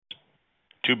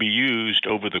to be used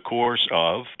over the course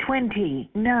of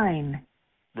 29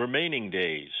 remaining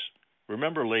days.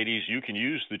 Remember, ladies, you can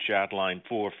use the chat line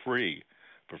for free.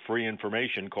 For free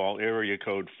information, call area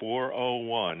code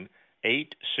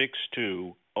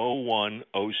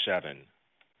 401-862-0107.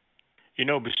 You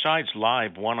know, besides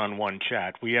live one-on-one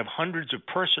chat, we have hundreds of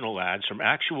personal ads from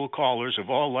actual callers of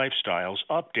all lifestyles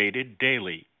updated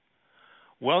daily.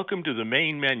 Welcome to the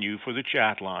main menu for the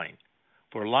chat line.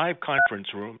 For live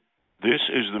conference room, this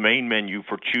is the main menu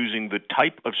for choosing the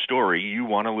type of story you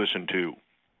want to listen to.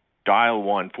 Dial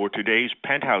 1 for today's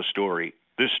penthouse story.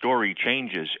 This story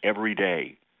changes every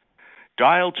day.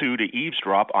 Dial 2 to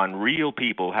eavesdrop on real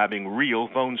people having real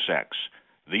phone sex.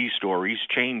 These stories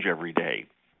change every day.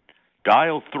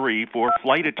 Dial 3 for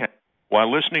flight attendant. While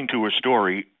listening to a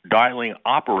story, dialing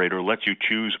operator lets you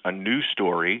choose a new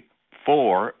story.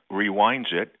 4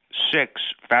 rewinds it. 6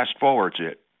 fast forwards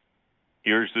it.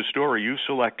 Here's the story you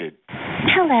selected.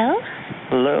 Hello?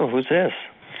 Hello, who's this?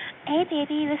 Hey,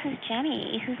 baby, this is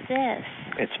Jenny. Who's this?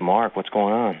 It's Mark. What's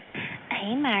going on?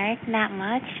 Hey, Mark. Not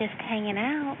much. Just hanging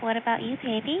out. What about you,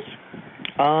 baby?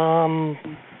 I'm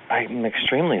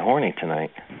extremely horny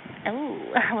tonight. Oh,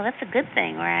 well, that's a good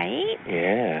thing, right?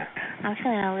 Yeah. I'm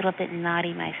feeling a little bit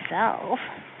naughty myself.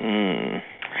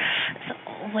 So,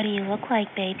 what do you look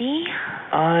like, baby?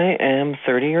 I am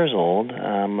 30 years old.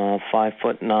 I'm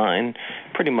 5'9",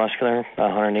 pretty muscular,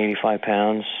 about 185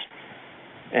 pounds,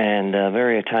 and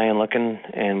very Italian looking,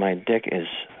 and my dick is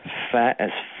fat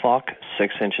as fuck,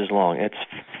 6 inches long. It's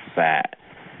fat.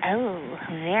 Oh,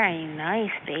 very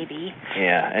nice, baby.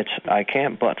 Yeah, I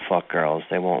can't butt fuck girls.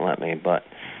 They won't let me, but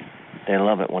they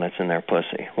love it when it's in their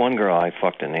pussy. One girl I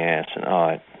fucked in the ass,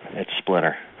 and it split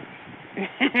her.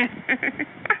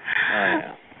 Oh,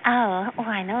 yeah. Oh, well,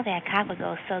 I know that cock would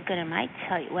go so good in my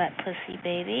tight, wet pussy,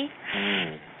 baby.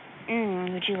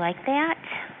 Would you like that?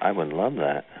 I would love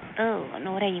that. Oh, and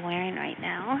what are you wearing right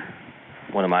now?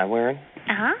 What am I wearing?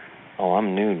 Uh-huh. Oh,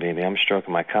 I'm nude, baby. I'm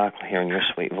stroking my cock, hearing your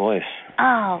sweet voice.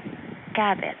 Oh,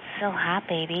 God, that's so hot,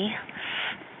 baby.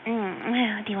 Do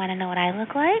you want to know what I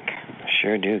look like?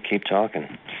 Sure do. Keep talking.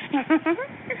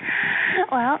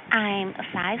 Well, I'm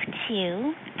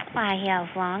 5'2". I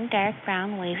have long, dark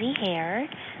brown, wavy hair,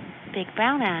 big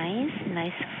brown eyes,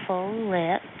 nice full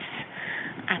lips.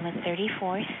 I'm a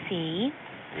 34C.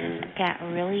 Got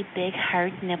really big,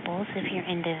 hard nipples, if you're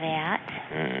into that.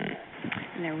 And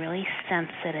they're really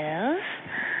sensitive.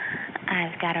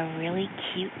 I've got a really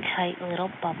cute, tight, little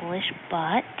bubblish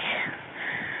butt.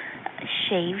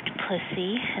 Shaved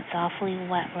pussy. It's awfully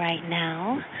wet right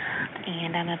now.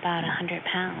 And I'm about 100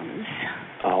 pounds.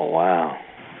 Oh, wow.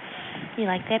 You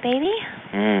like that, baby?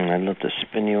 I'd love to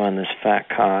spin you on this fat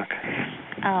cock.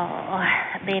 Oh,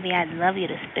 baby, I'd love you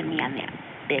to spin me on that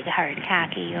big, hard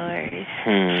cock of yours.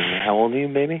 How old are you,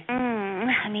 baby?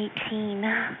 I'm 18.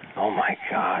 Oh, my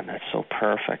God. That's so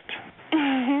perfect.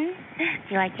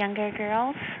 You like younger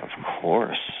girls? Of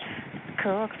course.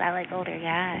 Cool, because I like older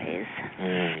guys.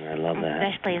 I love that.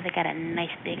 Especially if they got a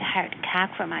nice big hard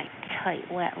cock for my tight,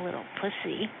 wet little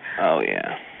pussy. Oh,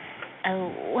 yeah.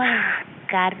 Oh,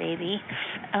 God, baby.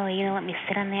 Oh, you gonna let me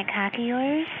sit on that cock of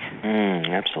yours?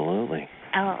 Absolutely.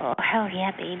 Oh, hell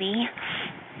yeah, baby.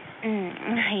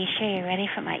 Are you sure you're ready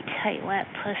for my tight, wet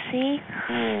pussy?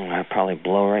 I'd probably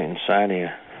blow right inside of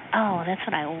you. Oh, that's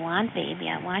what I want, baby.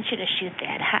 I want you to shoot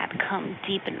that hot cum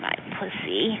deep in my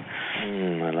pussy.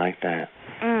 I like that.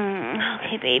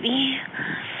 Okay, baby.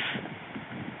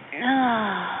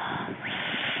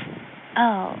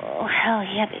 Oh, hell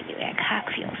yeah, baby. That cock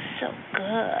feels so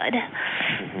good.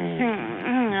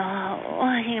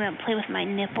 Oh, you're going to play with my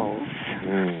nipples?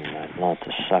 I'd love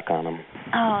to suck on them.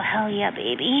 Oh, hell yeah,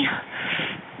 baby.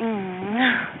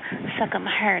 Suck 'em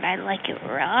hard. I like it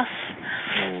rough.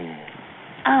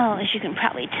 Oh, as you can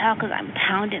probably tell, because I'm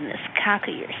pounding this cock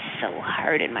of yours so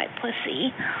hard in my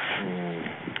pussy.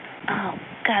 Oh,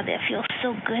 God, that feels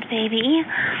so good, baby.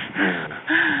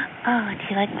 Oh, do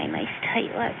you like my nice,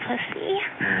 tight, wet pussy?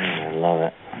 I love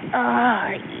it.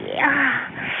 Oh, yeah.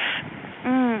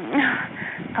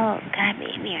 Oh, God,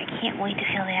 baby, I can't wait to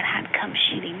feel that hot cum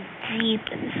shooting deep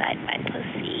inside my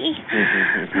pussy.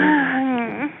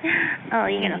 Oh,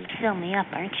 you're going to fill me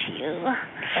up, aren't you? Oh,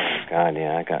 God,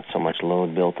 yeah, I got so much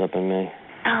load built up in me.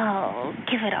 Oh,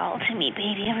 give it all to me,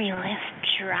 baby, every last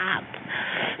drop.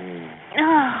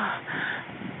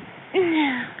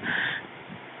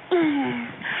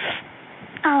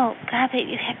 Oh, God,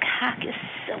 baby, that cock is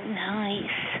so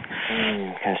nice.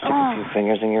 Can I stick a few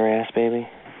fingers in your ass, baby?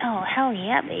 Oh, hell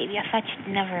yeah, baby. I thought you'd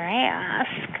never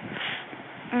ask.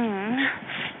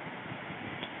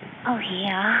 Oh,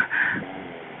 yeah.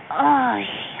 Oh,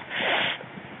 yeah.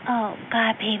 Oh,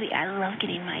 God, baby, I love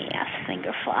getting my ass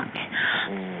finger fucked.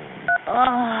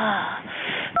 Oh.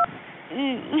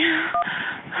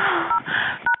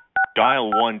 Dial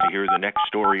 1 to hear the next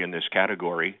story in this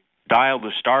category. Dial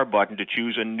the star button to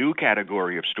choose a new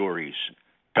category of stories.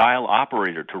 Dial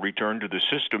operator to return to the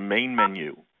system main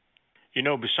menu. You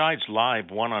know, besides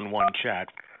live one-on-one chat,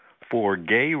 for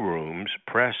gay rooms,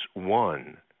 press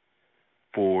 1.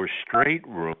 For straight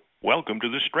room, welcome to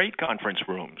the straight conference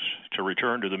rooms. To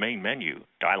return to the main menu,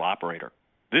 dial operator.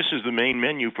 This is the main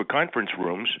menu for conference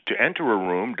rooms. To enter a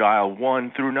room, dial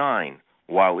 1 through 9.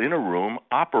 While in a room,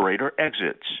 operator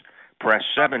exits. Press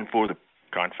 7 for the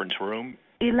conference room.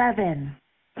 11.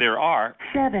 There are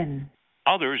 7.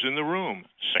 others in the room.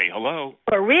 Say hello.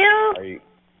 For real? Are you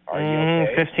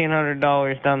okay?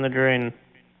 $1,500 down the drain.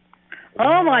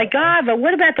 Oh, my God, but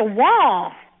what about the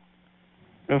wall?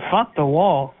 Fuck the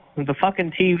wall. The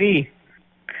fucking TV.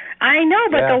 I know,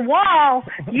 but the wall,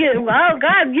 oh,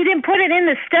 God, you didn't put it in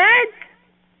the studs?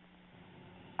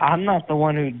 I'm not the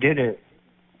one who did it.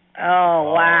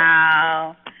 Oh,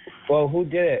 wow. Well, who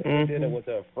did it? Who did it? Was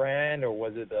it a friend or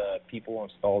was it the people who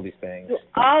installed these things? You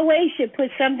always should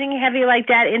put something heavy like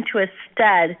that into a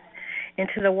stud,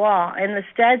 into the wall. And the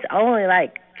stud's only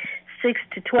like 6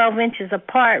 to 12 inches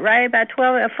apart, right? About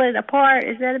a foot apart.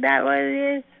 Is that about what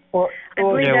it is? Well,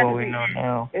 yeah, what we know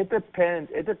now. It depends.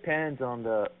 It depends on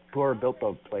the whoever built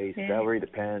the place. Yeah. That really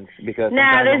depends because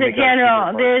No, there's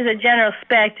a general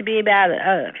spec to be about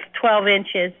 12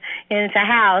 inches, and it's a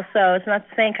house, so it's not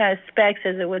the same kind of specs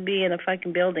as it would be in a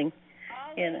fucking building.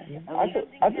 You know. I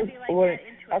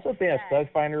still think a stud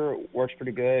finder works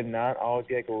pretty good. Not always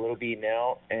get like a little beaten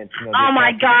out, and Oh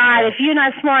my God! If you're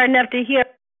not smart enough to hear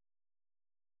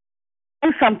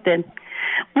something,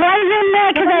 why are you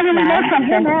mad? Because I didn't know something.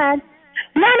 You're mad.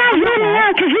 No, you're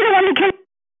mad because you're the one who came.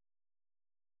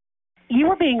 You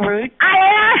were being rude. I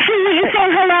asked you. You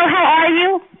said hello. How are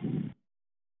you?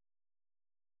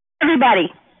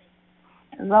 Everybody.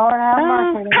 Lord have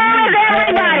mercy. How's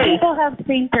everybody? People have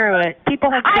seen through it.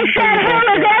 People have I seen said, through who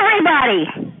is everybody?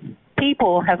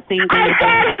 People have seen through I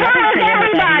said, who is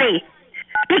everybody?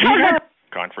 Because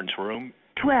Conference room.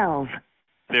 12.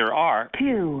 There are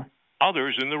 2.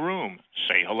 others in the room.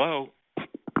 Say hello.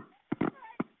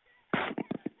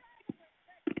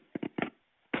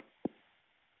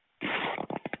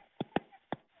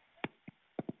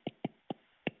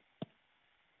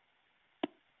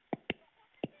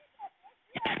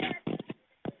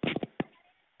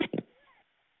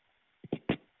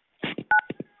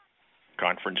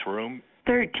 Conference room.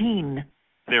 13.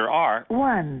 There are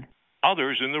 1.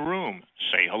 others in the room.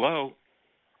 Say hello.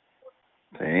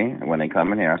 See, when they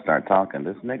come in here, I start talking.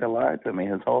 This nigga lied to me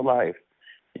his whole life.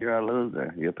 You're a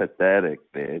loser. You're pathetic,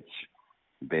 bitch.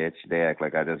 Bitch, they act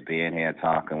like I just be in here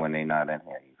talking when they not in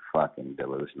here. You fucking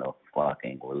delusional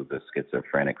fucking loser,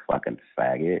 schizophrenic fucking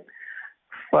faggot.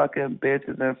 Fucking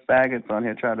bitches and faggots on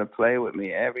here trying to play with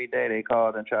me. Every day they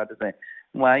called and tried to say,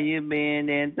 why you being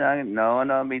there talking? No one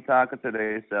don't be talking to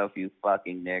yourself, you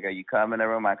fucking nigger. You come in the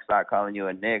room, I start calling you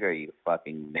a nigger, you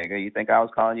fucking nigger. You think I was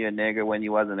calling you a nigger when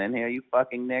you wasn't in here, you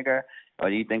fucking nigger? Or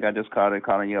do you think I just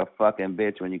calling you a fucking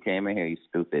bitch when you came in here, you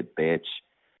stupid bitch?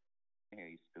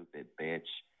 You stupid bitch.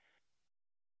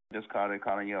 Just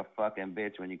calling you a fucking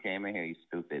bitch when you came in here, you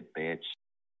stupid bitch.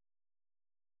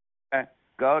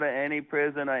 Go to any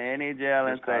prison or any jail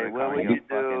and say, what would you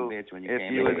do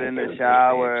if you was in the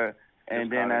shower?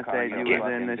 And then I said you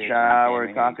was in the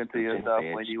shower talking to yourself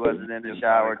when you wasn't in the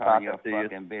shower talking to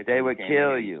yourself. They would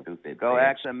kill you. Go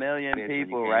ask a million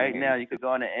people right now. You could go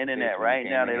on the internet right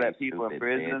now. They let people in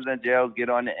prisons and jails get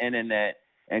on the internet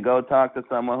and go talk to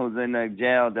someone who's in the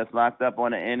jail that's locked up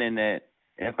on the internet.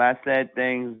 If I said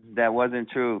things that wasn't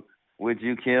true, would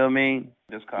you kill me?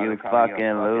 You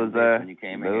fucking loser,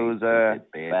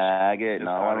 faggot.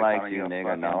 No one likes you,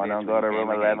 nigga. No one don't go to room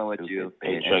 11 with you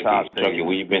and talk to you.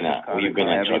 Where you been at? Where you been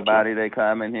at, Everybody, they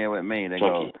come in here with me. They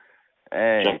go,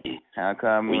 hey, how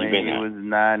come when you was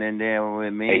not in there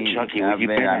with me? Hey, Chucky, where you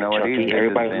been at, Chucky?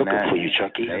 Everybody's looking for you,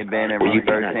 Chucky. They been in room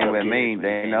 13 with me.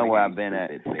 They know where I've been at.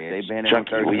 They been in room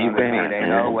 13 with me. They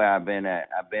know where I've been at.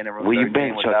 I've been in room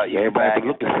 13 without you. Everybody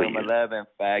looking for room you. 11,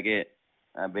 faggot.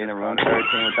 I've been in room 13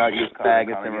 without you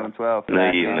faggots in room 12.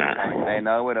 No, you're not. They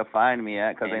know where to find me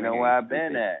at because they know where I've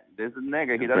been at. This is a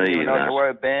nigga. He doesn't even know what the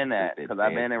word been at because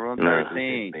I've been in room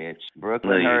 13.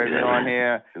 Brooklyn heard me on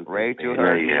here. Rachel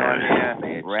heard me on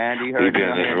here. Randy heard me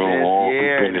on here this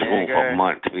year. We've been in this room for a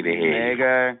month. We didn't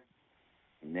hear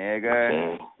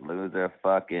Nigger. Loser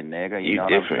fucking nigger. You know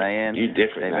different. what I'm saying? You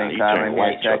different They've now. been You coming turn here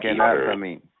white, checking Chucky. up for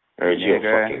me. Heard you a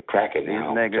fucking cracker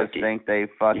now. These niggas Chucky. think they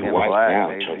fucking You white black. now,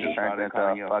 They Chucky. just turned into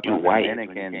a fucking You white.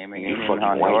 Dominican. He You ain't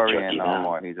fucking white, Honduran Chucky, no now.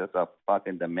 more. He's just a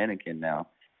fucking Dominican now.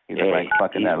 He's Hey, like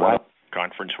fucking he's that white. little.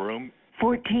 Conference room.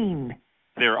 14.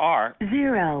 There are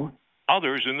 0.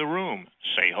 others in the room.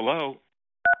 Say hello.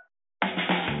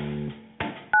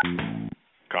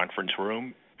 Conference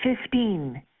room.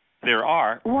 15. There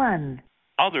are 1.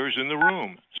 others in the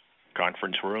room.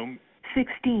 Conference room.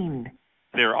 16.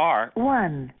 There are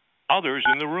 1. others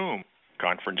in the room.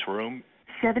 Conference room.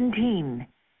 17.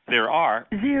 There are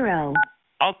 0.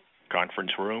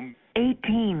 conference room.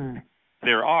 18.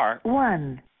 There are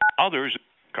 1. others.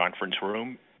 Conference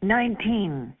room.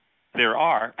 19. There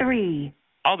are 3.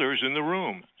 others in the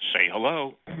room. Say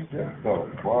hello.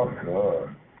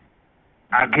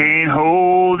 I can't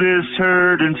hold this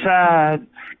hurt inside.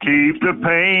 Keep the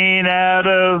pain out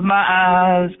of my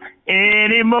eyes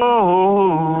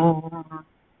anymore.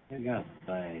 Okay,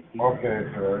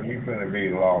 sir, you finna be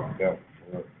locked up,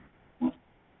 sir.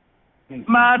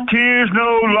 My tears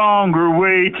no longer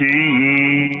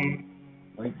waiting.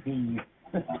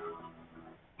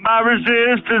 My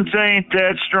resistance ain't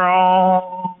that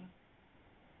strong.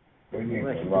 We need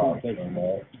to lock them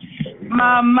up.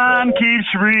 My mind keeps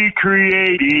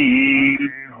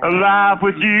recreating a life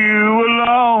with you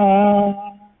alone.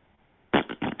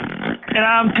 And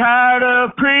I'm tired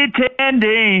of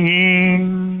pretending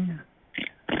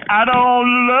I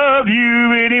don't love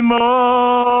you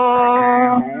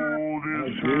anymore.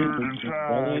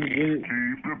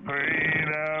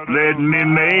 Let me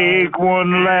make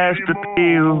one last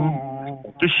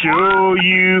appeal to show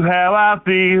you how I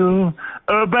feel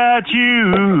about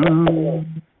you.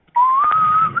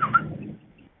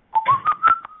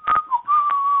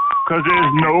 'Cause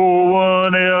there's no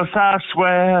one else, I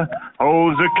swear,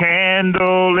 holds a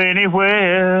candle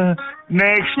anywhere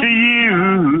next to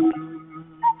you.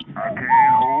 I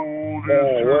can't hold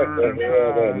this hurt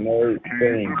inside. Keep the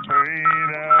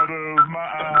pain out of my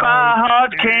eyes. My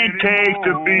heart can't take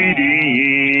the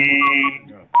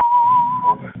beating.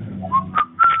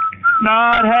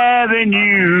 Not having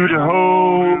you to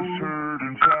hold.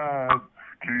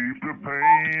 Keep the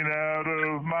pain out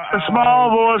of my eyes. A small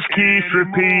voice keeps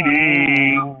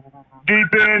repeating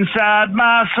deep inside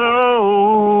my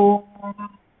soul.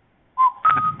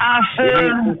 I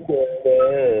said,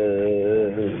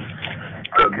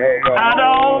 I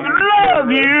don't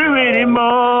love you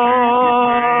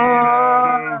anymore.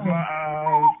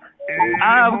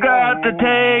 I've got to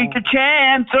take the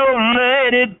chance, so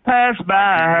let it pass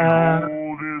by.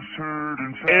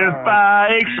 If I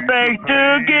expect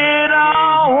to get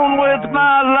on with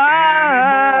my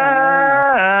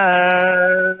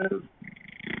life.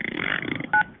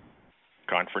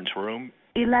 Conference room.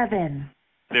 11.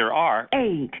 There are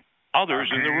 8.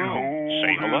 others in the room.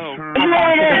 Say hello. You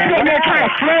over there sitting there trying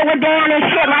to slow it down and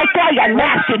shit like that, you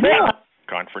nasty bitch.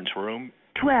 Conference room.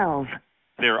 12.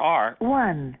 There are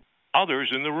 1.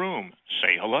 others in the room.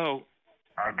 Say hello.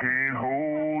 I can't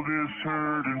hold this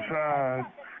hurt inside.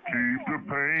 Keep the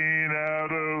pain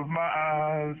out of my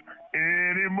eyes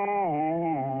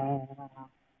anymore.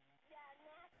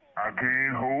 I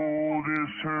can't hold this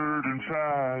hurt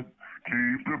inside.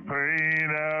 Keep the pain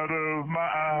out of my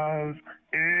eyes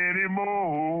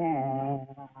anymore.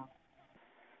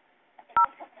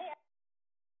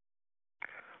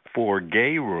 For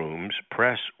gay rooms,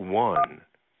 press 1.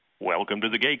 Welcome to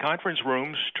the gay conference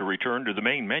rooms. To return to the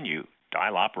main menu,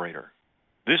 dial operator.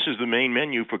 This is the main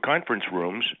menu for conference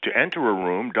rooms. To enter a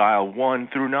room, dial 1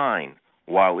 through 9.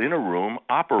 While in a room,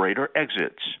 operator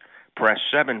exits. Press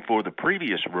 7 for the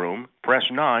previous room. Press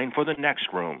 9 for the next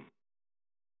room.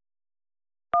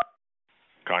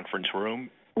 Conference room.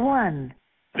 1.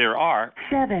 There are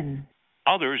 7.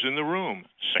 others in the room.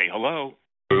 Say hello.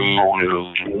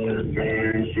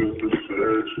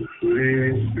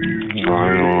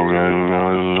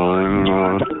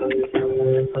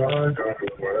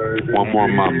 One more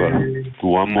mamba.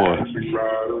 One more.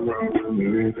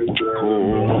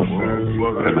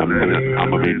 And I'm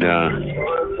gonna be done.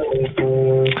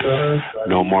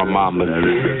 No more mambas.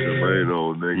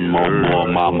 More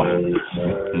mama.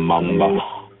 Mamba.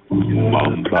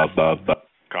 Mamba.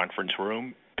 Conference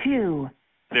room. 2.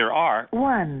 There are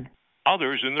 1.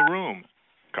 others in the room.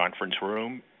 Conference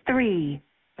room. 3.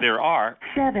 There are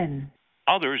 7.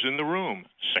 others in the room.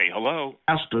 Say hello.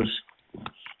 Masters.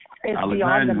 It's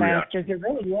beyond the masters. It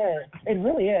really is. It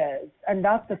really is. And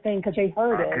that's the thing, because they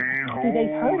heard it. See, they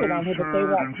heard it on here, but they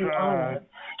want to be honest.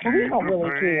 But we don't really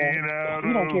care.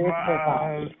 We don't care if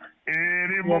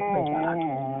they're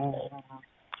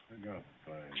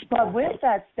But with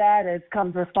that status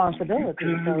comes responsibility,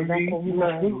 so that's what we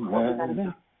must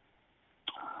do.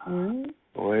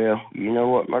 Well, you know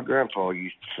what my grandpa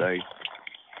used to say.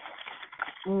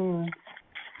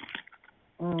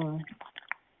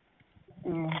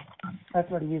 That's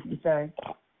what he used to say.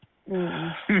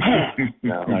 No,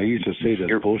 he used to say this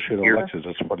bullshit Alexis.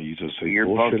 That's what he used to say.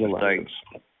 Bullshit Alexis.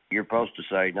 You're supposed to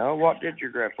say, no, what did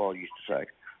your grandpa used to say?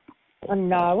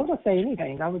 No, I wasn't going to say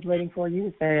anything. I was waiting for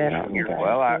you to say it.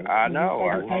 Well, I know.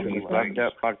 You fucked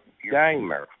up my game,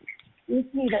 Murphy. It's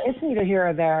neither here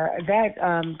or there. That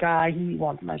guy, he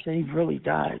wants my shit. He really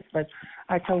does. But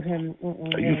I told him.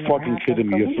 Are you fucking kidding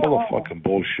me? You're full of fucking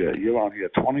bullshit. You're on here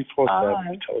 24/7. You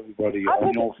tell everybody you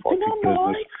own no fucking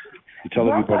business. You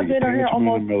tell everybody you're in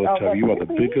the military. You are the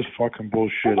biggest fucking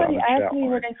bullshitter on the chat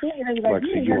line.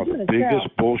 Lexi, you are the biggest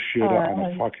bullshitter on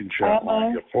the fucking chat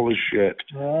line. You're full of shit.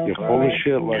 You're full of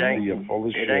shit, Lexi. You're full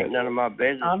of shit. It ain't none of my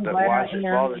business, but why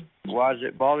does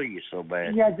it bother you so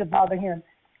bad? Yeah, it bother him.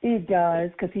 He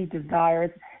does, because he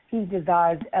desires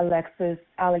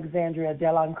Alexandria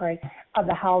Delancre of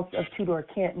the house of Tudor,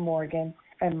 Kent, Morgan,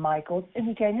 and Michaels, and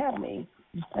he can't have me.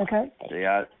 Okay? See,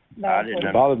 I didn't.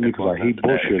 It bothered me because I hate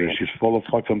bullshit. She's full of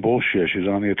fucking bullshit. She's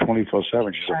on here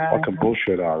 24/7. She's a fucking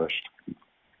bullshit artist.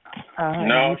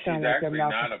 No, she's actually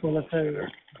not a bullshitter.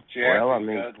 Well, I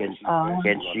mean, can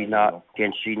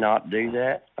she not do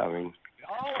that? I mean,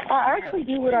 I actually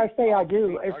do what I say I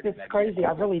do. It's just crazy.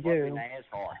 I really do.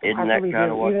 Isn't that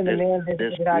kind of what Even the man that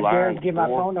I dare give my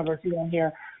phone number to on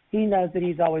here, he knows that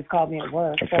he's always called me at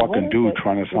work. A fucking dude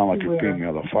trying to sound like a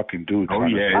female. A fucking dude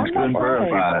trying to sound it's been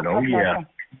verified.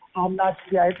 I'm not.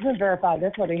 Yeah, it's been verified.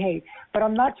 That's what I hate. But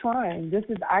I'm not trying. This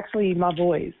is actually my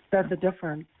voice. That's the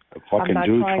difference. A fucking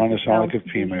dude trying to sound like a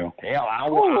female. Hell, I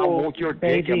want your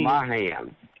dick in my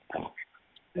hand.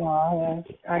 I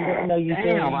didn't know you did.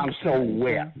 Damn, I'm so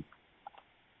wet.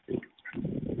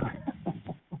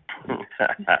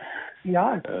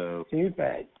 Yeah,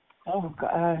 stupid. Oh,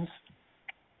 gosh.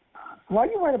 Why are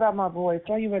you worried about my voice?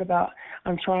 Why are you worried about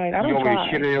I'm trying? I don't try.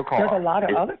 Shit in your car. There's a lot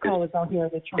of other callers on here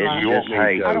that try. I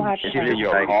don't have to shit in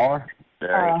your car?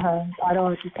 I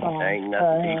don't have to try. Ain't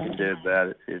nothing you can do about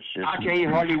it. It's just... I can't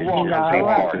hardly walk. I don't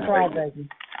have to try, baby.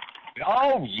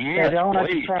 Oh, yes,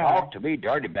 please, talk to me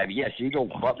dirty, baby. Yes, you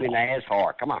gonna butt me in the ass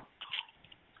hard. Come on.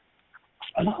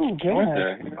 Oh,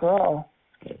 goodness, girl.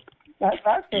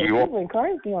 That's it. You went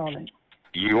crazy on it.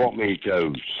 You want me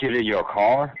to sit in your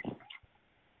car?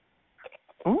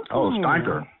 Oh,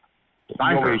 Stinker. You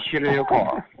want me to sit in your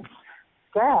car?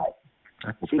 Scott.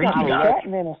 She got the cat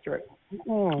ministry.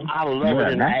 I love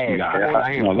it in the ass.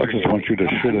 Alexis wants you to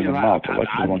shit in the mouth.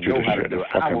 Alexis wants you to shit in the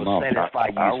fucking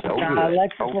mouth.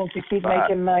 Alexis wants to keep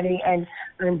making money and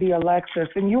be Alexis.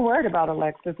 And you're worried about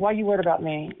Alexis. Why are you worried about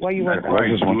me? Why are you worried about me?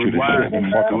 Alexis wants you to shit in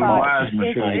the fucking mouth.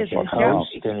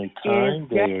 Spending time,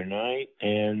 day or night,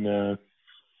 and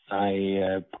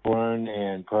I porn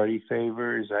and party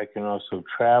favors. I can also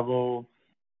travel.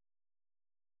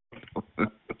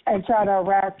 And try to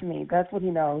harass me. That's what he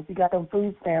knows. He got them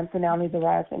food stamps, and now he's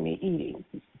harassing me eating.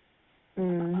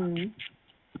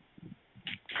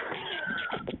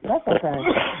 That's okay.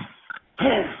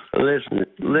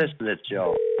 Listen at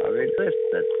y'all. I mean,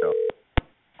 listen at y'all.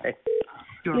 Hey.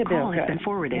 Your call has been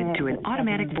forwarded to an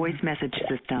automatic voice message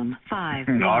system.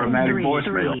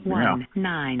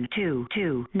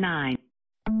 5-3-3-1-9-2-2-9.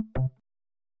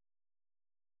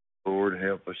 Lord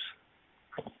help us.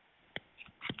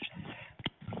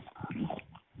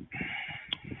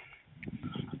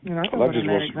 Alexis wants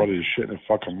somebody to shit in the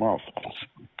fucking mouth.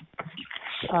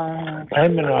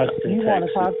 I'm in Austin, you want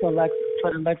to talk to Alexis,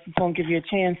 but Alexis won't give you a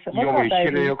chance. You want me to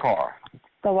shit in your car?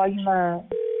 So why you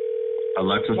mad?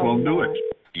 Alexis won't do it.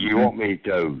 You want me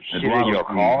to shit in your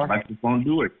car? Alexis won't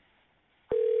do it.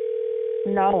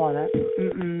 No, I want it.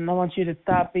 I want you to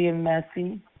stop being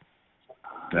messy.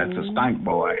 That's a stank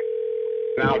boy.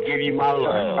 And I'll give you my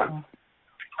love.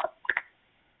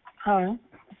 Huh?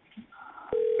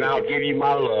 And I'll give you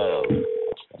my love.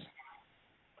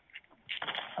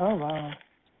 Oh, wow.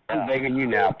 I'm begging you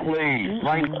now, please.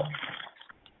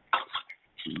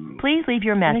 Please leave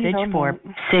your message for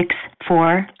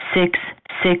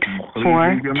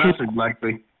 64664. Leave your message,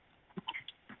 Lexi.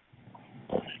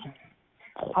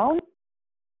 Oh,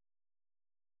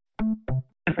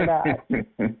 for that.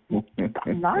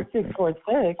 Not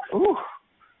 646. Ooh,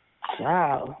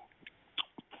 wow.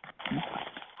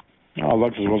 No,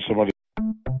 Alexis wants somebody.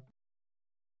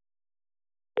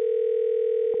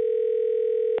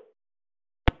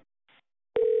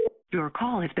 Your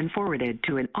call has been forwarded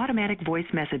to an automatic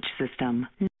voice message system.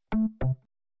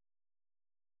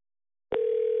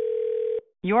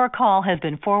 Your call has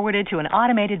been forwarded to an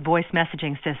automated voice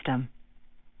messaging system.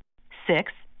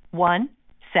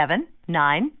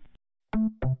 6179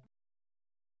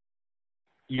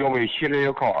 You want me to shit in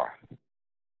your car?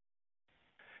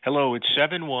 Hello, it's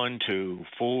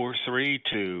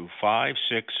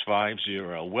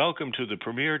 712-432-5650. Welcome to the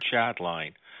Premier Chat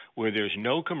Line, where there's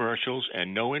no commercials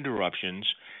and no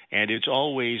interruptions, and it's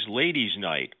always Ladies'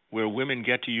 Night, where women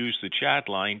get to use the chat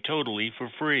line totally for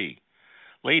free.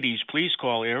 Ladies, please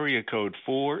call area code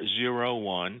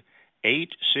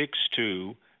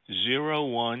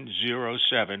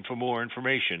 401-862-0107 for more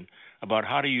information about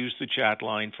how to use the chat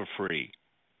line for free.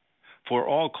 For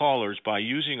all callers, by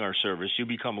using our service, you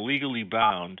become legally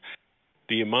bound.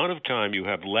 The amount of time you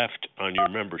have left on your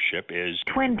membership is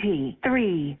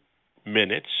 23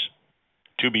 minutes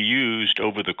to be used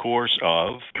over the course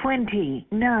of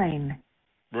 29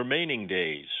 remaining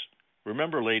days.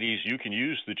 Remember, ladies, you can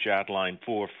use the chat line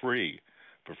for free.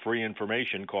 For free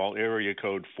information, call area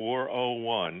code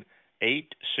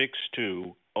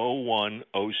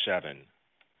 401-862-0107.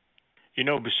 You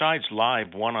know, besides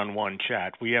live one-on-one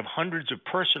chat, we have hundreds of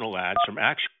personal ads from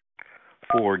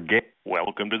for gay.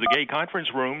 Welcome to the gay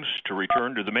conference rooms. To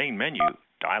return to the main menu,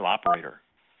 dial operator.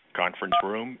 Conference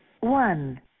room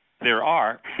 1. There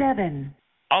are 7.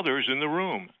 others in the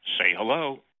room. Say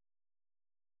hello.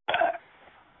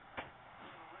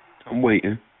 I'm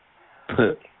waiting.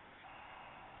 Say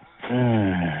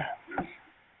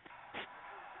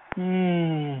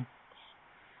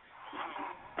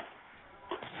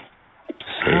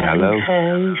hello.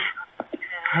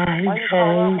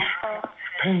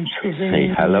 Say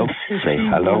hello. Say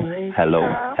hello. Hello.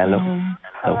 Hello.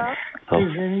 Oh.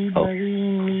 Does anybody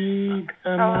need a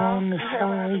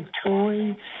on-the-side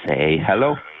toy? Say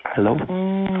hello. Hello.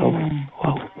 Oh.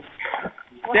 Whoa.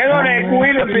 There go that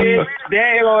Quita bitch.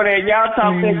 There go that. Y'all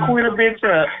talk that Quita bitch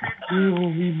up. We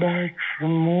will be back for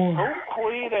more. Who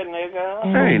Quita, nigga?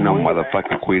 There ain't no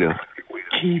motherfucking Quita.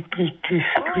 Keep it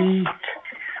discreet.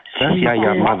 That's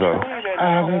Yaya mother.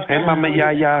 Hey, Mama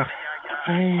Yaya.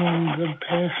 I am the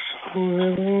best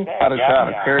little. By the time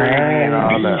to carry me and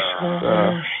all that.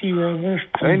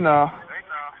 Hey, no.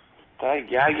 That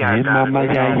Yaya Hey, Mama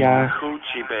Yaya.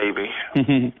 Coochie, baby.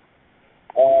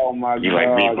 Oh my God! You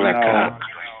like big black cock?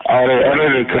 Oh, they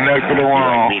edited connect to the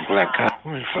wrong. Big black cock.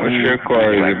 That shit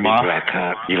crazy, You like ma. big black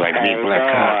cock? You like big black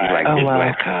cock? You like big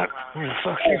black cock? Hey,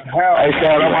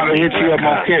 Sean, I'm about to hit you up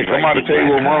on Kick. I'm about to tell you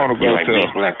what wrong to You go like to.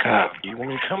 big black cock? You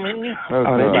want me to come in? Oh,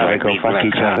 they about to go fuck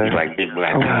each other. You like big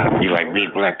black cock? You like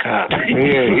big black cock?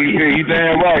 Yeah, you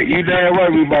damn right. You damn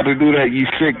right we about to do that, you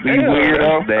sick, you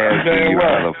weirdo. Damn, you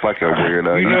motherfucking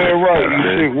weirdo. You damn right, you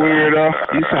sick weirdo.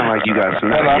 You sound like you got some.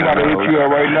 Hold on, I'm about to hit you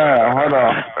up right now. Hold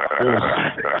on.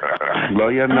 Blow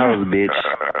your nose, bitch.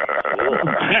 You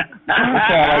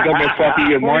sound like I've been fucking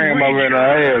your grandmother in her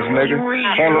ass, nigga.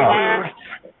 Hold on.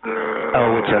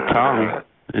 Oh, with your tongue.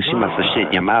 She must have shit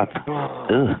in your mouth.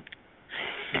 Ugh.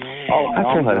 I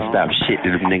tell her to stop shitting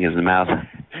in them niggas' mouth.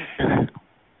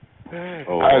 Hey,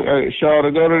 Shaw,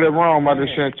 to go to the room I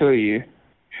just sent to you.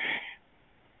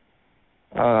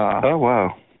 Oh,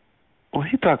 wow. Well,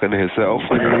 he talking to himself.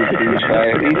 These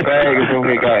faggots on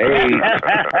here got AIDS.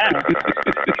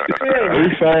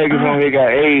 These faggots on here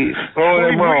got AIDS. Go in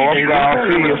that room. I'm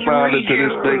gonna see you found into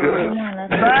this nigga.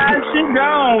 She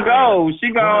gon' go.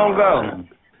 She gon' go.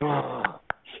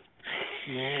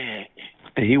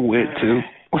 And he went too.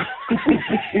 Stupid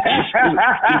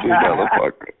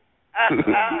motherfucker.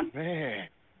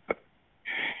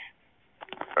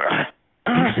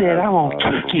 He said, I won't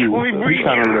kick you. You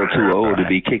sound a little too old to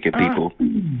be kicking people.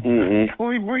 Mm-mm. Let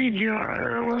me breed you.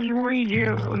 Let me breed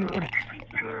you.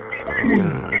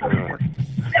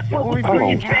 Oh,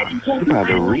 I'm about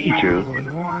to read you.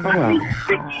 Wow.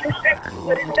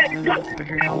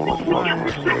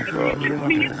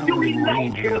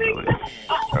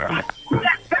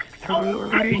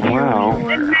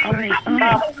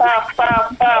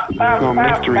 No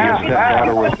mystery, his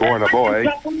stepdaughter was born a boy.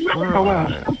 Oh, wow.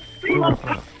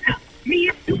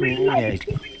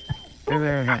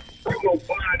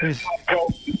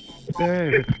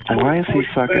 Why is he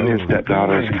sucking his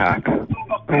stepdaughter's cock?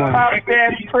 Pop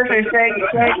that pretty shake,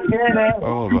 dinner.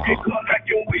 Oh,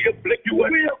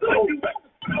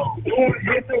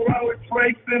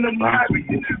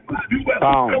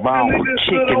 bow,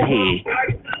 chicken head.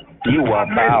 You a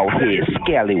bow head,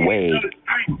 scallywag.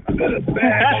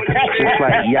 Just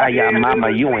like Yaya Mama,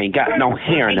 you ain't got no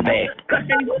hair in the back.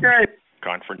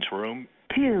 Conference room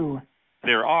 2.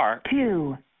 There are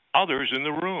 2. others in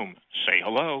the room. Say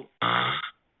hello.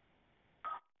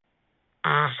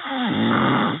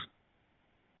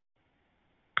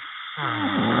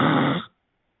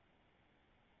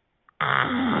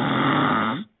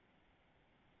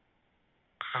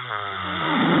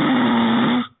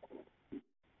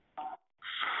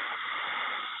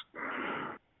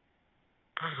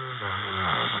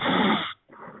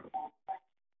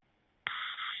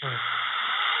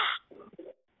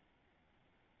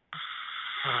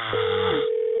 Oi,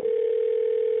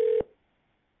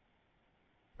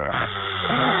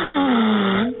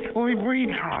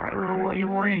 retard. What do you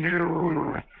want to do?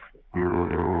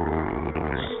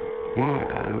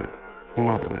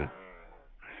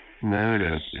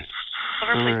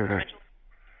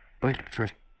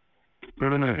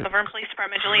 Laverne Police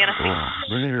Department, Juliana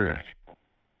speaking.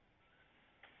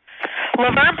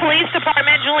 Laverne Police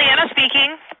Department, Juliana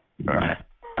speaking.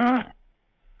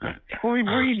 Oi,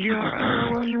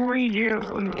 retard. What do you want to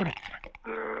do?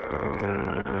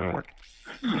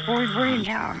 Oi,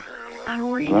 retard.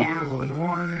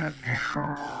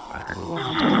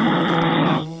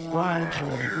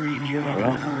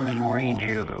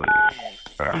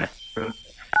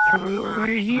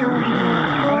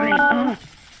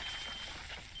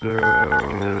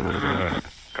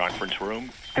 Conference room.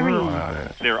 3,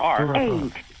 There are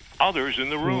 8. others in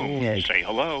the room. Say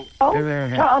hello.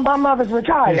 My mother's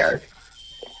retired.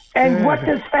 And what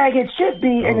this faggot should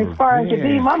be and aspiring to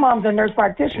be, my mom's a nurse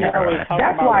practitioner.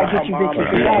 That's why I get you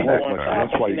bitches together.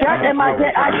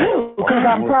 I do, because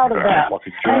I'm proud of that.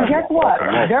 And guess what?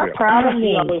 They're proud of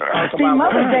me. See,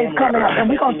 Mother's Day's coming up, and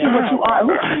we're going to see what you are.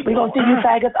 We're going to see you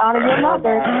faggots honor your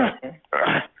mother.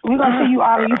 We're going to see you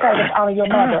faggots honor your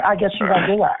mother. I guess you're going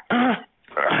to do that.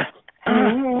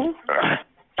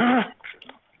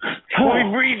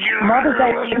 Mother's Day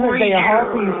is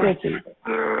hard for you, bitches.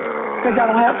 Because I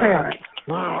don't have parents.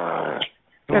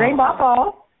 It ain't my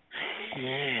fault.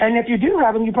 And if you do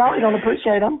have them, you probably don't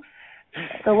appreciate them.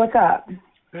 So what's up?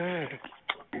 But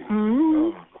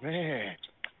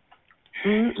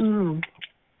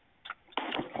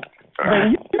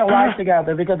you get a life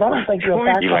together because I don't think you're a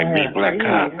factor. You like big black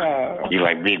cock. You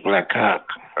like big black cock.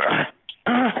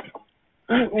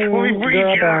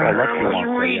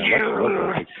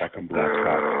 Fucking black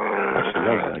cock. I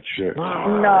love that shit.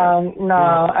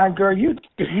 No, girl, you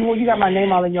got my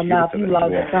name all in your mouth. You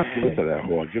love it. Give it to that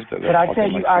whore. Give it to that. But I tell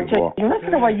you, listen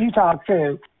to the way you talk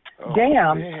too.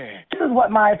 Damn, this is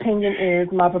what my opinion is.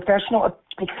 My professional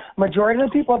majority of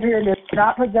the people up here does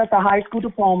not possess a high school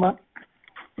diploma,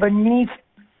 but needs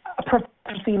a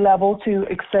proficiency level to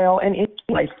excel in any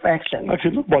life section.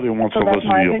 Actually, nobody wants to listen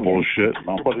to your bullshit.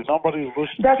 Nobody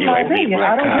listens. That's my opinion.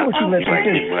 I don't care what you listen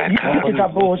to. You bitches are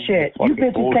bullshit. You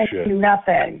bitches can't do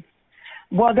nothing.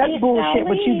 Well, that's bullshit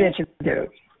what you bitches do.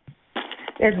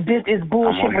 It's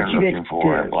bullshit what you bitches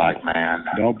do. Black man.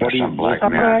 Nobody listens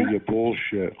to your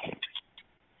bullshit.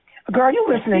 Girl, you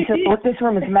listening to this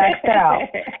room is maxed out.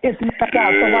 It's maxed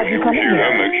out, so why'd you come in here?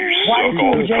 Why did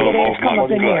you and Jagged Edge come up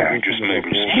in here?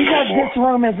 Because this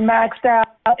room is maxed out,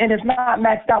 and it's not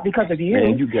maxed out because of you,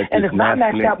 and it's not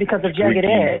maxed out because of Jagged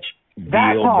Edge.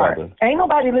 That part. Ain't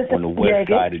nobody listening to Jagged. On the west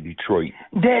side of Detroit.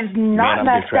 There's not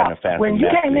maxed out. When you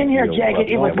came in here,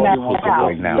 Jagged, it was maxed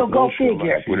out. So go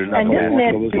figure. And this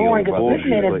man is boring. This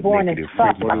man is boring as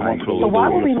fuck. So why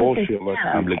would we listen to him?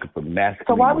 I'm looking for masculine.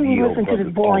 So why would we listen to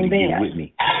this boring band? With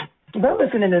me. They're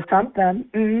listening to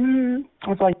something.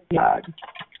 That's all you got.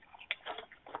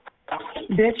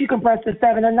 Bitch, you can press the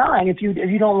 7 or 9 if you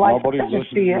don't like Nobody's the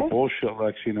listening to bullshit,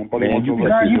 Lexi. Nobody wants to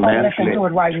Girl, you might listen to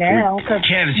it right now.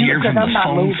 Kev's here from the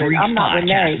Phone Freak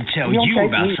Podcast to tell you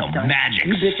about some magic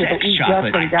sex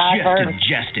chocolate I just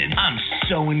ingested. I'm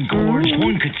so engorged,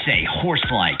 one could say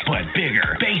horse-like, but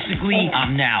bigger. Basically,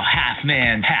 I'm now half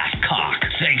man, half cock,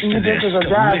 thanks to this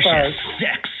delicious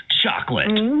sex chocolate.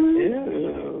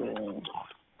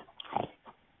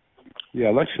 Yeah,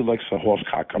 Lexi likes a horse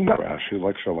cock up her ass. She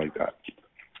likes her like that.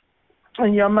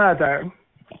 And your mother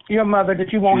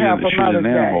that you won't have for Mother's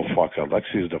Day. She's an animal fucker.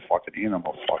 Lexi's the fucking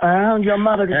animal fucker. Your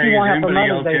mother that you won't have for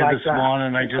Mother's Day like this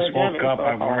morning? I just woke up.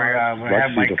 I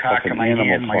have my cock in my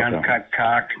hand, my uncut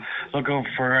cock, looking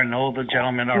for an older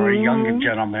gentleman or a younger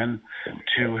gentleman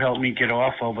to help me get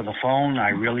off over the phone.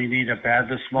 I really need it bad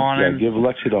this morning. Yeah, give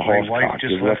Lexi the horse cock. My wife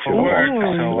just left for work,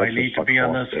 so I need to be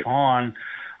on this phone.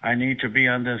 I need to be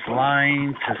on this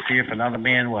line to see if another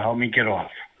man will help me get off.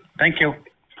 Thank you.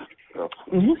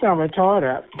 You sound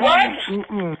retarded. What?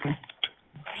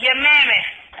 Your mammy.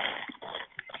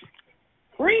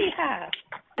 Rehab.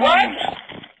 What?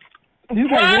 You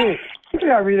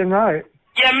gotta read it right.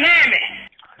 Your mammy.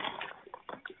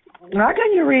 How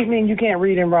can you read me and you can't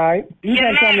read and write? You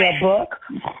can't tell me a book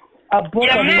of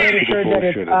literature that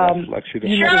is, Shut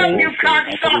up, you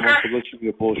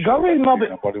cocksucker. Go read Moby.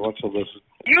 Nobody wants to listen.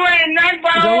 You ain't nothing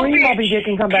but Go old read bitch. Moby Dick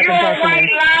and come back You and a talk to white,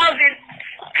 me. lousy,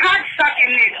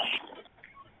 cocksucking nigga.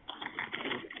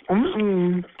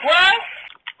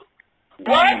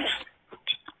 What?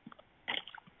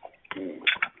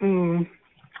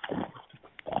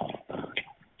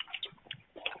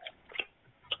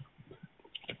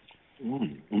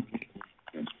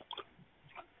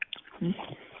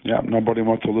 Yeah, nobody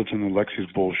wants to listen to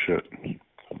Lexi's bullshit.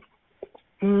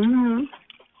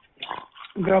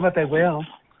 Girl, but they will.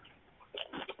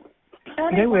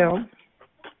 They will.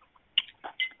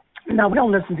 No, we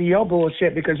don't listen to your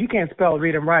bullshit because you can't spell,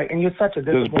 read, and write, and you're such a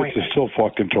disappointment. This bitch is still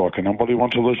fucking talking. Nobody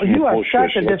wants to listen to You your are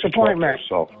bullshit. such a disappointment.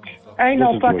 Ain't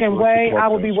no fucking way I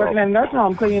would be working in a nursing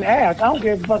home cleaning ass. I don't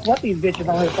give a fuck what these bitches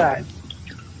on his side.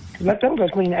 Let them go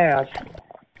clean ass.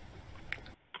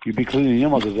 You be cleaning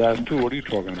your mother's ass too. What are you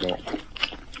talking about?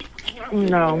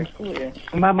 No.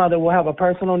 My mother will have a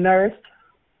personal nurse,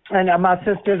 and my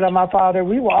sisters and my father,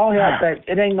 we will all have that.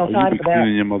 It ain't no time for that. You be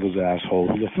cleaning your mother's asshole.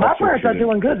 My parents are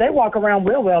doing good. They walk around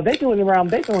real well. They doing good.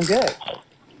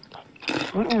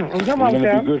 You're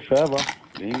gonna be good forever.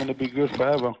 You ain't gonna be good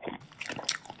forever.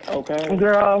 Okay.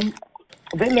 Girl,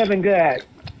 they living good.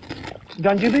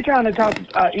 Don't you be trying to talk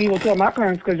evil to my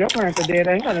parents because your parents are dead.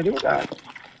 They ain't gonna do that.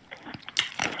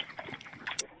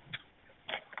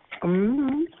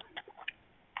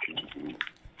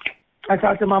 I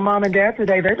talked to my mom and dad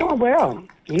today. They're doing well.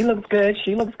 He looks good.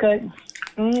 She looks good.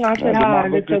 I said hi.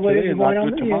 They said, what is going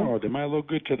on with you? They might look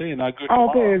good today and not good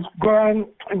tomorrow.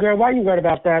 Girl, why are you worried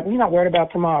about that? We're not worried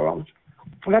about tomorrow.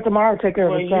 Let tomorrow take care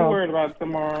of itself. Well, you worried about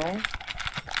tomorrow?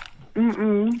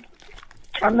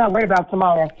 I'm not worried about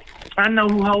tomorrow. I know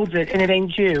who holds it, and it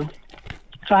ain't you.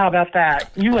 So how about that?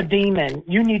 You a demon.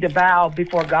 You need to bow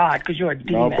before God because you're a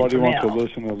demon. Nobody wants to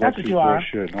listen to That's what you are.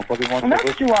 Bullshit. Nobody wants That's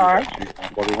what you are.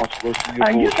 Nobody wants to listen to your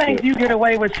And you think you get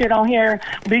away with shit on here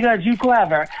because you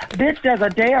clever. Bitch, there's a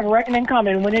day of reckoning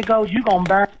coming. When it goes, you going to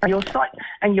burn your soul,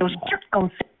 and your shit going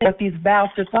to sit with these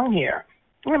bastards on here.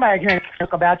 Nobody cares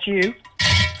about you.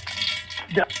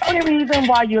 The only reason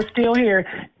why you're still here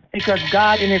because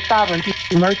God in his sovereignty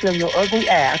mercy on your ugly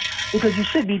ass because you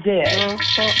should be dead.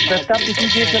 The stuff that you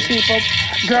give to people,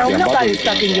 girl, nobody's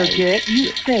sucking your dick.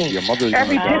 You stink.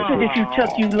 Every picture that you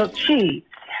took, you look cheap.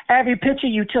 Every picture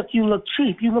you took, you look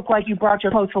cheap. You look like you brought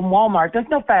your clothes from Walmart. There's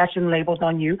no fashion labels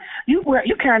on you.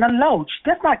 You're carrying a Loach.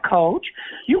 That's not Coach.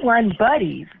 You're wearing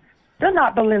Buddies. They're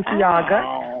not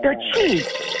Balenciaga. They're cheap.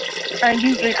 And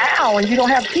you don't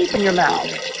have teeth in your mouth.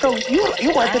 So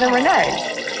you worse than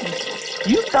Renee.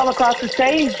 You fell across the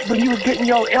stage when you was getting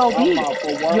your LD,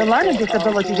 your learning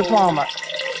disability diploma.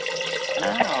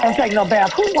 And take no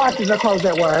bath. Who washes their clothes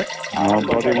at work?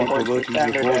 Nobody wants to listen to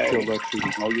your bullshit, Lexi.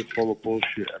 You know you're full of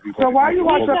bullshit. So why you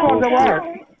wash your clothes at work?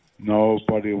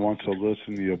 Nobody wants to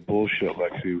listen to your bullshit,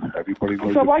 Lexi. Everybody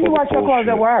knows so why you wash your clothes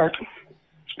at work?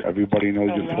 Everybody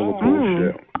knows you're full of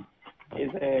bullshit.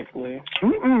 Exactly.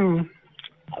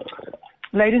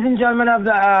 Ladies and gentlemen of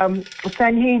the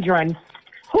Sanhedrin,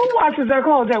 who washes their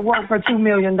clothes at work for $2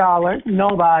 million?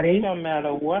 Nobody. No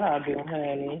matter what I do,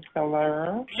 honey.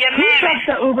 Hello? Who sucks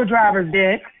the Uber driver's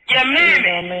dick?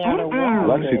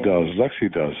 Lexi does.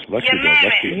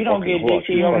 You don't get this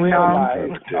in your real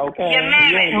life. Okay?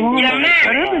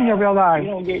 What is in your real life? You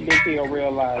don't get this in your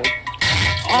real life.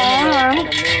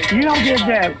 You don't get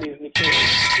that.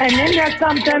 And then there's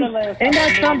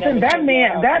something, that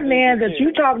man that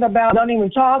you talking about don't even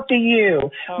talk to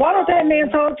you. Why don't that man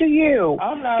talk to you?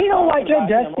 He don't like your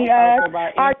dusty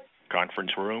ass.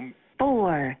 Conference room.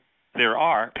 4. There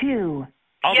are 2.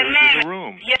 others in the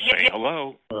room. Say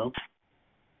hello.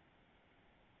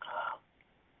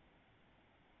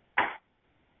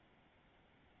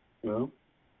 Hello?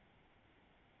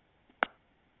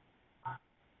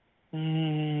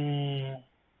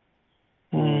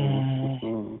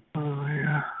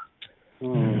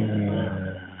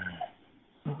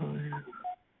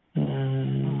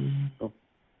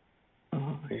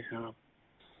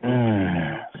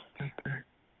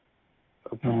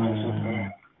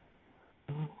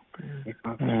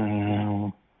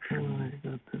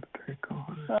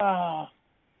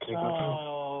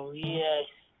 Oh, yes.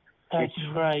 That's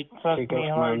right. Fuck me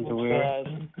hard and fast.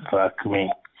 Fuck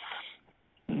me.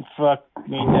 Fuck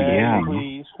me, Dad,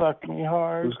 please. Fuck me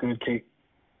hard. Who's gonna take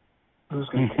it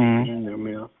in their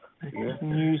mouth? You can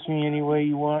use me any way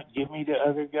you want. Give me the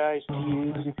other guys to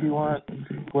use if you want.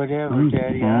 Whatever,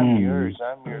 Daddy. I'm yours.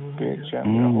 I'm your bitch.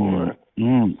 I'm your whore.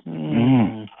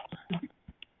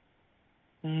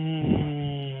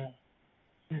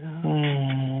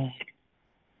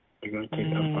 You're gonna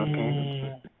take out my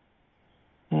pants?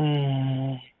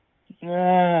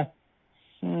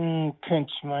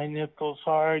 Pinch my nipples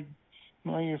hard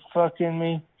while you're fucking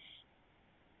me.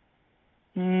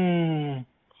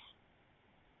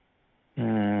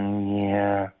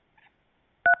 Yeah.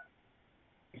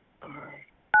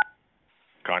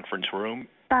 Conference room.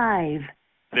 5.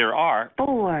 There are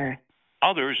 4.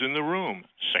 others in the room.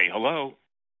 Say hello.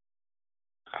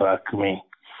 Fuck me.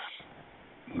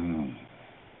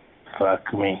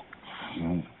 Fuck me.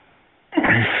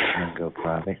 Go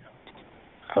Bobby.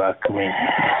 Fuck me.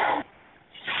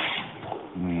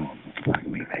 Fuck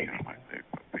me, baby.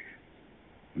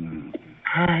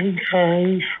 Hi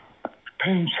guys,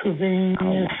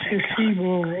 Pennsylvania sissy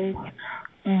boy.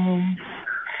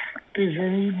 Does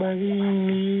anybody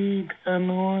need an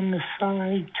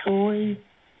on-the-side toy?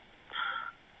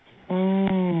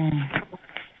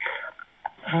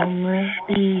 I'm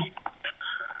ready.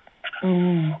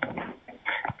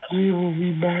 We will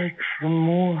be back for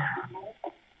more.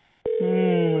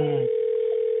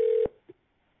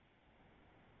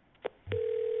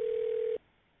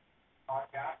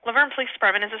 Laverne Police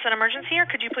Department, is this an emergency or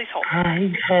could you please hold?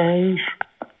 Hi guys,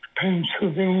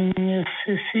 Pennsylvania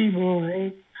sissy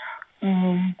boy.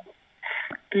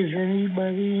 Does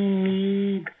anybody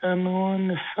need an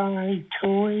on-the-side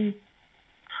toy?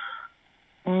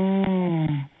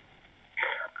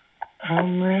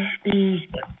 I'm ready.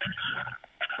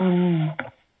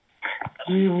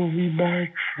 We will be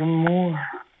back for more.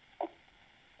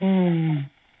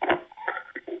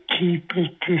 Keep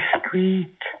it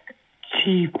discreet.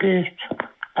 Keep it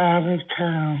out of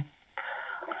town.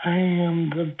 I am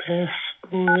the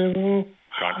best little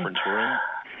Conference room.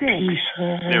 piece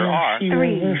of There are ass you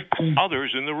lifted.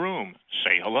 others in the room.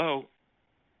 Say hello.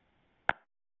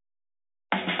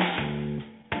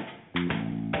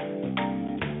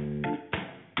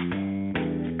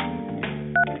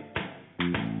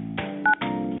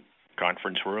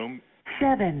 Conference room.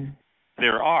 7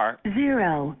 There are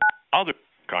 0 other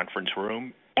conference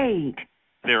room. 8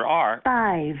 There are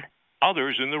 5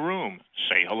 others in the room.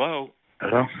 Say hello.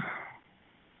 Hello?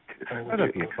 Shut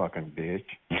up, you fucking bitch.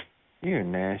 You're a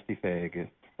nasty faggot.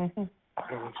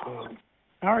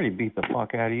 I already beat the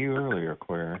fuck out of you earlier,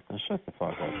 queer. Now shut the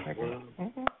fuck up, nigga.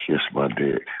 Kiss my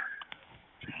dick.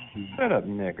 Shut up,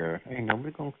 nigger. Ain't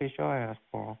nobody gonna kiss your ass,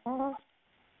 Paul.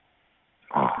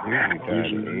 Oh, You got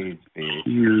AIDS, bitch.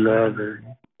 you love it.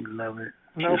 You love it.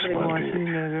 Nobody wants you,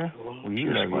 nigga. Well,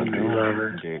 you love my you, dick. love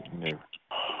it. Dick, nigga.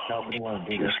 Nobody wants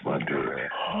to do Kiss this. my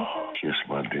dick. Kiss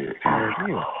my dick.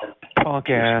 You punk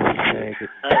ass faggot.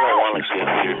 I don't want to kiss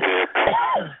your dick.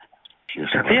 Kiss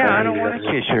my Yeah, I dick. don't want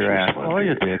to kiss your ass or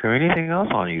your dick or anything else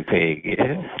on you,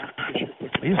 faggot.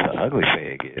 You're an ugly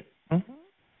faggot.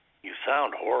 You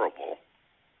sound horrible.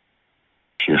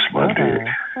 Kiss my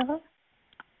dick.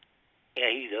 Yeah,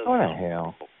 he does. Go to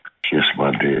hell. Kiss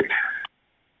my dick.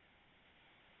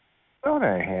 Go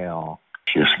to hell.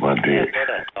 Kiss my dick.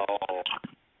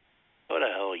 What the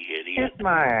hell, you idiot? Kiss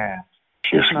my ass.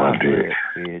 Kiss my dick.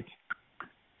 Bitch.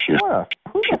 Kiss.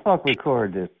 Who the fuck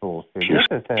recorded this bullshit? Get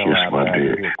this hell Kiss out my of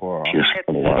dick. here, girl. Kiss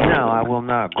my dick. No, I will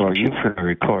not, girl. You finna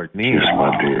record me. Kiss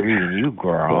my dick. Reading you,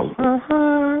 girl.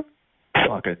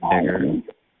 Fucking nigger.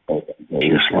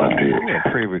 Kiss my dick. You're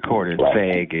a pre-recorded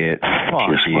faggot. Fuck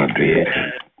Kiss you, my dick.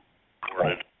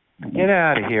 bitch. Get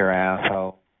out of here,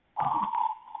 asshole.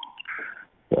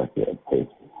 Fuck that pussy.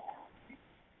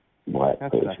 White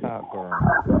That's pussy. the hot girl.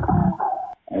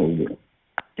 Hey,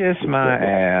 Kiss my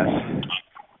ass.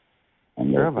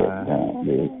 Girl,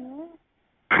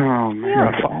 Oh,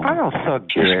 man. I don't suck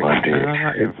Kiss dick. my dick. I'm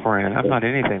not your friend. I'm not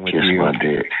anything with Kiss you. my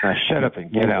dick. Now shut up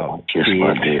and get out, Kiss bitch.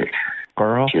 my dick.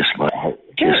 Girl. Kiss my dick.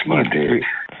 Kiss my ass.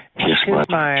 Kiss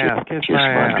my ass. dick.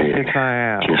 Kiss my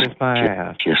ass. Kiss my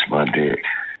ass. Kiss my dick.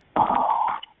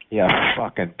 You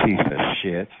fucking piece of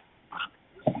shit.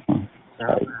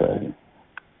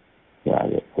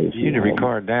 You need to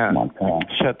record that.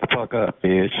 Shut the fuck up,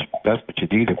 bitch. That's what you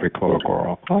need to record,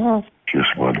 girl. Kiss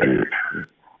my dick.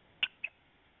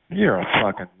 You're a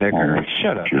fucking nigger.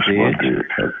 Shut up, Kiss my bitch.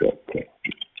 dick.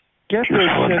 Get this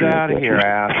shit out of here,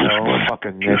 asshole.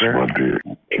 Fucking nigger.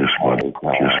 Kiss my dick.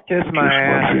 Kiss my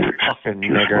ass, you fucking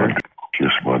nigger.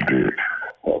 Kiss my dick.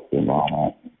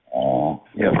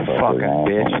 You fucking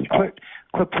bitch.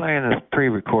 Quit playing this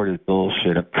pre-recorded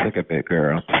bullshit. I'm sick of it,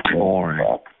 girl. It's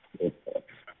boring.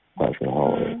 Like a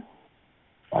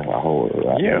whore,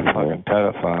 right? You're a fucking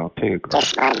pedophile, too, girl.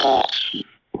 Kiss my dick.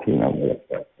 You know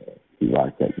what? You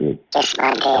like that bitch? Kiss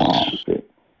my dick.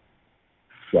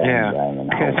 Yeah,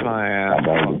 kiss my ass,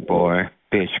 fuck boy.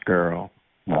 Bitch girl.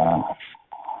 Gang,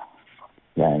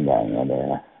 gang,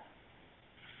 there.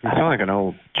 You sound like an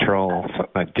old troll. Suck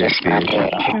my dick,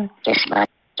 bitch. Kiss my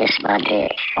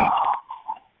dick.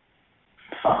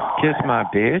 Kiss my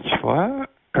bitch? What?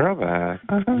 Girl back.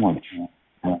 Kiss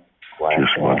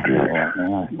my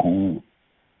dick.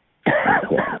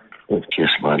 Kiss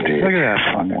my dick. Look at that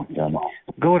fucking.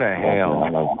 Go to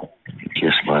hell.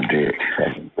 Kiss my dick.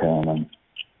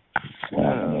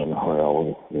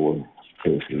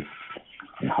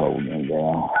 Holding him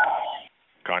down.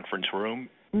 Conference room.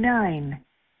 9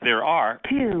 There are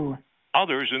 2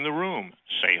 Others in the room,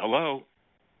 say hello.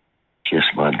 Kiss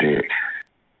my dick.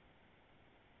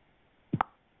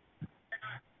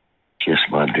 Kiss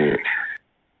my dick.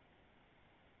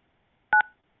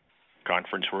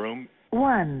 Conference room.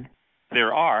 1.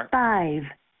 There are 5.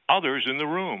 others in the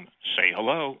room, say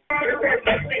hello.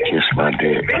 Kiss my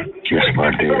dick. Kiss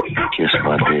my dick. Kiss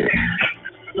my dick.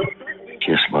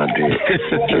 Kiss my dick.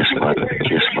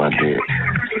 Kiss my dick.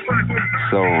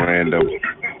 So random.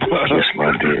 Kiss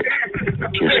my dick.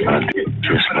 Kiss my dick.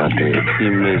 Kiss my dick. He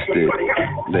missed it.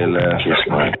 They left. Kiss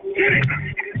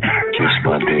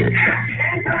my dick.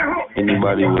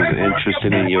 Anybody who was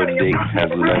interested in your dick has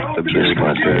left the building. Kiss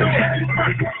my dick.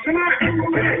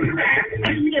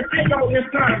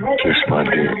 Kiss my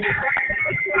dick.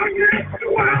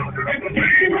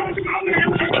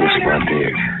 Kiss my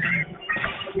dick.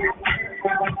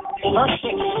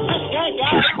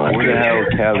 Kiss my dick. Where the hell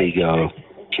Callie go?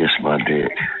 Kiss my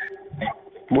dick.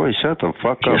 Boy, shut the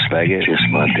fuck up, faggot. Kiss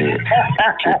my dick.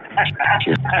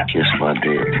 Kiss my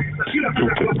dick.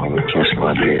 Kiss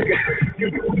my dick.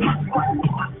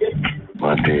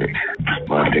 My dick.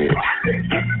 My dick.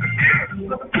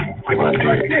 My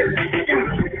dick.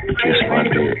 Kiss my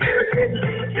dick.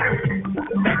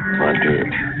 My dick.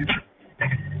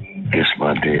 Kiss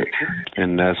my dick.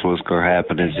 And that's what's gonna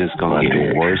happen. It's just gonna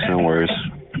get worse and worse.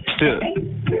 Kiss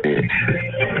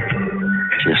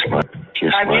my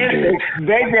dick.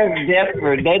 They just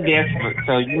desperate. They desperate.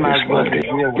 So you might as well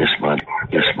deal with it.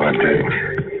 Kiss my dick.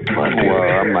 Well,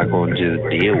 I'm not gonna just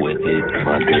deal with it.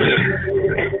 My dick.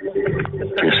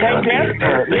 Kiss my dick.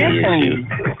 Listen.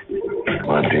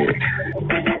 My dick.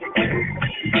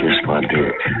 Kiss my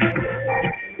dick.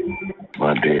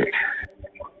 My dick.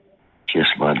 Kiss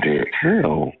my dick.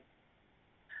 No.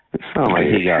 It sounds like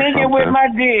he got Take something. it with my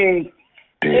dick.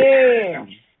 Yeah.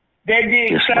 That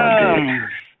dick some.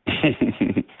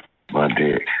 My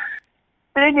dick.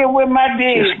 Take it with my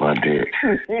dick. Kiss my dick.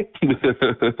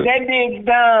 That dick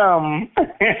dumb.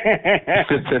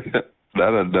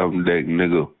 That a dumb dick,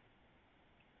 nigga.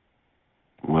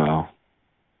 Wow.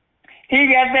 He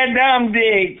got that dumb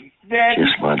dick.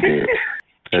 Kiss my dick.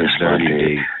 That's dirty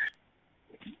dick.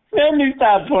 Let me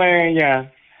stop playing, y'all.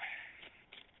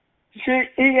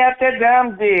 He got that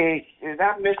dumb dick.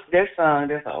 I missed that song.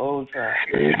 That's an old song.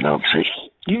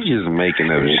 You just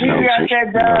making up shit. He got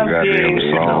that dumb dick.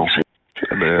 Song. Shut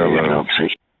the hell up.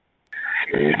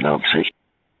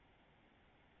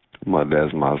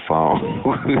 That's my song.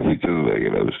 You just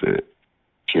making up shit.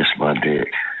 Kiss my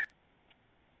dick.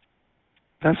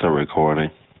 That's a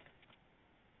recording.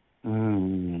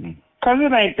 Cause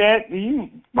it ain't that.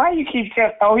 Why you keep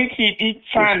he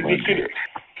trying to get you.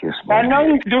 Kiss my I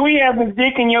know. Do we have his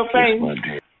dick in your face? Kiss my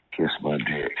dick. Kiss my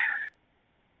dick.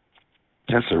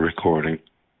 That's a recording.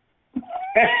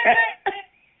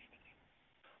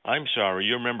 I'm sorry,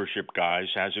 your membership,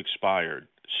 guys, has expired.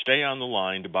 Stay on the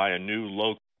line to buy a new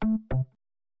local.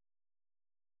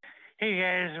 Hey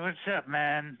guys, what's up,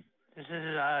 man? This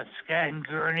is Scott in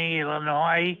Gurney,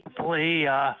 Illinois. Hopefully,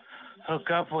 hook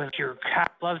up with your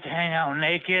cop. Love to hang out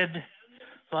naked.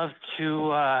 Love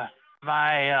to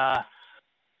my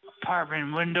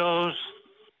apartment windows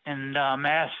and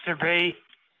masturbate.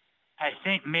 I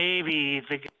think maybe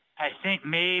the.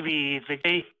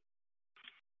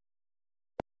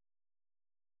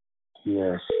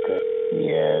 Yes.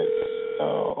 Yes.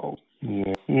 Oh.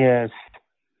 Yes. Yes.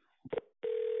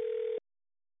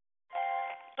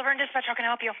 Laverne Dispatch, how can I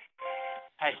help you?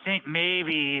 I think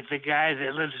maybe the guy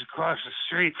that lives across the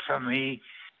street from me,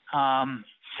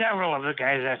 several of the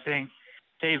guys, I think,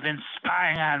 they've been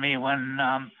spying on me when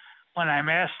I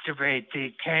masturbate.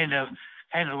 They kind of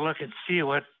look and see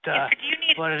what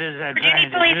it is I'm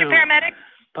trying to do. Do you need police or paramedics?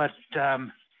 But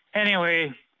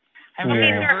anyway, I'm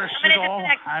very versatile.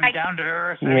 I'm down to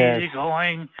earth. I'm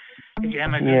easygoing.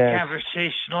 I'm a good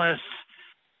conversationalist.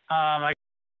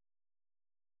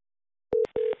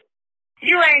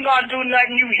 You ain't gonna do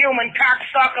nothing, you human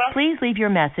cocksucker. Please leave your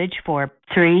message for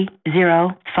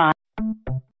 305.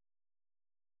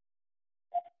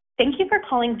 Thank you for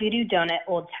calling Voodoo Donut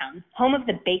Old Town, home of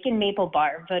the Bacon Maple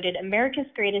Bar, voted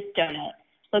America's Greatest Donut,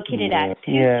 located at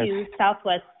 22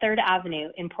 Southwest 3rd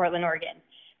Avenue in Portland, Oregon.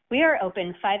 We are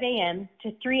open 5 a.m.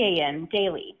 to 3 a.m.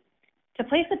 daily. To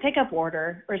place a pickup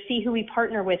order or see who we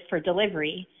partner with for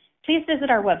delivery, please visit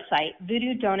our website,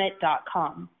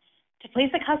 voodoodonut.com. To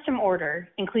place a custom order,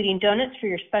 including donuts for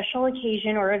your special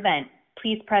occasion or event,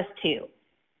 please press 2.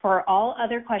 For all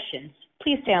other questions,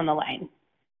 please stay on the line.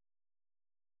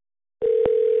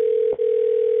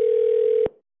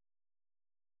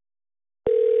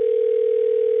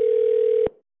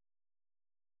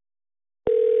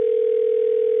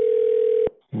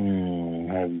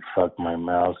 have you fuck my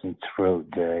mouth and throat,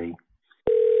 Daddy.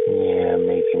 Yeah,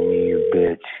 making me your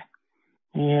bitch.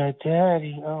 Yeah,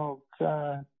 Daddy. Oh,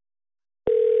 God.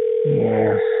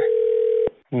 Yes.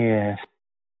 Yes.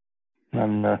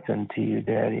 I'm nothing to you,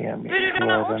 Daddy. I'm your slut.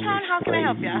 I'm your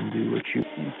slave. You can do what you...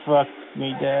 Fuck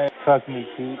me, Dad. Fuck me,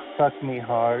 Pete. Fuck me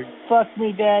hard. Fuck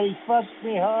me, Daddy. Fuck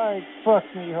me hard. Fuck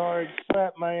me hard.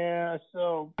 Slap my ass.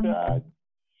 Oh, God.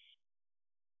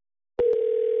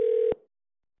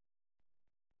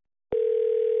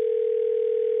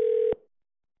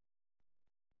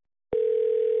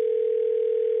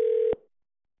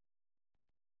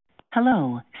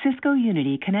 Hello, Cisco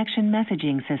Unity Connection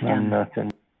Messaging System. I'm nothing.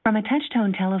 From a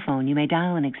touch-tone telephone, you may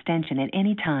dial an extension at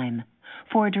any time.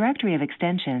 For a directory of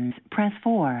extensions, press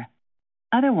 4.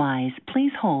 Otherwise,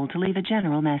 please hold to leave a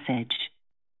general message.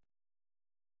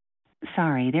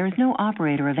 Sorry, there is no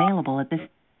operator available at this...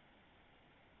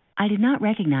 I did not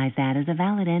recognize that as a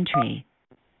valid entry.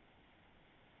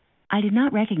 I did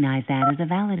not recognize that as a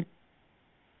valid...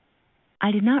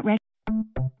 I did not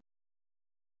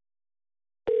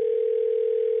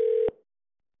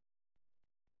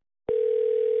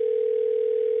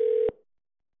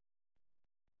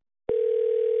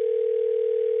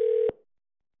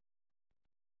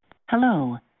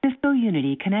Hello, Cisco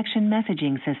Unity Connection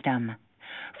Messaging System.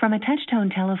 From a touch-tone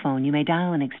telephone, you may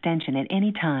dial an extension at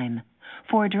any time.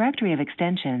 For a directory of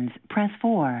extensions, press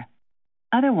 4.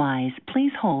 Otherwise,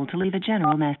 please hold to leave a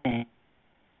general message.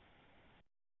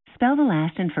 Spell the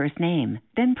last and first name,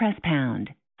 then press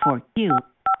pound. For Q.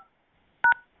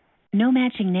 No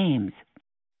matching names.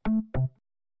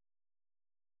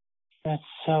 That's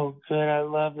so good. I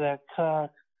love that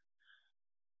cock.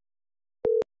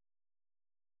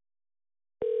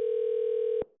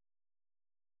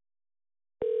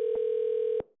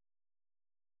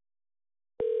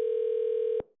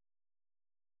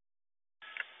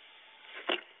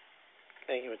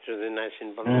 Thank you for choosing nice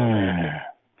and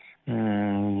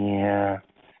Yeah.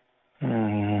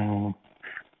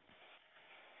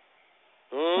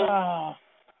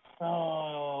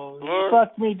 Oh,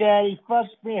 fuck me, Daddy. Fuck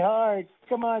me hard.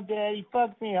 Come on, Daddy.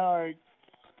 Fuck me hard.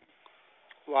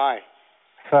 Why?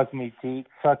 Fuck me, Pete.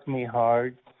 Fuck me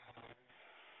hard.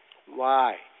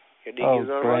 Why? Your dick is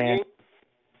not working?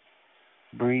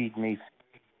 Breed me.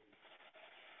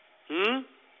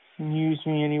 Use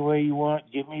me any way you want.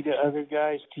 Give me to other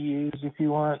guys to use if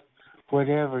you want.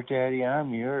 Whatever, Daddy.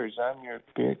 I'm yours. I'm your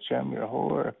bitch. I'm your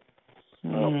whore.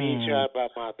 I'll beat you up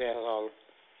about my asshole.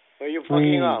 Where you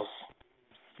fucking off?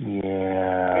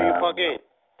 Yeah. Where you fucking?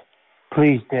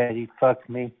 Please, Daddy, fuck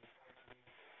me.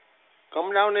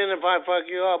 Come down in if I fuck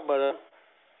you up, brother.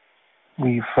 Will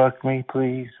you fuck me,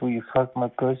 please? Will you fuck my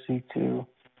pussy, too?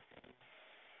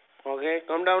 Okay,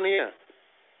 come down here.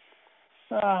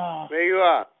 Where you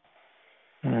are?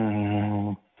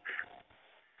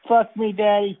 Fuck me,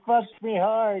 Daddy. Fuck me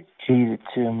hard. Cheat it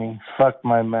to me. Fuck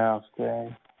my mouth,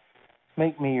 Daddy.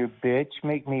 Make me your bitch.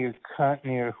 Make me your cunt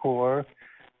and your whore.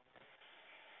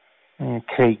 And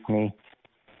take me.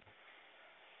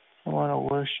 I want to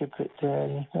worship it,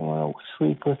 Daddy. I want to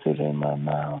sleep with it in my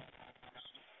mouth.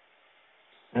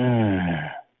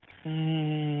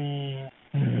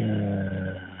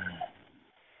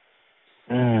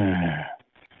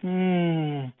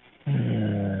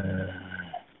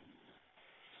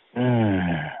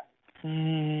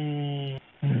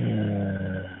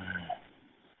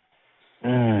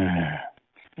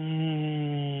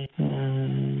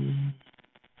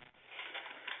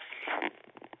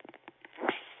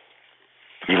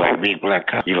 You like big black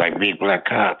cock? You like big black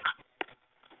cock?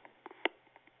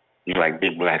 You like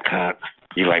big black cock?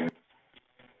 You like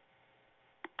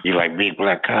big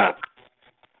black cock?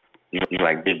 You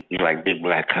like big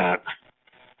black cock?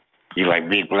 You like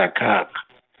big black cock?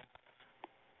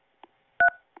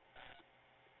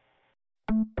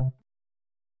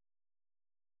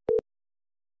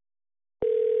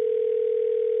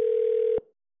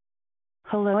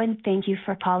 Hello and thank you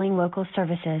for calling local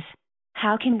services.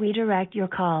 How can we direct your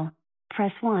call?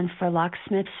 Press 1 for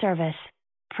locksmith service.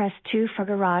 Press 2 for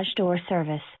garage door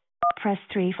service. Press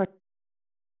 3 for...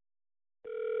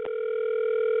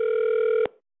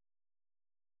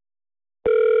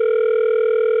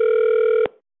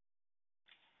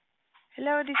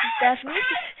 Hello, this is Daphne.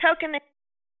 How can I...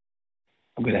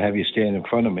 I'm going to have you stand in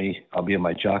front of me. I'll be in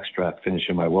my jockstrap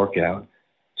finishing my workout,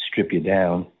 strip you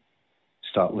down,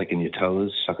 start licking your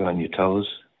toes, sucking on your toes,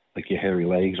 lick your hairy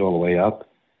legs all the way up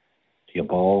to your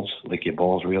balls, lick your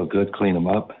balls real good, clean them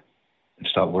up, and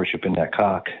start worshiping that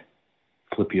cock.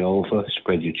 Flip you over,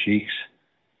 spread your cheeks,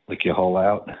 lick your hole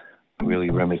out, really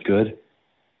rim it good.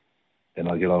 Then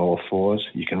I'll get on all fours.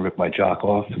 You can rip my jock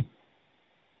off,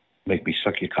 make me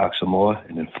suck your cock some more,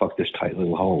 and then fuck this tight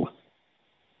little hole.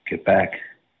 Get back.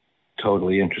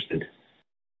 Totally interested.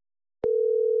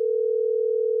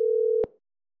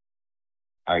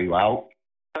 Are you out?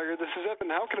 Tiger, this is Evan.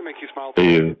 How can I make you smile?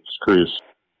 Hey, it's Chris.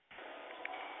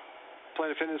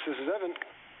 Planet Fitness, this is Evan.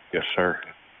 Yes, sir.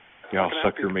 Yeah, I'll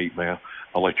suck your meat, man.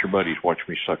 I'll let your buddies watch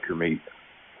me suck your meat.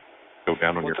 Go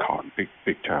down on your cock,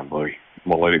 big time, buddy.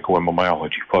 I'm gonna let it go in my mouth,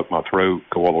 let you fuck my throat,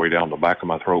 go all the way down the back of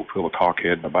my throat, feel the cock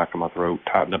head in the back of my throat,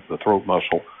 tighten up the throat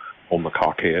muscle on the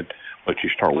cock head, let you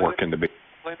start working the big.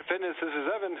 Planet Fitness, this is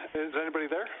Evan. Is anybody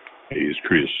there? Hey, it's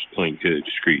Chris. Clean, good,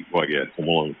 discreet, white guy. I'm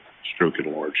alone. Stroking a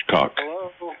large cock.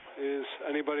 Hello? Is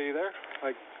anybody there?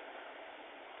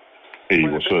 Hey,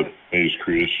 what's up? Hey, it's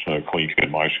Chris. Clean, cut,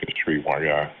 mice, street, white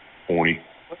guy. 20.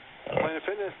 Planet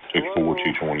Fitness.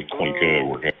 64220. Clean, cut,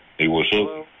 work out. Hey, what's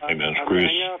up? Hey, man, it's Chris.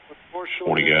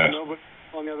 20 guy.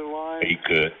 On the other line. 8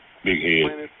 cut, big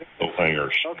head, no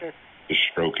fingers. Okay. Just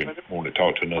stroking. I want to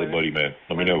talk to another buddy, man.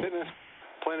 Let me know.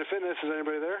 Planet Fitness, is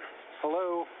anybody there?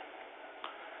 Hello?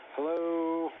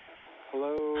 Hello?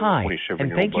 Hello? Hi,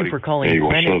 and thank you for calling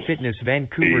Planet Fitness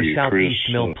Vancouver Southeast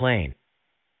Mill Plain,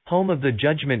 home of the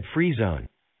judgment-free zone.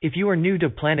 If you are new to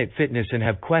Planet Fitness and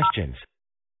have questions,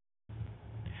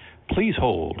 please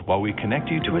hold while we connect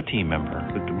you to a team member.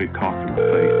 Put the big cock in my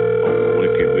face. I'm going to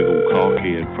lick that big old cock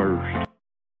head first.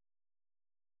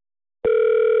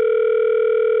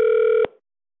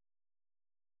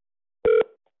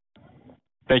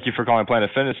 Thank you for calling Planet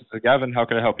Fitness. This is Gavin. How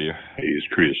can I help you? Hey, it's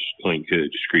Chris. Clean, cut,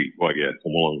 discreet, white guy.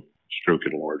 I'm alone.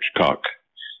 Stroking a large cock.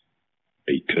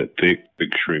 8 cut, thick,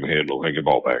 big stream head, little hanging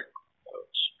ball back.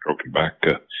 Stroking back.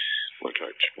 Like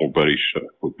more buddies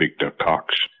with big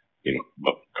cocks. You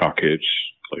know, cock heads,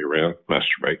 play around,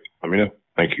 masturbate. Let me know.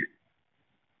 Thank you.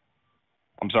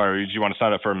 I'm sorry, did you want to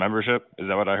sign up for a membership? Is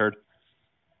that what I heard?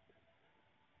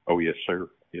 Oh, yes, sir.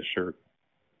 Yes, sir.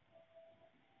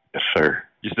 Yes, sir.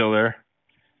 You still there?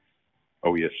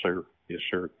 Oh, yes, sir. Yes,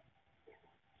 sir.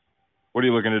 What are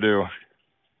you looking to do?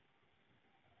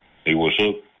 Hey, what's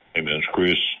up? Hey, man, it's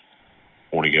Chris.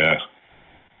 20 guy.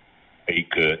 8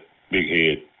 cut, big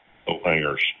head, no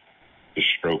fingers. Just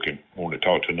stroking. I want to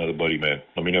talk to another buddy, man.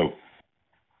 Let me know.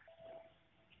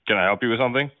 Can I help you with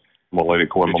something? I'm going to let it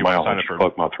go in my mouth. Let you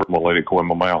fuck my throat. I'm going to let it go in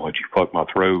my mouth. Let you fuck my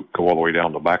throat. Go all the way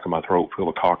down the back of my throat. Feel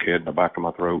the cock head in the back of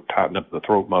my throat. Tighten up the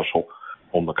throat muscle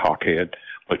on the cock head.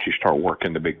 Let you start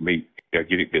working the big meat. Yeah,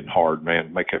 get it getting hard,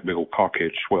 man. Make that big old cock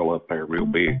head swell up there real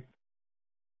big.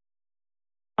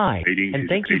 Hi, and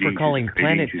thank you for calling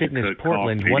Planet Fitness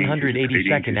Portland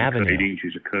 182nd Avenue,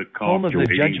 home of the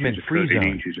judgment-free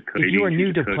zone. If you are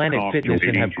new to Planet Fitness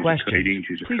and have questions,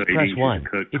 please press 1.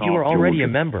 If you are already a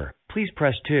member, please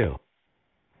press 2.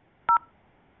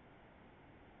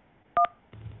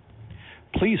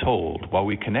 Please hold while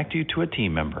we connect you to a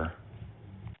team member.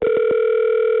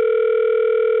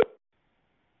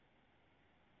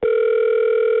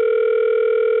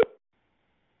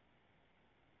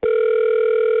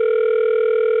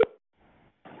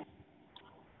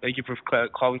 Thank you for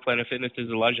calling Planet Fitness. This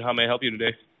is Elijah. How may I help you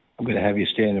today? I'm going to have you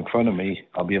stand in front of me.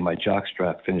 I'll be in my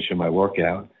jockstrap finishing my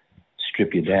workout,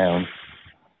 strip you down,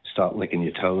 start licking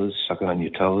your toes, sucking on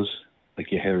your toes,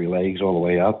 lick your hairy legs all the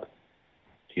way up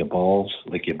to your balls,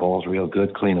 lick your balls real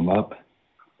good, clean them up,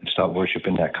 and start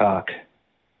worshiping that cock.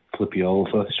 Flip you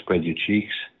over, spread your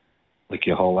cheeks, lick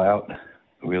your hole out,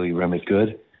 really rim it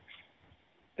good.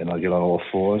 Then I'll get on all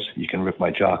fours. You can rip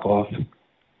my jock off,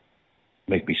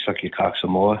 make me suck your cock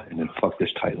some more, and then fuck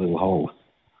this tight little hole.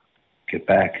 Get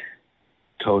back.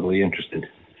 Totally interested.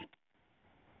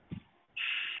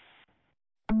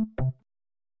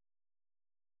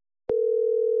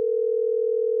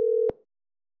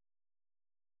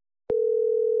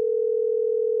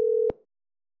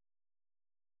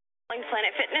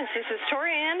 Planet Fitness, this is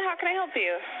Torianne. How can I help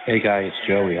you? Hey, guy, it's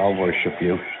Joey. I'll worship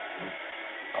you.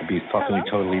 I'll be fucking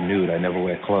totally nude. I never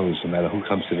wear clothes. No matter who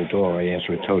comes to the door, I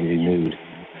answer it totally nude.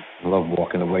 I love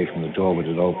walking away from the door with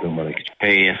it open. But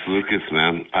Hey, it's Lucas,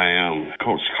 man. I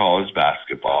coach college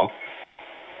basketball.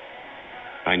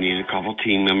 I need a couple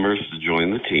team members to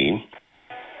join the team.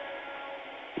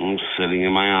 I'm sitting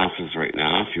in my office right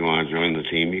now. If you want to join the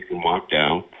team, you can walk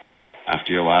down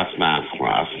after your last math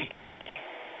class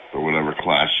or whatever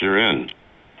class you're in.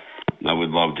 I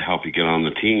would love to help you get on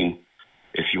the team.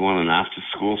 If you want an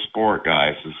after-school sport,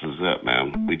 guys, this is it,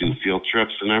 man. We do field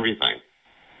trips and everything.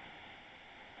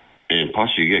 And plus,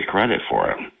 you get credit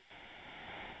for it.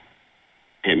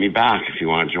 Hit me back if you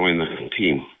want to join the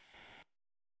team.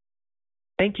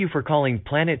 Thank you for calling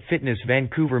Planet Fitness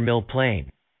Vancouver Mill Plain,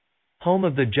 home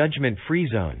of the judgment-free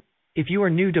zone. If you are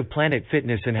new to Planet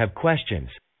Fitness and have questions,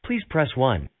 please press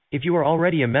 1. If you are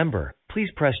already a member, please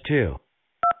press 2.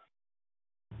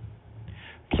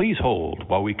 Please hold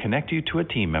while we connect you to a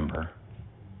team member.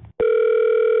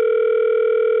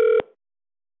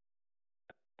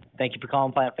 Thank you for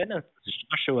calling Planet Fitness. This is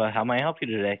Joshua. How may I help you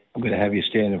today? I'm going to have you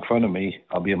stand in front of me.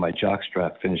 I'll be in my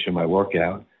jockstrap finishing my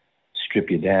workout,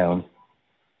 strip you down,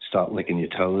 start licking your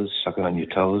toes, sucking on your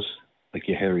toes, lick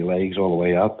your hairy legs all the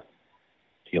way up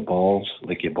to your balls,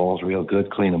 lick your balls real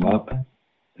good, clean them up,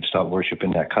 and start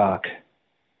worshiping that cock.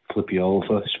 Flip you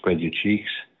over, spread your cheeks,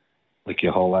 lick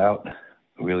your hole out,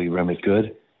 really rim it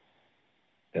good.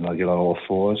 Then I'll get on all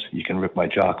fours. You can rip my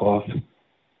jock off,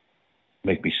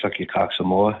 make me suck your cock some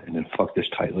more, and then fuck this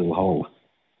tight little hole.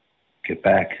 Get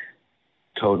back.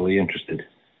 Totally interested.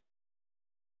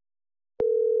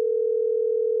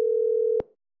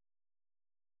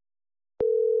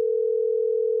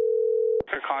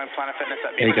 For calling Planet Fitness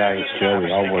at Hey guys, it's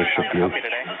Joey. I'll worship you.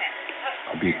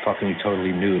 I'll be fucking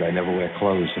totally nude. I never wear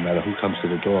clothes. No matter who comes to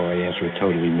the door, I answer it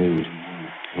totally nude.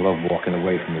 I love walking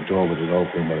away from the door with it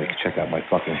open where they can check out my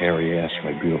fucking hairy ass,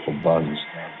 my beautiful buns.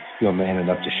 You're man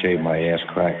enough to shave my ass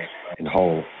crack and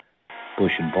hole,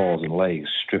 bush and balls and legs,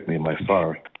 strip me of my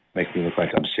fur, make me look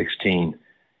like I'm 16.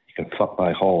 You can fuck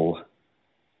my hole,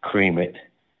 cream it,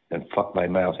 then fuck my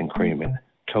mouth and cream it.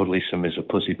 Totally submissive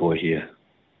pussy boy here.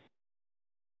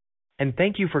 And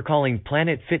thank you for calling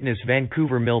Planet Fitness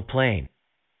Vancouver Mill Plain,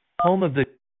 home of the...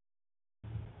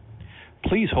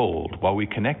 Please hold while we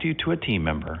connect you to a team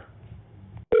member.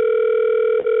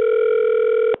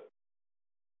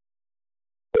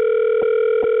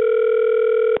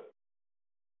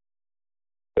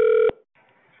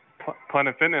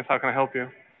 Planet Fitness, how can I help you?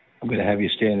 I'm going to have you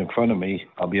stand in front of me.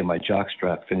 I'll be in my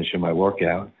jockstrap finishing my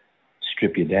workout,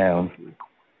 strip you down,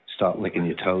 start licking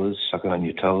your toes, sucking on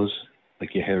your toes,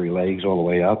 lick your hairy legs all the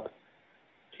way up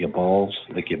to your balls,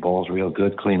 lick your balls real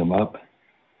good, clean them up,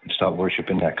 and start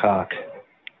worshiping that cock.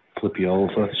 Flip you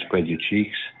over, spread your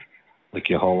cheeks, lick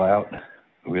your hole out,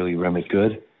 really rim it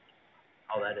good.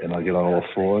 Then I'll get on all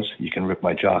fours. You can rip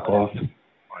my jock off,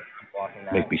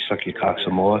 make me suck your cock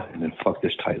some more, and then fuck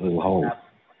this tight little hole.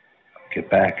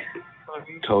 Get back.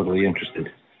 Totally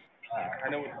interested.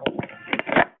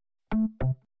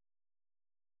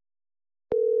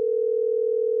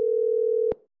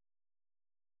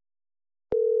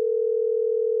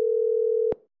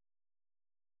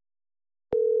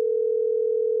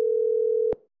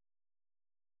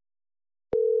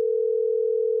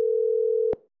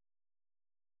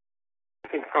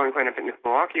 Thanks for calling Planet Fitness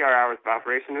Milwaukee. Our hours of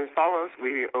operation is as follows.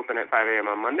 We open at 5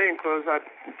 a.m. on Monday and close on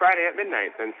Friday at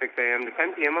midnight, then 6 a.m. to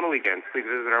 10 p.m. on the weekends. Please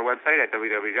visit our website at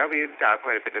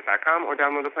www.planetfitness.com or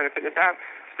download the Planet Fitness app.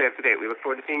 Stay up to date. We look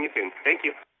forward to seeing you soon. Thank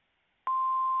you.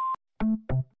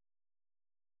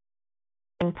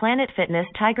 Planet Fitness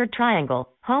Tiger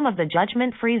Triangle, home of the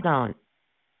judgment-free zone.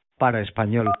 Para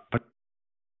español.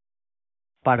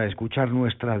 Para escuchar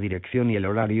nuestra dirección y el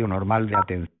horario normal de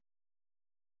atención.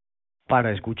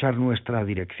 Para escuchar nuestra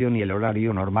dirección y el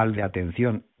horario normal de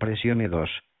atención, presione 2.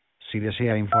 Si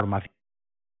desea información.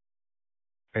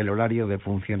 El horario de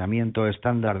funcionamiento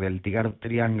estándar del Tiger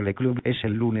Triangle Club es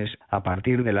el lunes a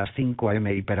partir de las 5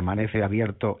 a.m. y permanece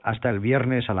abierto hasta el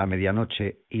viernes a la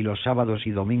medianoche y los sábados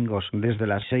y domingos desde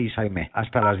las 6 a.m.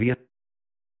 hasta las 10.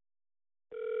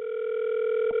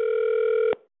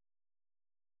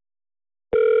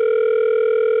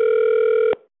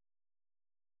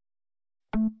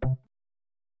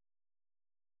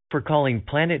 For calling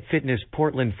Planet Fitness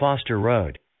Portland Foster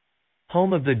Road,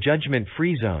 home of the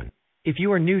judgment-free zone. If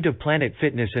you are new to Planet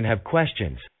Fitness and have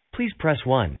questions, please press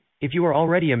 1. If you are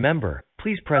already a member,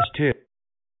 please press 2.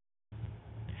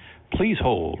 Please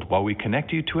hold while we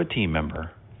connect you to a team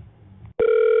member.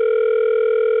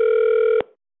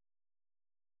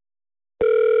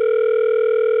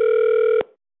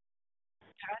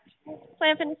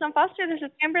 Planet Fitness on Foster, this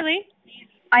is Kimberly.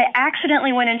 I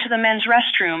accidentally went into the men's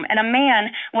restroom, and a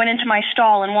man went into my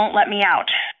stall and won't let me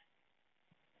out.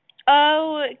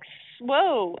 Oh,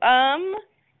 whoa.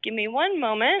 Give me one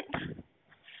moment.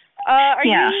 Are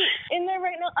you in there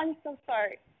right now? I'm so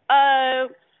sorry.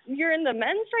 You're in the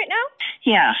men's right now?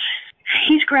 Yes.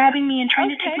 He's grabbing me and trying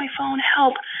to take my phone.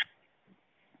 Help.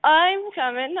 I'm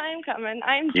coming.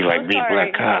 I'm You so like big sorry.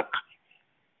 black cock?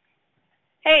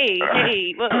 Hey.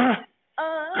 Look.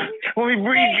 Let me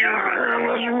read you.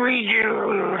 Let me read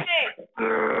you. Hey.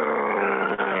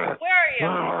 Where are you?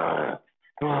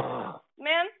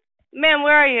 Ma'am,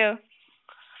 where are you?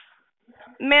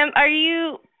 Ma'am, are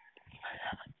you...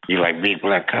 You like big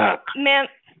black cock? Ma'am.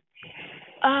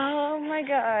 Oh, my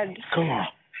God. Come on.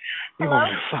 You Hello?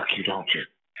 want me to fuck you, don't you?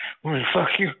 Want me to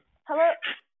fuck you? Hello?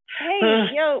 Hey,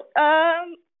 yo,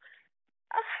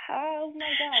 Oh my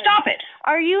God. Stop it!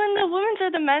 Are you in the women's or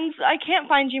the men's? I can't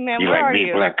find you, ma'am. You Where like are big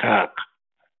you? black cock?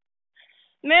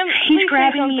 Ma'am, He's please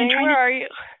grabbing say me and something. trying Where to... are you?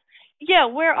 Yeah,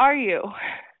 where are you?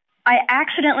 I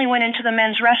accidentally went into the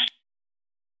men's rest.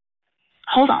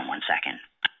 Hold on one second.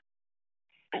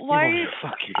 Why are you?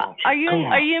 Fuck you, don't you? Are you? Come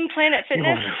on. Are you in Planet You Fitness?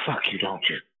 want me to fuck you, don't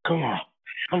you? Come on.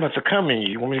 I'm about to come in you.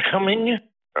 You want me to come in you?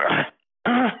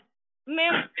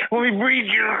 Ma'am. Let me breathe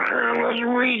you. Let's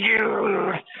breathe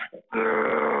you.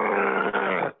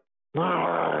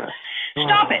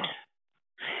 Stop it!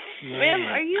 Ma'am,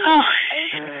 are you? Oh.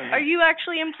 Are you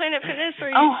actually in Planet Fitness or?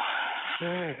 Are you, Oh.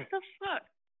 What the fuck?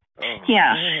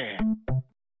 Yes.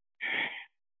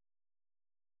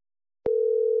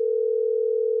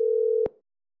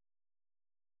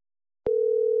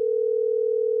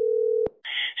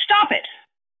 Stop it!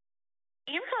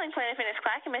 You're calling Planet Fitness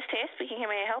Clack, Miss Tay speaking. How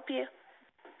may I help you?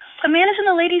 The man is in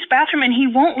the ladies' bathroom and he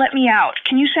won't let me out.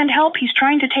 Can you send help? He's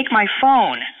trying to take my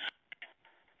phone.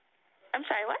 I'm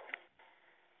sorry, what?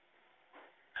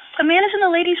 The man is in the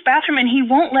ladies' bathroom and he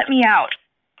won't let me out.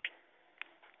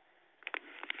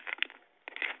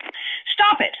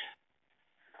 Stop it!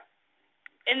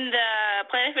 In the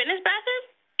Planet Fitness bathroom?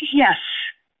 Yes.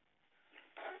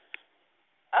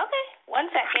 Okay, 1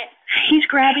 second. He's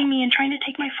grabbing me and trying to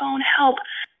take my phone. Help.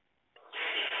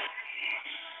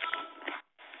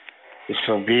 It's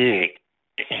so big.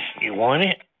 You want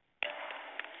it?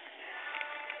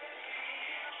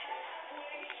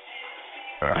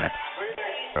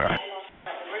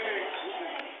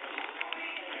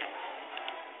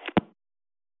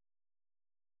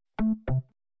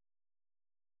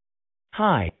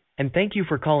 Hi, and thank you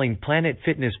for calling Planet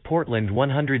Fitness Portland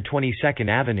 122nd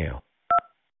Avenue.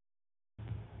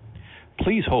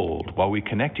 Please hold while we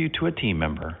connect you to a team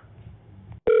member.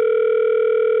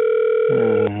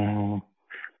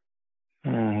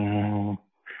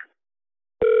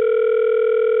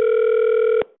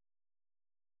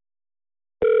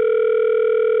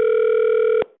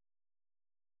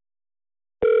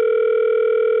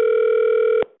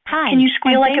 Hi, Can you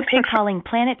squeal like a thanks pig? for calling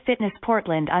Planet Fitness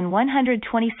Portland on 122nd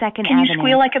Can Avenue. you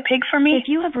squeal like a pig for me? If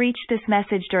you have reached this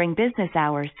message during business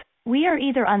hours, we are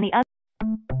either on the other...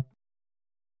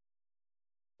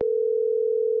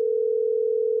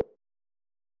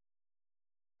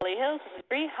 Hills, this is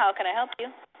Bree. How can I help you?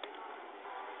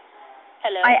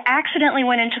 Hello? I accidentally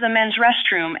went into the men's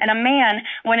restroom and a man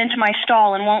went into my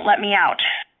stall and won't let me out.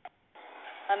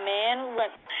 A man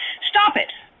went... Stop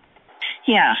it!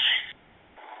 Yes.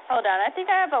 Hold on, I think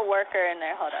I have a worker in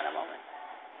there. Hold on a moment.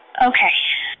 Okay.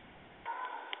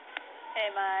 Hey,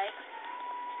 Mike.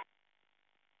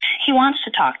 He wants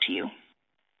to talk to you.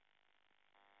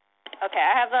 Okay,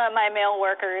 I have my male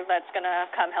worker that's going to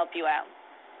come help you out.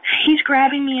 He's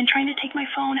grabbing me and trying to take my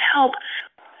phone. Help.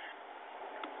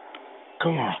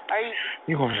 Come on. Are you...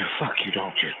 You want me to fuck you,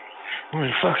 don't you? You want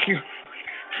me to fuck you?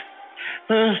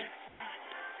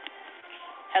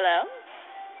 Hello?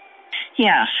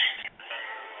 Yes.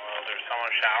 Well, there's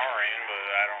someone showering, but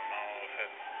I don't know if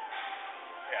it's...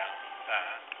 Yeah,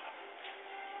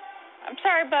 I'm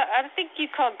sorry, but I think you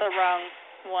called the wrong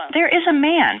one. There is a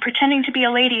man pretending to be a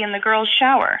lady in the girls'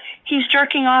 shower. He's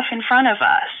jerking off in front of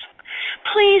us.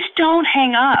 Please don't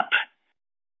hang up.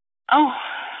 Oh.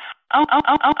 Oh, oh,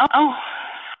 oh, oh, oh, oh.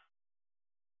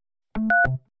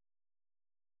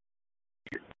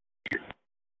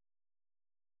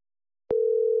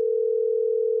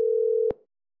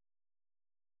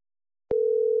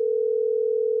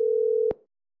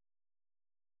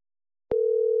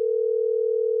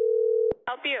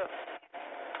 Help you.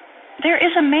 There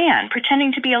is a man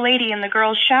pretending to be a lady in the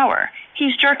girls' shower.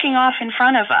 He's jerking off in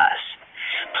front of us.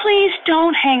 Please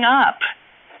don't hang up.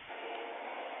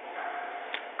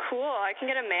 Cool. I can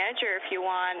get a manager if you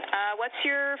want. What's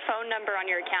your phone number on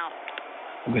your account?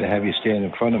 I'm going to have you stand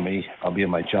in front of me. I'll be in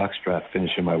my jockstrap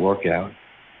finishing my workout,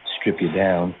 strip you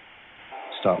down,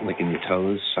 start licking your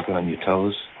toes, sucking on your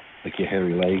toes, lick your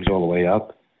hairy legs all the way up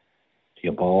to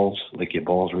your balls, lick your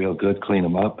balls real good, clean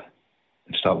them up,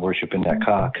 and start worshiping that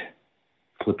cock.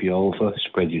 Flip you over,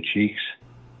 spread your cheeks,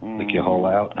 lick your hole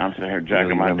out. I'm sitting here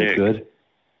jacking my dick. Good.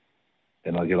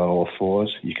 Then I'll get on all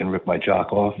fours. You can rip my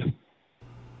jock off,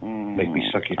 make me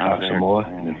suck your cock some more,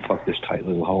 and then fuck this tight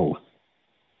little hole.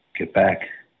 Get back.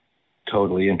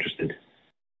 Totally interested.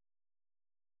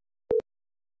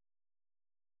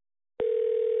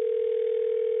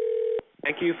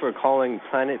 Thank you for calling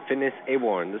Planet Fitness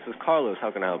Aborn. This is Carlos.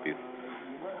 How can I help you?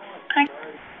 Hi.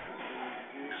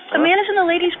 The man is in the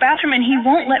ladies' bathroom and he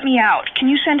won't let me out. Can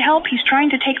you send help? He's trying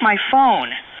to take my phone.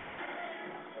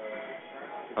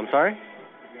 I'm sorry?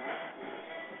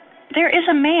 There is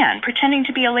a man pretending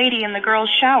to be a lady in the girls'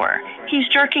 shower. He's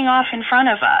jerking off in front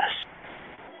of us.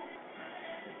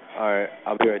 Alright,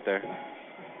 I'll be right there.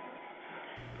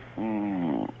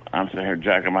 I'm sitting here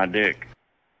jacking my dick.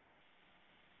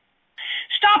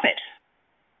 Stop it!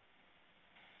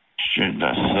 Shit,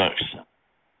 that sucks.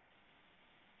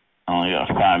 I only got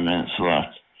 5 minutes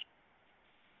left.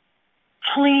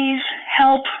 Please,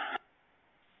 help.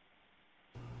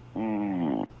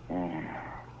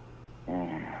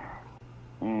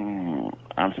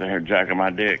 I'm sitting here jacking my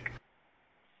dick.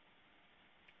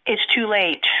 It's too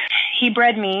late. He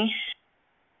bred me.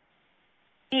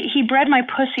 He bred my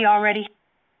pussy already.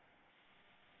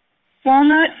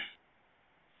 Walnut?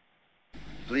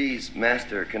 Please,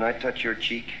 master, can I touch your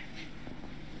cheek?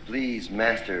 Please,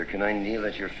 master, can I kneel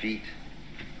at your feet?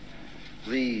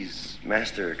 Please,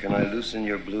 master, can I loosen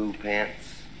your blue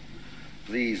pants?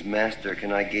 Please, master,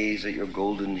 can I gaze at your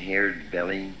golden-haired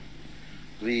belly?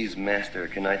 Please, master,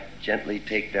 can I gently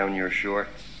take down your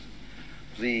shorts?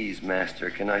 Please, master,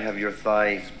 can I have your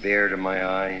thighs bare to my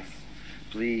eyes?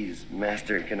 Please,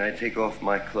 master, can I take off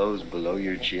my clothes below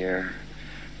your chair?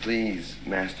 Please,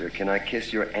 master, can I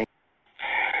kiss your ankle?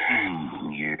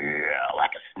 Yeah,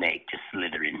 like a snake just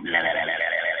slithering. La, la, la, la, la,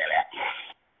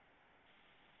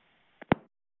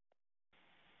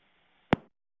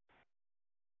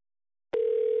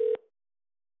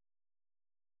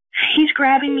 He's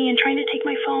grabbing me and trying to take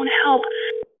my phone. Help.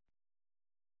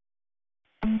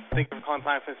 Thank you for calling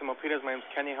Planet Fitness and Mopitas. My name's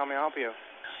Kenny. How may I help you?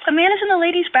 A man is in the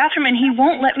ladies' bathroom and he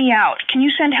won't let me out. Can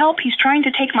you send help? He's trying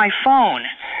to take my phone.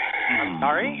 I'm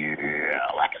sorry?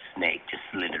 Yeah, like a snake just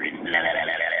slithering. La, la, la, la, la,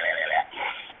 la, la.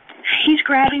 He's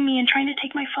grabbing me and trying to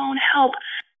take my phone. Help.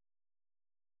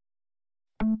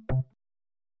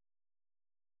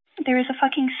 There is a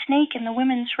fucking snake in the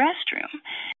women's restroom.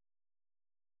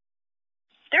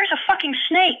 There's a fucking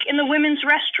snake in the women's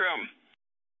restroom.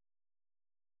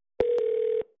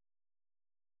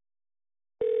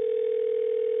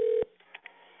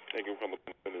 Thank you for coming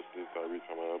to finish this. I reach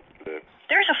my up today.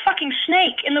 There's a fucking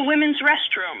snake in the women's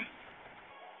restroom.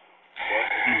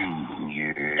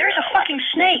 There's a fucking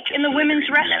snake in the women's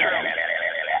restroom.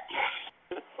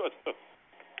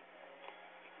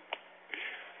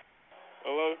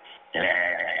 Hello?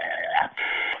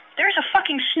 There's a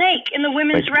fucking snake in the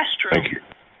women's restroom. Thank you.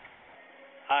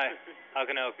 Hi. How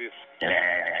can I help you?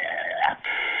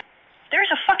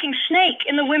 There's a fucking snake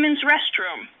in the women's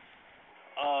restroom.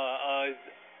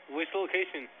 Which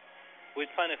location? Which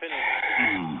Planet Fitness?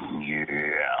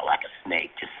 Yeah, like a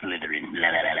snake just slithering. La,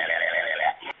 la, la, la, la, la,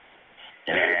 la.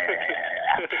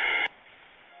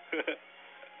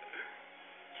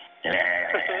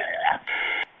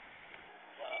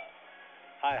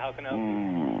 Hi, how can I help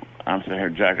you? I'm sitting here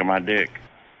jacking my dick.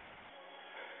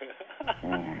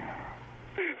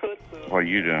 What are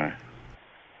you doing?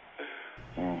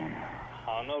 I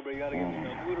don't know, but you gotta give me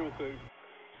some food real quick.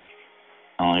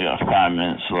 I only got 5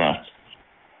 minutes left.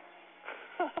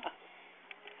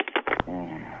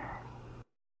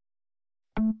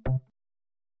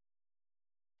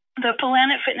 The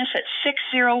Planet Fitness at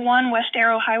 601 West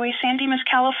Arrow Highway, San Dimas,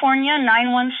 California,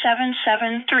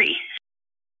 91773.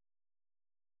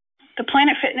 The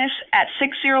Planet Fitness at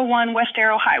 601 West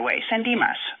Arrow Highway, San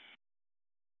Dimas.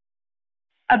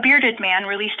 A bearded man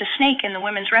released a snake in the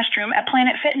women's restroom at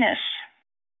Planet Fitness.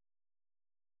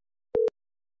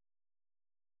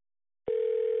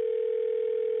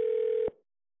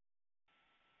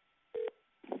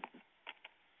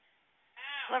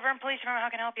 Laverne Police Department, how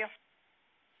can I help you?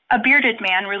 A bearded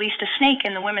man released a snake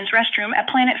in the women's restroom at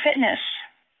Planet Fitness.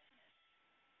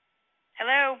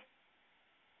 Hello?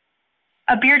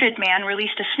 A bearded man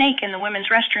released a snake in the women's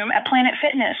restroom at Planet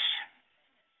Fitness.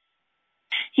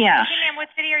 Yeah. Hey, ma'am, what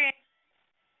city are you in?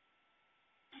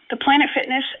 The Planet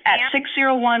Fitness at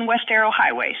 601 West Arrow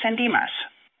Highway, San Dimas.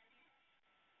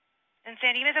 In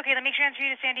San Dimas? Okay, let me transfer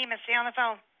you to San Dimas. Stay on the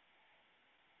phone.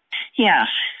 Yeah.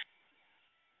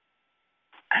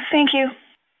 Thank you.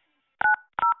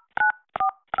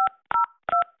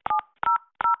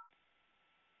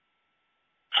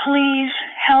 Please,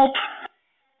 help.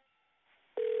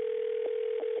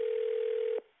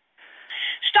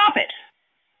 Stop it.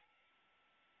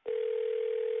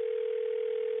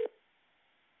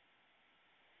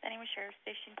 San Dimas Sheriff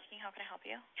Station, how can I help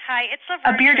you? Hi, it's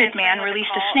Laverne. A bearded man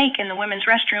released a snake in the women's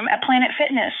restroom at Planet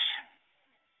Fitness.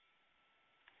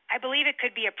 I believe it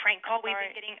could be a prank call. We've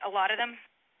been getting a lot of them.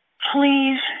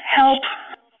 Please, help.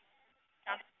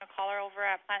 A caller over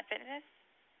at Planet Fitness?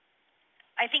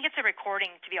 I think it's a recording,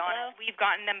 to be honest. We've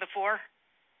gotten them before.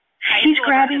 He's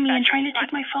grabbing me and trying to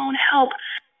take my phone. Help.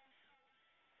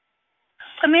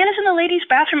 A man is in the ladies'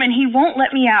 bathroom and he won't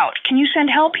let me out. Can you send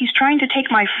help? He's trying to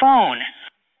take my phone.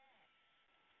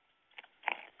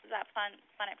 Is that Planet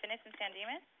Fitness in San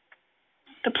Dimas?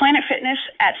 The Planet Fitness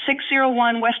at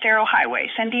 601 West Arrow Highway,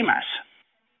 San Dimas.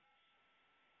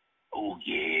 Oh,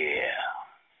 yeah.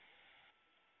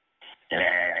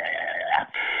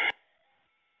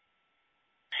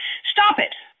 Stop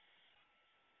it!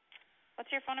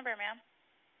 What's your phone number, ma'am?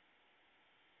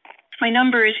 My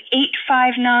number is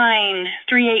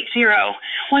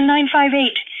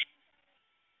 859-380-1958.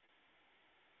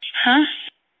 Huh?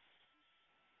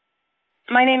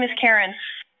 My name is Karen.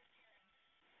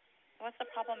 What's the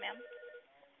problem, ma'am?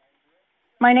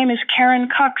 My name is Karen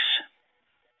Cox.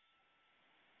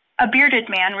 A bearded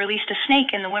man released a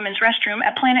snake in the women's restroom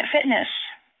at Planet Fitness.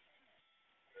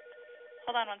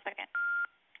 Hold on 1 second.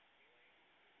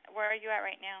 Where are you at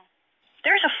right now?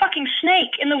 There's a fucking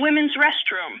snake in the women's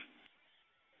restroom.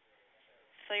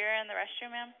 So you're in the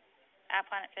restroom, ma'am? At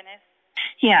Planet Fitness?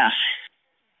 Yes.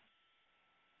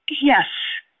 Yes.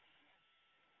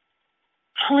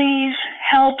 Please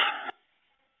help.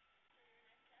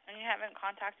 And you haven't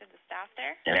contacted the staff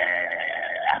there?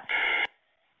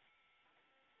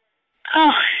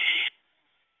 Oh.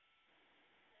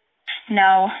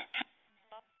 No.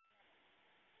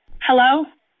 Hello? Who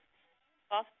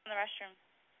else in the restroom?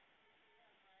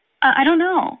 I don't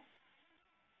know.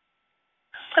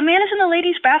 A man is in the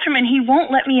ladies' bathroom and he won't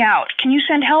let me out. Can you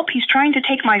send help? He's trying to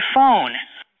take my phone.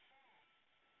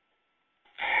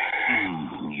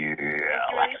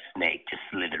 Yeah, like a snake just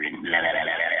slithering.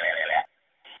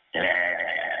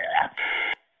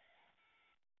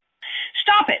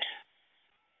 Stop it!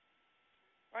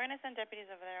 We're going to send deputies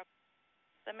over there.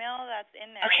 The male that's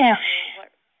in there. Okay.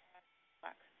 What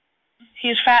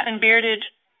He's fat and bearded.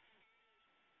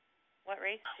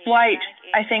 race? White,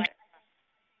 I think.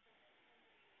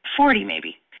 40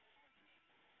 maybe.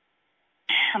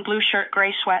 A blue shirt,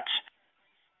 gray sweats.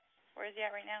 Where is he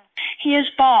at right now? He is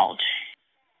bald.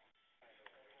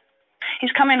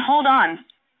 He's coming. Hold on.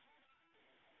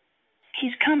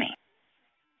 He's coming.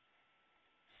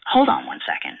 Hold on 1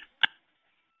 second.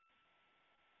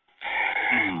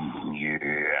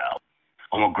 Yeah.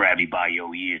 I'm gonna grab you by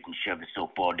your ears and shove it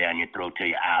so far down your throat till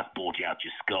your eyes bulge out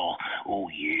your skull. Oh,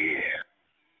 yeah.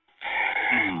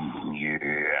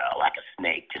 Yeah, like a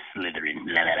snake just slithering.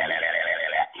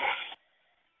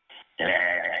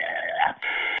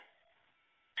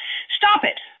 Stop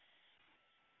it!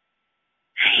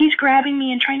 He's grabbing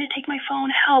me and trying to take my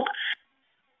phone. Help.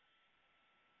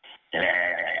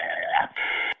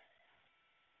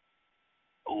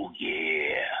 Oh,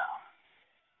 yeah.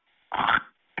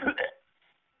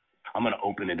 I'm gonna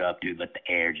open it up, dude. Let the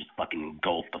air just fucking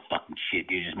engulf the fucking shit,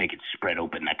 dude. Just make it spread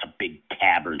open like a big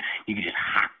cavern. You can just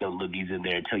hack the loogies in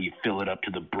there until you fill it up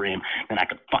to the brim. Then I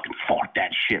could fucking fart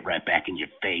that shit right back in your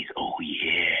face. Oh,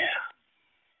 yeah.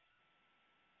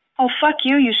 Oh, fuck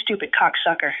you, you stupid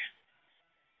cocksucker.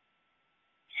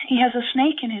 He has a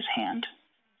snake in his hand.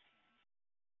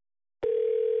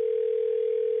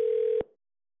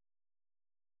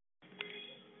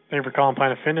 Thank you for calling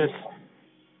Planet Fitness.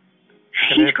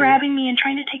 He's grabbing me and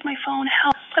trying to take my phone.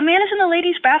 Help. A man is in the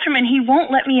ladies' bathroom and he won't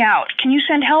let me out. Can you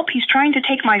send help? He's trying to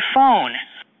take my phone.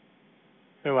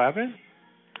 Wait, what happened?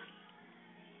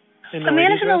 A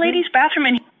man is in the ladies' bathroom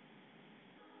and...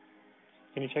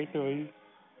 Can you check the ladies?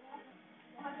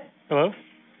 Hello?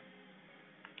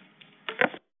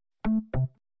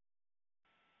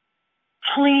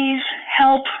 Please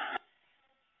help.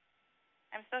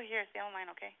 I'm still here. Stay on the line,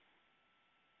 okay?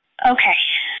 Okay.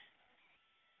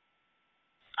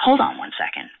 Hold on 1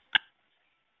 second.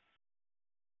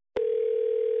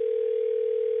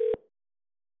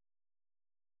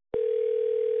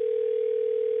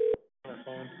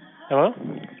 Hello?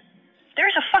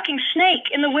 There's a fucking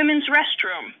snake in the women's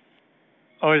restroom.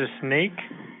 Oh, it's a snake?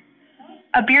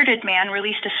 A bearded man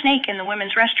released a snake in the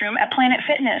women's restroom at Planet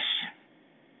Fitness.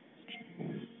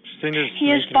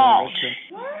 He is bald.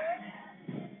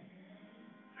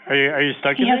 Are you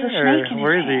stuck He in has there? a snake in his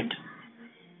where is hand.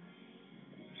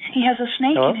 He has a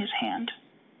snake Hello? in his hand.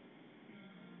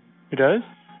 He does?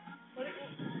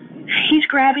 He's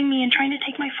grabbing me and trying to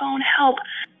take my phone. Help.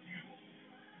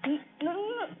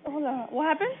 No. Hold on. What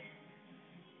happened?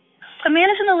 A man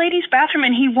is in the ladies' bathroom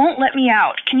and he won't let me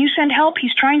out. Can you send help?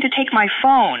 He's trying to take my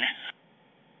phone.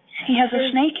 He has a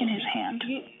snake in his hand.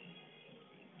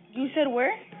 You said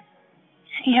where?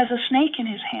 He has a snake in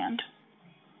his hand.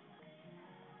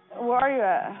 Where are you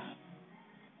at?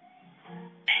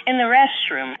 In the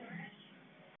restroom.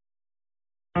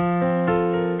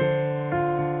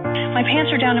 My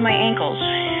pants are down to my ankles.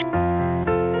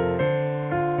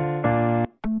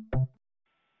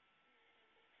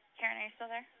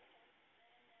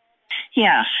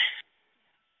 Yes.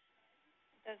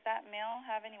 Does that male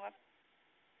have any weapons?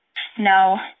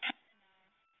 No.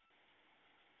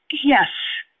 Yes.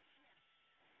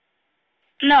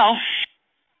 No.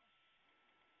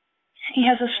 He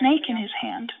has a snake in his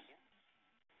hand.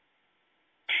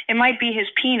 It might be his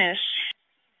penis.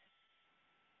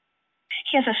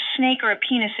 He has a snake or a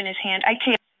penis in his hand. I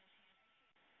tell you.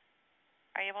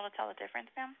 Are you able to tell the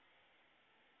difference, ma'am?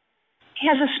 He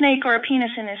has a snake or a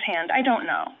penis in his hand. I don't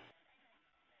know.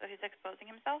 So he's exposing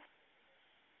himself?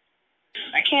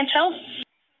 I can't tell. Okay.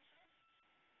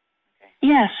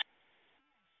 Yes.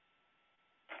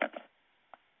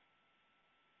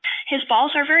 His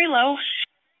balls are very low.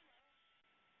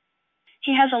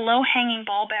 He has a low-hanging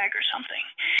ball bag or something.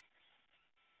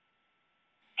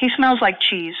 He smells like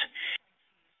cheese.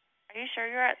 Are you sure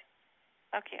you're at...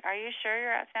 Okay, are you sure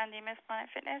you're at San Dimas Planet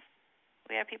Fitness?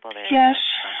 We have people there. Yes.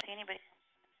 I don't see anybody.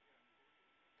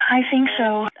 I think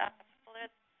so.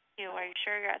 Are you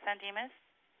sure you're at San Dimas?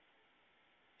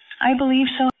 I believe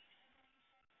so.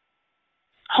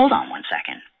 Hold on 1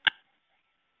 second.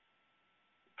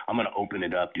 I'm gonna open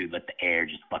it up, dude. Let the air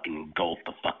just fucking engulf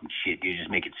the fucking shit, dude. Just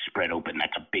make it spread open.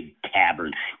 That's a big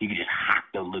cavern. You can just hock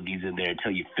the loogies in there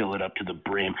until you fill it up to the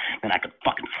brim. Then I could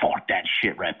fucking fart that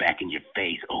shit right back in your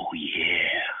face. Oh,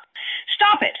 yeah.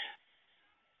 Stop it!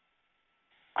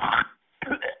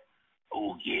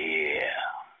 Oh, yeah.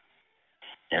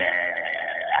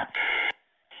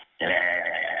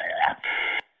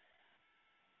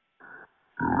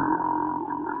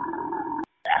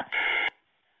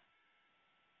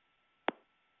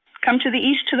 Come to the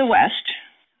east, to the west.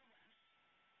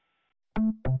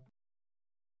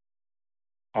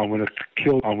 I'm gonna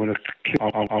kill you. I'm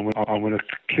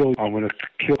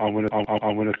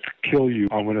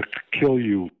gonna kill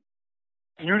you.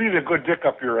 You need a good dick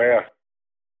up your ass.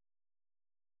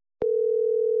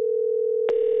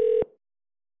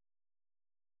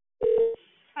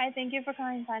 Hi, thank you for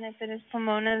calling Planet Fitness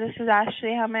Pomona. This is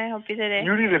Ashley. How may I help you today?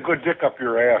 You need a good dick up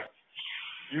your ass.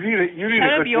 You need a good dick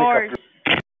up your...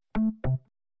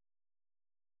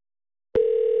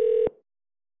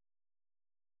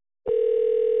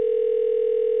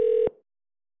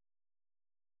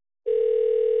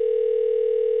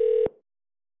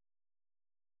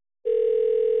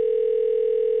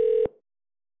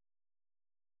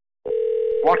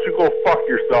 Why don't you go fuck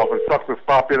yourself and suck the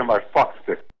stop into my fuck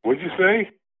stick? What'd you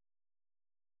say?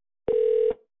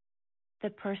 The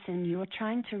person you are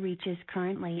trying to reach is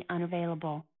currently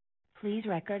unavailable. Please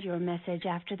record your message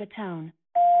after the tone.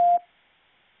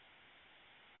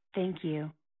 Thank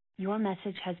you. Your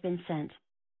message has been sent.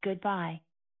 Goodbye.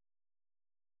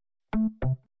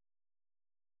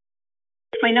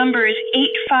 My number is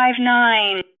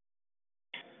 859.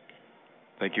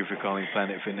 Thank you for calling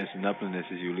Planet Fitness in Upland. This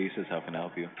is Ulysses. How can I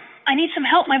help you? I need some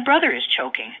help. My brother is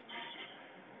choking.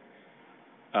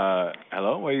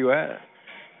 Hello? Where you at?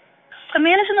 The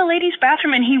man is in the ladies'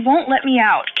 bathroom and he won't let me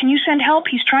out. Can you send help?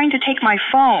 He's trying to take my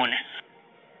phone.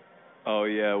 Oh,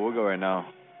 yeah, we'll go right now.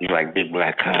 You like big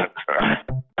black cock?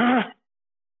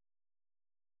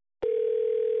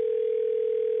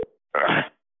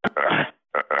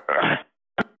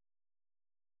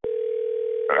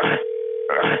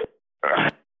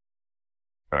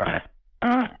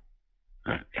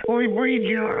 We breed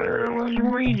you. We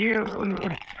breed you.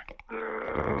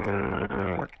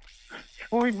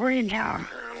 We breed you.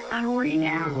 I breed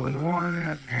you. We want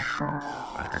to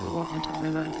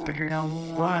figure out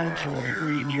what we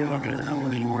breed you.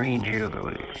 We breed you.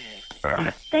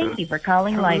 Thank you for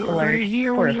calling Life Alert.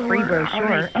 For a free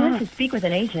brochure and to speak with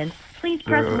an agent, please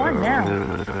press 1 now.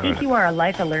 If you are a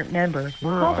Life Alert member,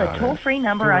 call the toll-free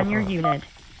number on your unit.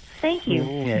 Thank you.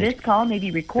 This call may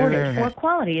be recorded for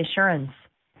quality assurance.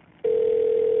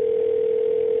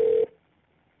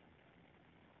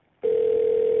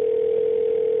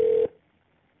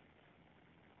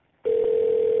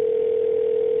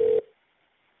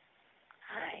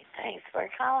 Hi, thanks for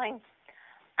calling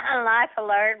Life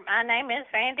Alert. My name is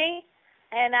Randy,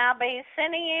 and I'll be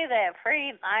sending you the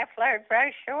free Life Alert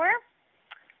brochure.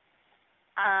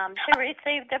 To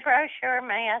receive the brochure,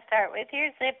 may I start with your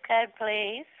zip code,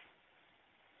 please?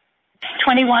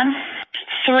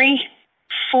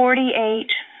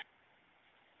 21-348.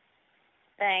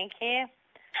 Thank you.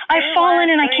 I've fallen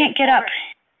and I can't get up.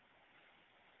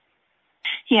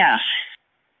 Yes.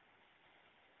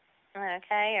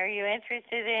 Okay, are you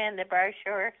interested in the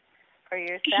brochure for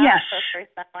yourself Yes. or for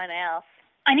someone else?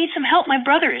 I need some help. My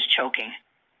brother is choking.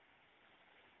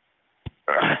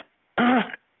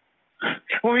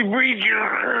 We breed you.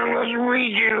 We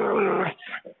breed you.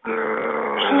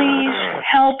 Please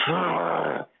help.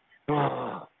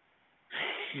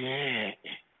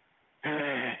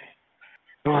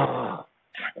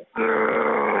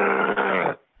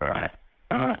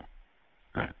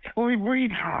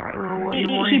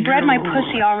 He bred my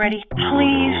pussy already.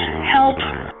 Please help.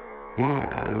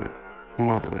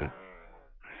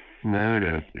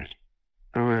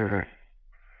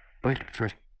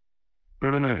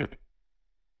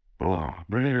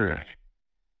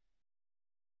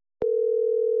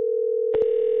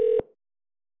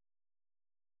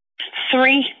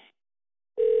 Three.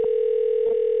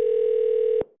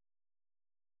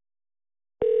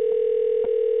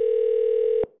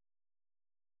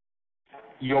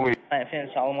 You want me?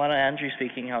 Salamana, Andrew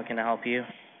speaking. How can I help you?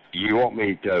 You want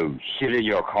me to shit in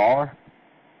your car?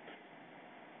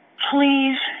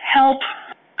 Please help.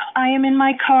 I am in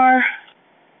my car.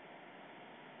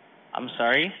 I'm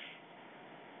sorry?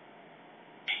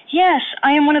 Yes,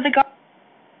 I am one of the guards.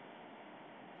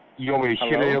 You want me to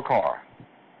shit in your car?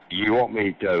 You want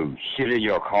me to shit in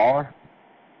your car?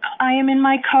 I am in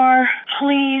my car.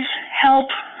 Please help.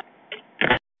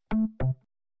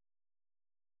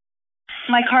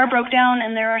 My car broke down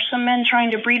and there are some men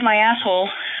trying to breed my asshole.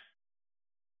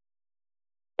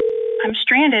 I'm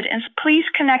stranded and please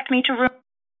connect me to room.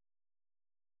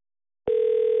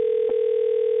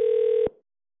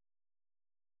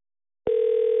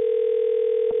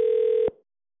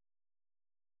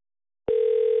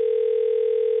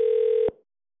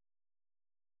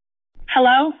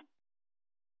 Hello?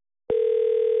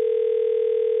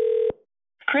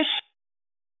 Chris?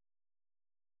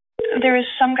 There is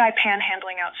some guy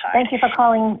panhandling outside. Thank you for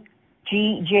calling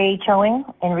GJ Towing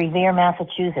in Revere,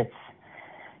 Massachusetts.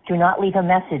 Do not leave a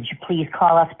message. Please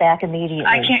call us back immediately.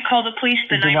 I can't call the police.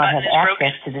 The we do night not button have is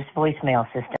access broken. to this voicemail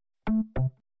system.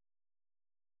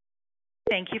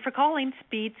 Thank you for calling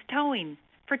Speeds Towing.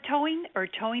 For towing or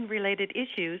towing-related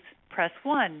issues, press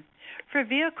 1. For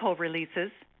vehicle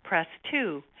releases, press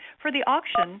 2. For the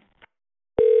auction,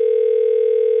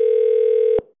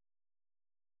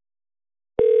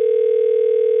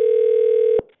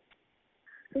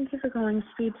 Thank you for calling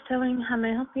Speeds Towing. How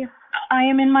may I help you? I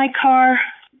am in my car.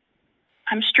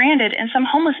 I'm stranded and some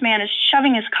homeless man is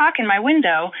shoving his cock in my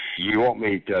window. You want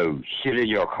me to shit in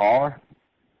your car?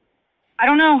 I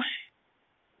don't know.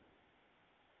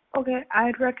 Okay,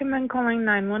 I'd recommend calling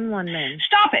 911 then.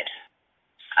 Stop it!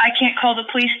 I can't call the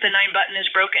police. The 9 button is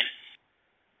broken.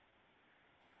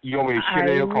 You want me to shit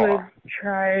in your car? I would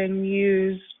try and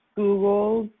use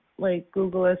Google, like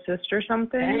Google Assist or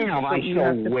something, Damn, but I'm you so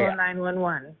have to wet. call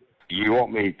 911. You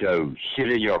want me to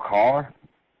shit in your car?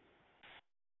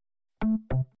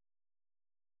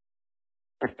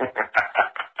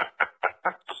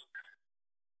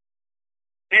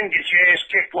 Then get your ass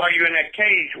kicked while you're in that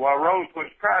cage while Rose was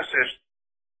processed.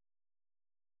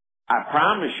 I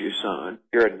promise you, son,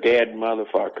 you're a dead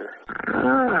motherfucker.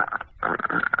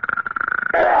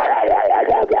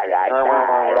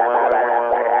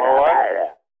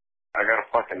 I got a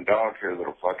fucking dog here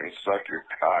that'll fucking suck your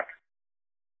cock.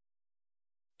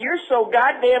 You're so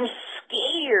goddamn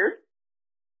scared.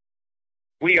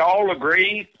 We all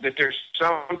agree that there's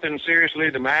something seriously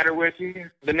the matter with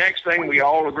you. The next thing we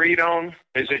all agreed on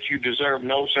is that you deserve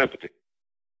no sympathy.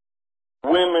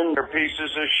 Women are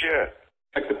pieces of shit.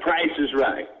 Like the price is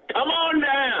right. Come on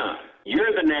down.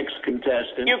 You're the next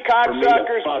contestant. You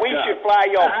cocksuckers, we should fly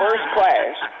your first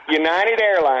class, United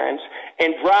Airlines,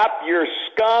 and drop your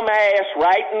scum ass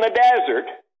right in the desert.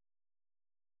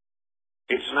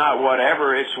 It's not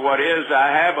whatever, it's what is.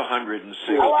 I have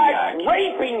 160 I like IQ.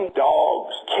 raping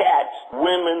dogs, cats,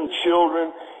 women,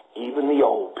 children, even the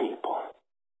old people.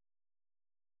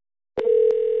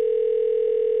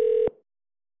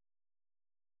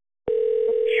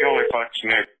 She only fucks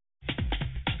Nick.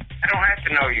 I don't have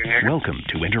to know you, nigga. Welcome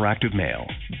to Interactive Mail.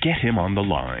 Get him on the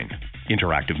line.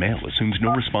 Interactive Mail assumes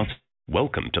no response.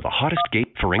 Welcome to the hottest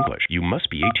gate for English. You must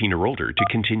be 18 or older to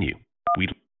continue.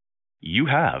 You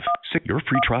have your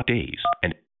free trial days,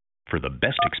 and for the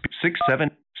best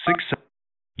experience, 6 7.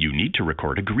 You need to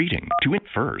record a greeting. To it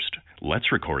first,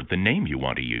 let's record the name you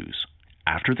want to use.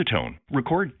 After the tone,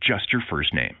 record just your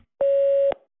first name.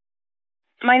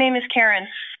 My name is Karen.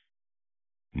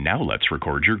 Now let's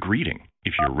record your greeting.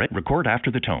 If you're ready, record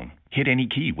after the tone. Hit any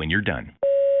key when you're done.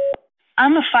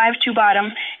 I'm a 5'2"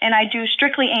 bottom, and I do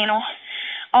strictly anal.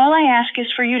 All I ask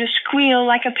is for you to squeal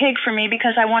like a pig for me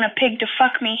because I want a pig to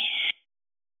fuck me.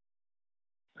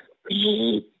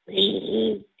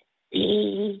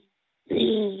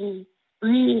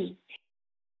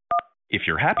 If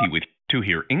you're happy with to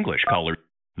hear English callers,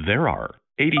 there are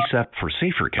 87 for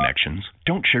safer connections.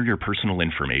 Don't share your personal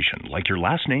information like your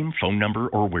last name, phone number,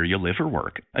 or where you live or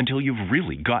work until you've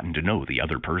really gotten to know the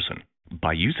other person.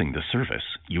 By using this service,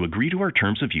 you agree to our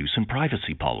terms of use and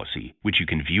privacy policy, which you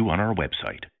can view on our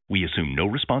website. We assume no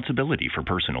responsibility for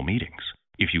personal meetings.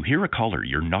 If you hear a caller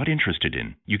you're not interested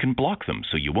in, you can block them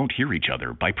so you won't hear each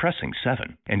other by pressing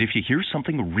 7. And if you hear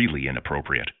something really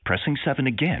inappropriate, pressing 7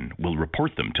 again will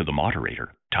report them to the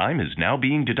moderator. Time is now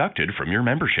being deducted from your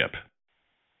membership.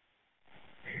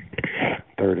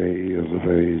 38 years of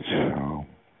age,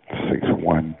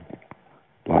 6'1",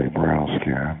 light brown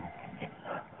skin,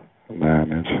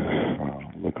 9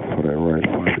 inches, looking for that right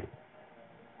foot.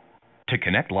 To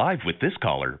connect live with this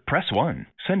caller, press 1.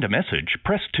 Send a message,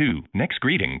 press 2. Next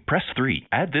greeting, press 3.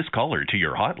 Add this caller to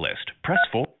your hot list, press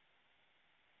 4.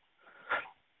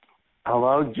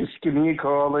 Hello, just give me a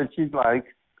call if you'd like.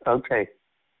 Okay.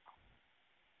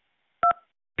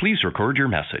 Please record your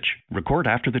message. Record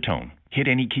after the tone. Hit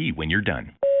any key when you're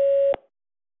done.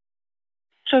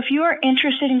 So if you are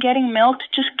interested in getting milked,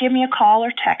 just give me a call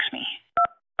or text me.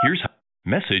 Here's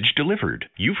message delivered.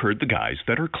 You've heard the guys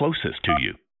that are closest to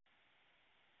you.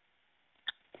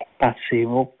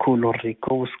 Pasivo, culo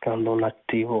rico, buscando un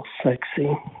activo sexy.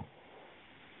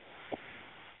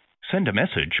 Send a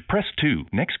message, press 2.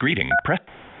 Next greeting, press...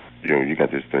 Yo, you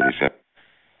got this 37.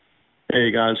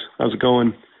 Hey guys, how's it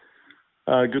going?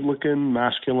 Good looking,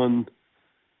 masculine,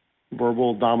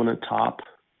 verbal, dominant top,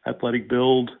 athletic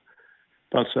build,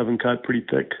 about 7 cut, pretty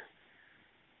thick.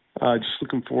 Just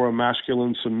looking for a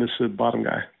masculine, submissive bottom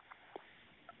guy.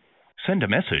 Send a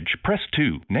message, press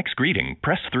 2. Next greeting,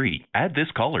 press 3. Add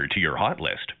this caller to your hot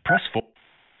list, press 4.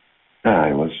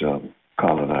 Hi, what's up?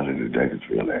 Calling out of the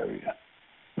Daggersville area.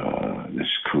 This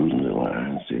is cruising the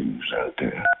line, seeing who's out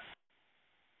there.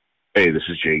 Hey, this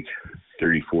is Jake,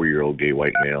 34-year-old gay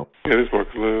white male. Yeah, this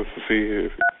works love to see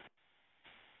if...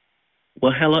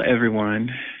 Well, hello, everyone.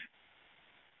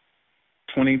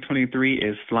 2023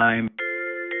 is flying.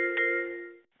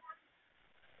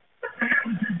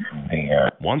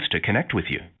 Wants to connect with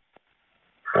you.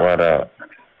 What up?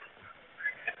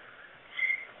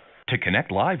 To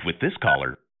connect live with this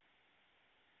caller.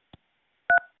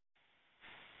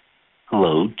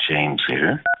 Hello, James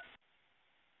here.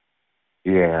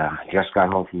 Yeah, just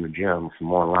got home from the gym.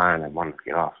 Some online. I wanted to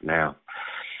get off now.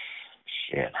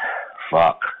 Shit.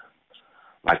 Fuck.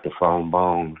 Like the phone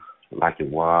bone. Like it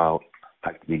wild.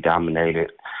 Like to be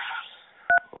dominated.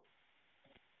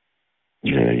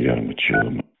 Yeah, you gotta mature,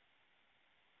 man.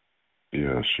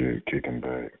 Yeah, shit, kicking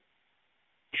back.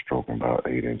 Stroking about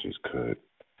 8 inches cut.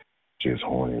 Just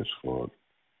horny as fuck.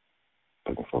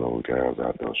 Looking for those guys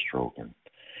out there stroking.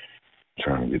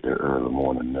 Trying to get that early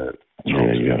morning nut.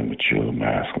 Yeah, you gotta mature,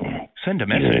 masculine. Send a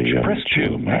message, press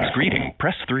 2. Next greeting,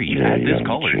 press 3. Add this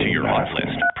caller to your hot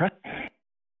list. Press... Hi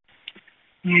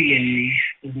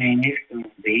guys, my name is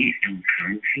Bobby. I'm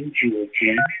calling from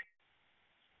Georgia.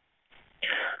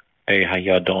 Hey, how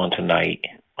y'all doing tonight?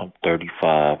 I'm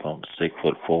 35. I'm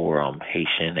 6'4". I'm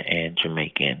Haitian and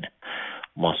Jamaican.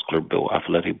 Muscular build,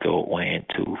 athletic build, weighing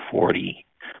 240.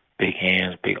 Big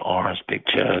hands, big arms, big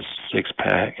chest,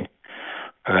 6-pack.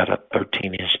 I got a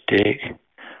 13-inch dick,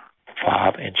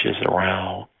 5 inches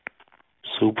around,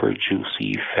 super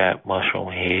juicy, fat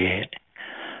mushroom head,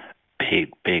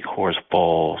 big horse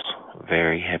balls,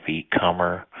 very heavy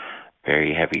comer,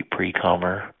 very heavy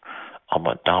pre-comer. I'm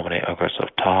a dominant,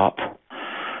 aggressive top.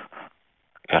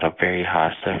 Got a very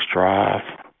high sex drive.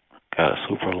 Got a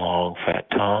super long, fat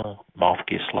tongue. Mouth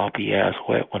gets sloppy ass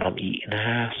wet when I'm eating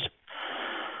ass.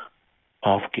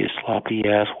 Mouth gets sloppy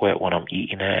ass wet when I'm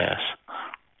eating ass.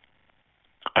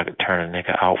 I could turn a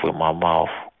nigga out with my mouth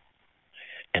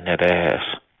and that ass.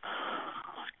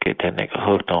 Get that nigga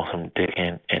hooked on some dick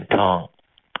and tongue.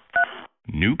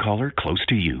 New caller close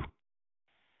to you.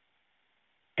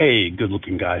 Hey,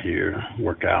 good-looking guy here.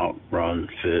 Work out, run,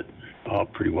 fit,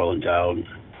 pretty well endowed.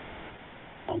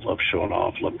 I love showing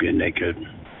off, love being naked.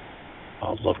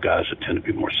 I love guys that tend to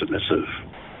be more submissive.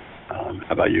 How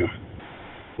about you?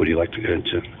 What do you like to get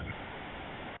into?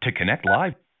 To connect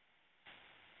live.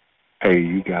 Hey,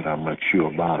 you got a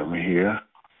mature bottom here.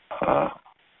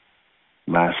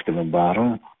 Masculine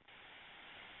bottom.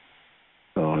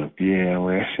 So if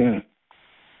you're interested,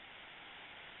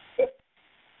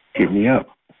 hit me up.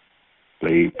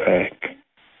 Laid back,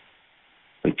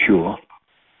 mature,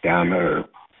 down to earth.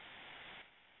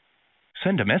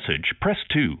 Send a message, press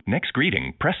 2. Next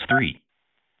greeting, press 3.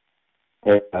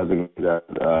 Hey, how's it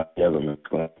going? Kevin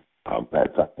McClellan. I'm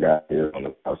that type of guy here on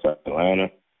the outside of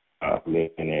Atlanta. Living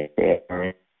in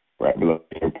there, right below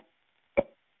here.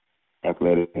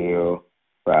 Athletic Hill,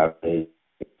 5'8",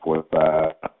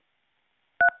 45.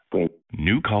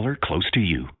 New caller close to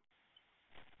you.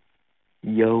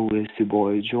 Yo, it's your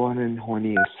boy Jordan,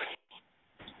 horny as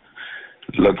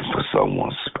Looking for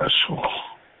someone special.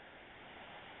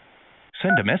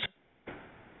 Send a message.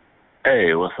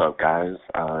 Hey, what's up, guys?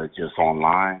 Just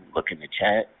online, looking to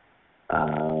chat.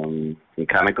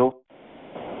 Mechanical.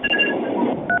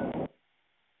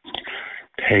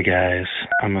 Hey guys,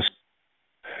 I'm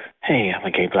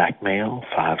a gay black male,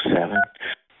 5'7".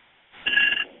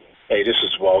 Hey, this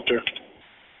is Walter,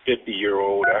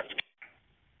 50-year-old African.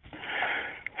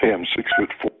 Hey, I'm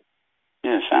 6'4".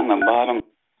 Yes, I'm the bottom.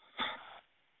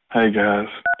 Hey guys,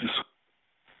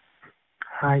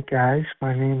 Hi guys,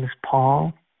 my name is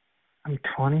Paul. I'm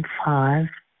 25.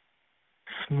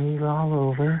 Smooth all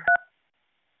over.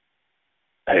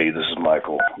 Hey, this is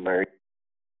Michael. Married.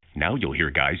 Now you'll hear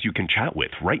guys you can chat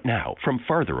with right now from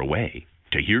farther away.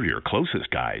 To hear your closest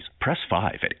guys, press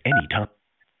 5 at any time.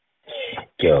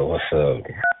 Yo, what's up?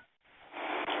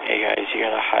 Hey guys, you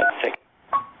got a hot sec.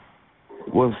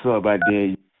 What's up, I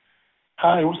dare?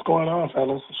 Hi, what's going on,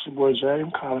 fellas? It's your boy Jay. I'm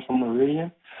calling from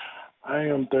Meridian. I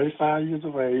am 35 years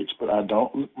of age, but I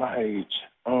don't look my age.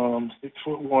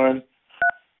 6'1".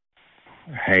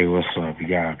 Hey, what's up? You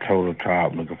got a total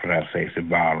top looking for that sexy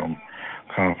bottom.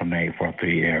 Coming from the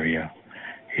 843 area.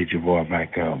 Hit your boy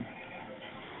back up.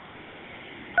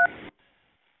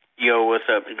 Yo, what's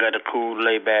up? You got a cool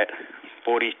layback,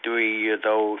 43 years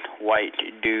old, white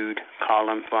dude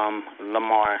calling from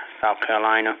Lamar, South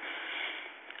Carolina.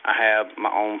 I have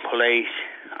my own place.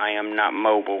 I am not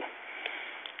mobile.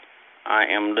 I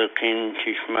am looking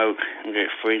to smoke, get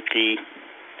freaky,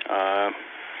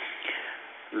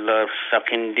 love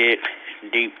sucking dick,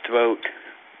 deep throat,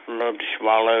 love to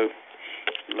swallow,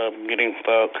 love getting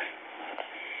fucked.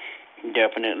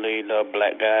 Definitely love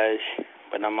black guys,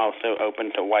 but I'm also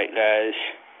open to white guys.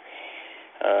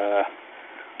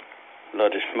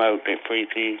 Love to smoke, get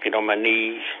freaky, get on my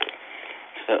knees,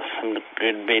 suck some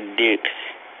good big dicks.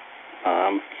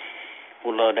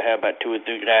 Would love to have about 2 or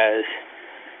 3 guys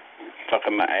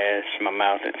fucking my ass, my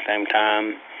mouth at the same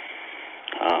time.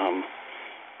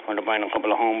 Want to bring a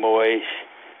couple of homeboys,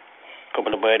 a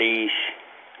couple of buddies,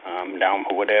 down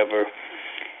for whatever.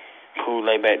 Cool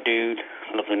layback dude,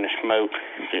 looking to smoke,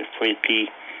 get freaky.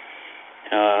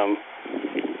 Have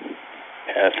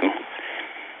some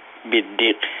big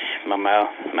dicks, my mouth,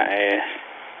 my ass.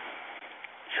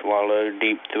 Swallow,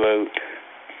 deep throat.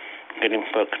 Getting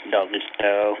fucked doggy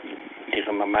style. Dick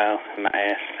in my mouth, my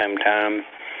ass, same time.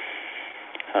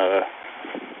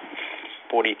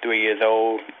 43 years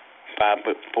old,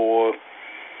 5'4",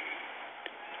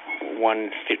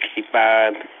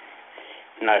 165.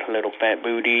 Nice little fat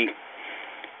booty.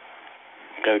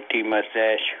 Goatee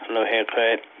mustache, little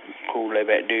haircut. Cool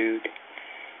layback dude.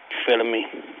 Feeling me?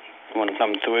 You want to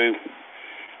come through?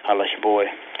 Holla at your boy.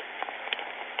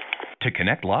 To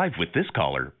connect live with this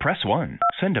caller, press 1.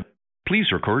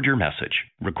 Please record your message.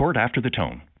 Record after the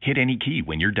tone. Hit any key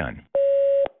when you're done.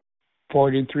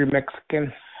 43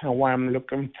 Mexican, and what I'm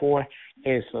looking for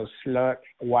is a slut,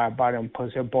 wide bottom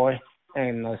pussy boy,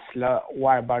 and a slut,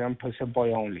 wide bottom pussy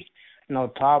boy only. No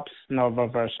tops, no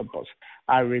reversibles.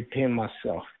 I repeat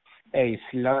myself. A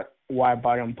slut, wide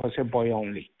bottom pussy boy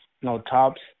only. No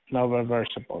tops, no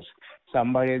reversibles.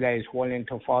 Somebody that is willing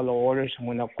to follow orders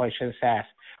when no questions asked,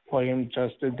 for him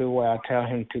just to do what I tell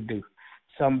him to do.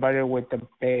 Somebody with a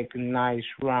big, nice,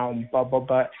 round bubble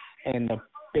butt and a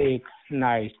big,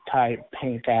 nice, tight,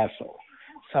 pink asshole.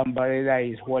 Somebody that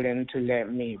is willing to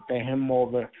let me bend him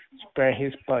over, spread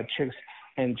his butt cheeks,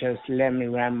 and just let me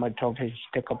ram my topic,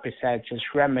 stick up his ass, just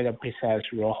ram it up his ass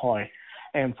real hard.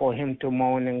 And for him to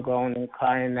moan and groan and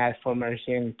cry and ask for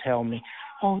mercy and tell me,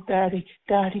 oh, daddy,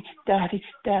 daddy, daddy,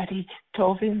 daddy,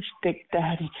 12-inch stick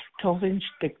daddy, 12-inch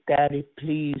stick daddy,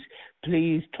 please,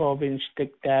 please, 12-inch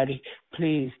stick daddy,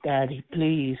 please, daddy,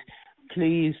 please,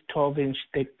 please, 12-inch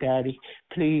stick daddy,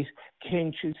 please.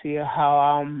 Can't you see how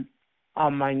I'm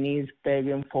on my knees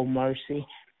begging for mercy,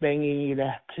 begging you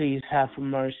to please have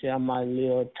mercy on my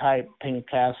little tight pink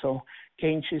castle?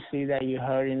 Can't you see that you're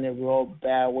hurting it real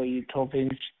bad with your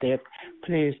 12-inch stick?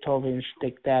 Please, 12-inch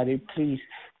stick daddy, please,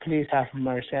 please have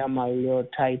mercy on my little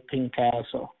tight pink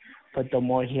castle. But the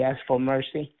more he asks for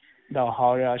mercy, the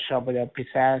harder I'll shove it up his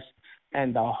ass,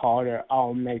 and the harder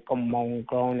I'll make him moan,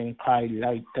 groan, and cry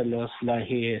like the little slut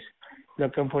he is.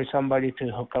 Looking for somebody to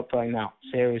hook up right now.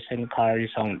 Serious inquiries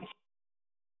only.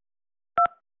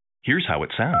 Here's how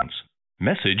it sounds.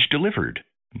 Message delivered.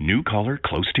 New caller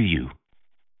close to you.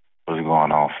 What's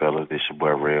going on, fellas? This your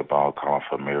boy Red Ball calling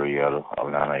from Marietta,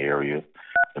 Atlanta area.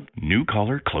 New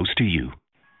caller close to you.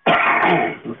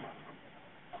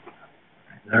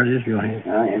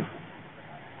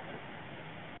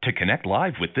 To connect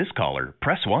live with this caller,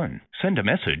 press 1. Send a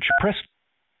message, press...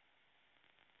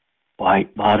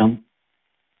 White bottom,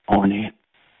 horny,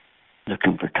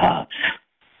 looking for tops.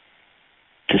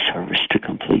 To service to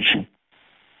completion.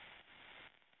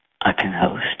 I can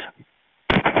host.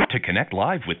 To connect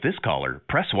live with this caller,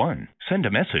 press 1. Send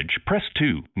a message, press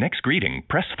 2. Next greeting,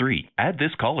 press 3. Add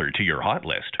this caller to your hot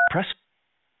list. Press.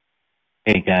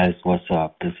 Hey guys, what's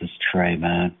up? This is Trey,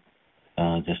 man.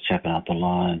 Just checking out the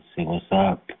line, see what's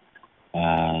up.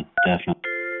 Definitely.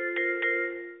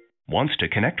 Wants to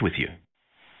connect with you.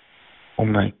 Oh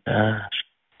my gosh.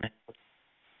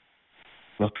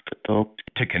 Look at the dope.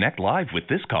 To connect live with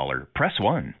this caller, press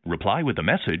 1. Reply with a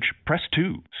message, press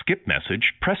 2. Skip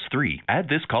message, press 3. Add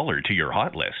this caller to your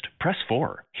hot list. Press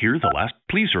 4. Hear the last.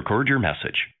 Please record your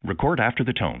message. Record after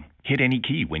the tone. Hit any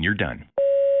key when you're done.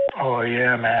 Oh,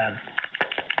 yeah, man.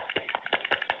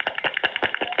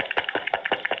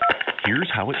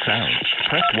 Here's how it sounds.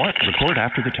 Press 1. Record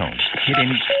after the tone. Hit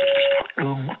any.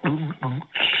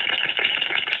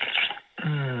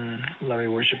 Let me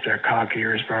worship their cock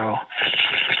ears, bro.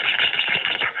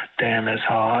 Damn, it's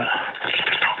hot.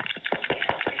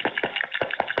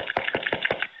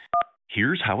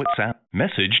 Here's how it sounds.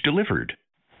 Message delivered.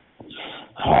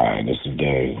 Hi, this is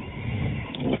Dave.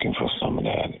 Looking for some of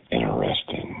that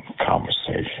interesting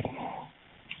conversation.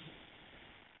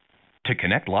 To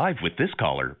connect live with this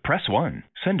caller, press 1.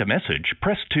 Send a message,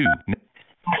 press 2.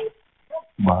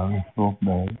 My little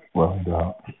man, well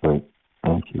done. Great.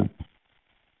 Thank you.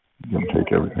 You're going to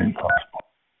take everything possible.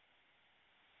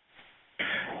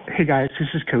 Hey guys, this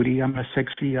is Cody. I'm a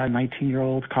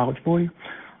 19-year-old college boy.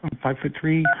 I'm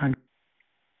 5'3".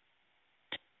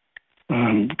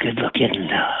 Good looking,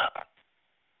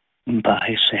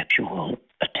 bisexual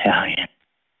Italian.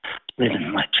 Live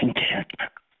in Lexington.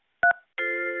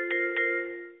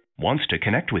 Wants to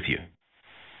connect with you.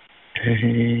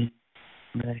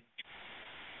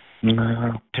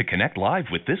 To connect live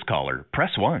with this caller,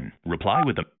 press 1. Reply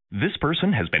with a. This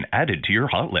person has been added to your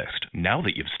hot list. Now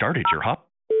that you've started your hot.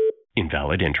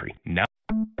 Invalid entry. Now.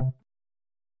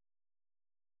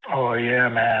 Oh, yeah,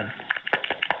 man.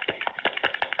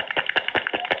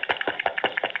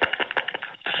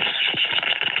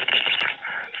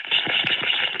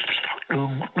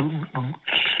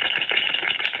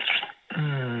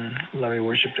 Let me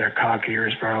worship their cock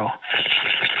ears, bro.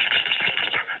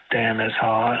 Damn, it's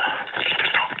hot.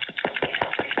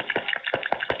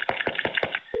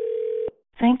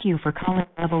 Thank you for calling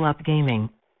Level Up Gaming.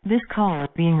 This call is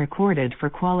being recorded for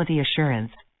quality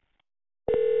assurance.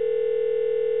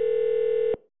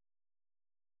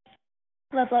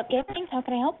 Level Up Gaming, how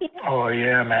can I help you? Oh,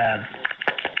 yeah, man.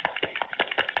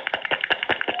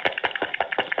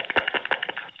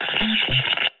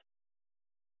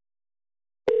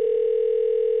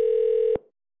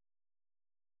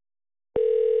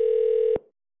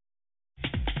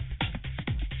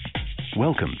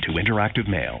 Welcome to Interactive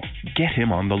Mail. Get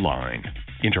him on the line.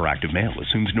 Interactive Mail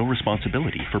assumes no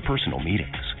responsibility for personal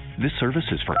meetings. This service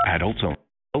is for adults only.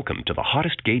 Welcome to the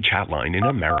hottest gay chat line in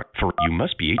America. For you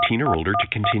must be 18 or older to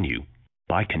continue.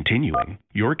 By continuing,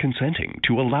 you're consenting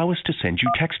to allow us to send you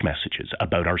text messages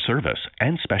about our service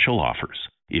and special offers.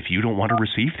 If you don't want to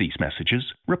receive these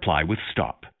messages, reply with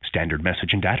stop. Standard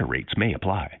message and data rates may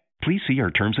apply. Please see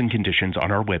our terms and conditions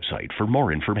on our website for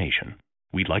more information.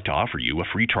 We'd like to offer you a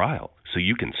free trial so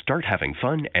you can start having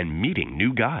fun and meeting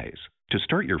new guys. To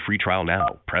start your free trial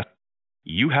now, press.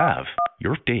 You have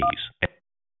your days.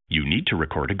 You need to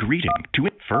record a greeting to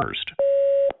it first.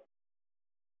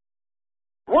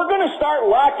 We're going to start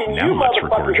locking now you let's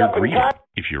record motherfuckers your up in greeting. time.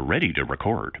 If you're ready to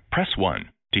record, press 1.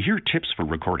 To hear tips for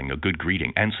recording a good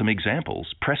greeting and some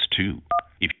examples, press 2.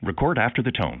 If record after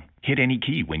the tone, hit any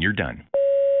key when you're done.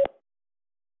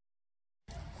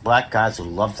 Black guys who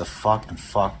love to fuck and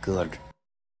fuck good.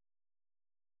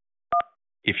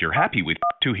 If you're happy with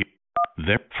to hear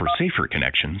there for safer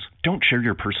connections, don't share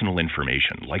your personal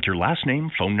information like your last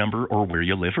name, phone number, or where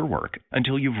you live or work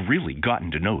until you've really gotten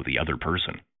to know the other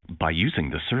person. By using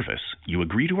this service, you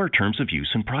agree to our terms of use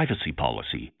and privacy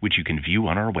policy, which you can view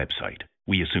on our website.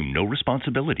 We assume no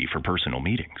responsibility for personal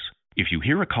meetings. If you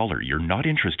hear a caller you're not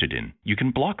interested in, you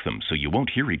can block them so you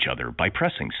won't hear each other by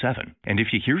pressing 7. And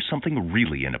if you hear something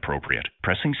really inappropriate,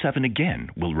 pressing 7 again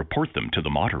will report them to the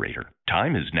moderator.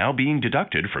 Time is now being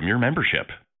deducted from your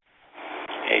membership.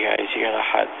 Hey guys, you got a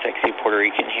hot, sexy Puerto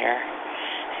Rican here.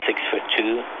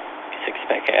 6'2",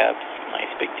 6-pack abs,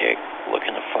 nice big dick,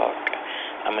 looking to fuck.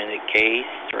 I'm into gay,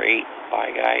 straight,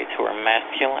 bi guys who are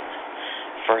masculine,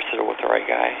 versatile with the right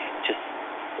guy, just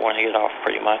want to get off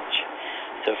pretty much.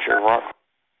 So if you're rock,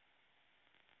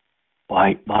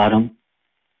 White bottom,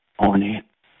 horny,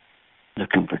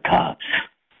 looking for tops.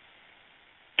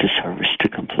 To service to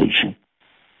completion.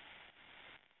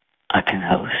 I can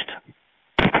host.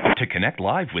 To connect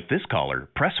live with this caller,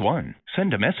 press 1.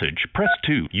 Send a message, press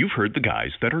 2. You've heard the guys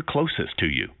that are closest to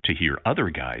you. To hear other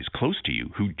guys close to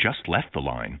you who just left the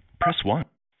line, press 1.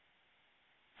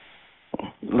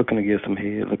 Looking to get some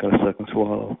head, looking to suck and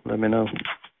swallow. Let me know.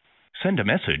 Send a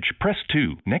message, press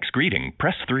 2. Next greeting,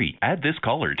 press 3. Add this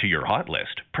caller to your hot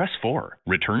list, press 4.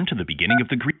 Return to the beginning of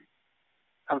the greeting.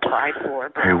 I'm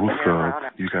 5'4". Hey, what's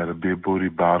up? You got a big booty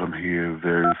bottom here.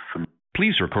 There's some...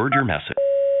 Please record your message.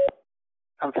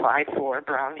 I'm 5'4",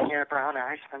 brown hair, brown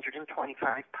eyes,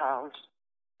 125 pounds.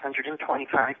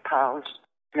 125 pounds.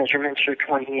 Measurements are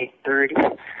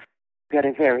 28-30. Got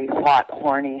a very hot,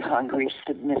 horny, hungry,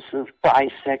 submissive,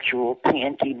 bisexual,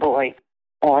 panty boy,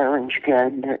 orange guy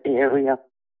in the area.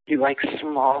 You like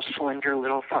small, slender,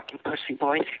 little fucking pussy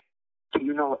boys? Do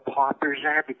you know what poppers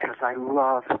are? Because I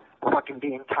love fucking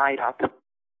being tied up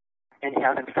and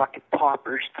having fucking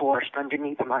poppers forced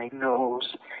underneath my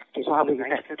nose. It's probably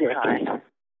nice to time.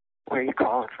 Where you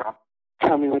calling from?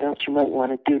 Tell me what else you might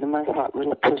want to do to my hot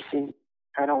little pussy.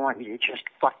 I don't want you to just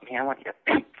fuck me. I want you to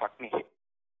fuck me.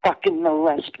 Fucking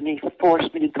molest me, force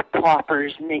me to do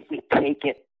poppers, make me take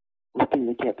it. Looking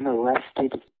to get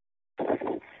molested.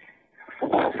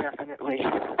 Definitely.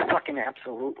 Fucking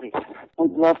absolutely.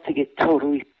 Would love to get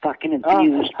totally fucking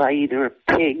abused by either a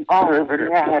pig, pervert, or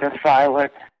pedophile.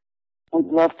 Would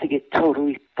love to get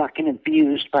totally fucking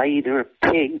abused by either a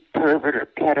pig, pervert, or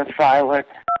pedophile.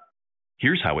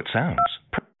 Here's how it sounds.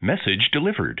 Message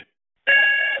delivered.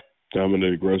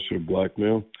 Dominant aggressive black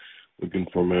male. Looking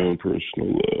for my own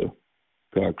personal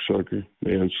cocksucker,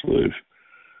 man slave.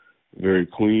 Very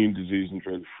clean, disease and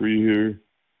drug free here.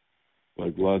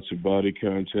 Like lots of body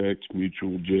contact,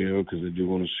 mutual JO, because I do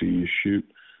want to see you shoot.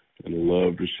 And I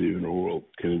love receiving oral.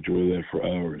 Can enjoy that for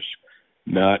hours.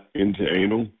 Not into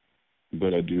anal,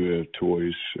 but I do have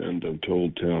toys and I'm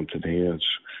told talented hands.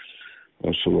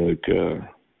 Also like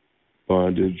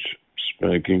bondage,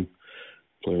 spanking,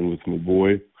 playing with my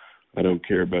boy. I don't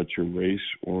care about your race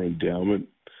or endowment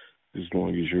as long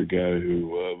as you're a guy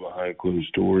who, behind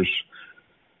closed doors,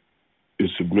 is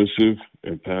submissive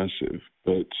and passive,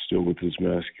 but still with his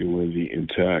masculinity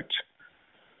intact.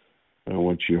 I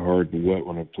want you hard and wet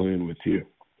when I'm playing with you.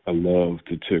 I love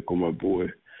to tickle my boy.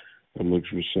 I'm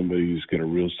looking for somebody who's got a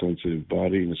real sensitive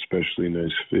body and especially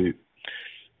nice feet.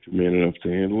 If you're man enough to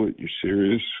handle it, you're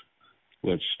serious,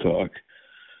 let's talk.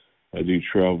 I do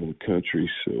travel the country,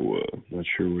 so not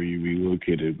sure where you be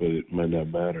located, but it might not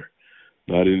matter.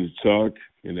 Not into talk,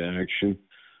 into action.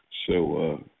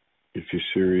 So if you're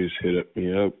serious, hit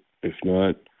me up. If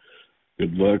not,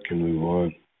 good luck and move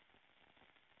on.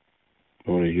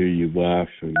 I want to hear you laugh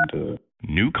and...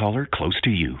 New caller close to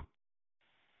you.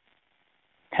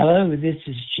 Hello, this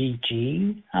is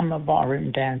Gigi. I'm a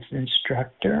ballroom dance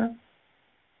instructor.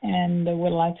 And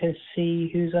would like to see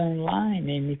who's online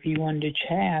and if you wanted to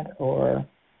chat or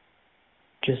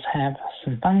just have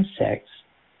some fun sex.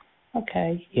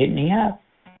 Okay, hit me up.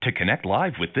 To connect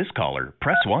live with this caller,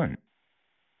 press 1.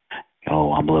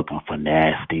 Yo, I'm looking for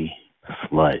nasty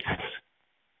sluts.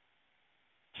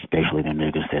 Especially them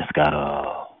niggas that's got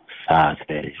a size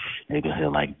fetish. Niggas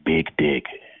that like big dick.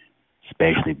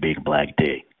 Especially big black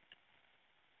dick.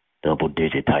 Double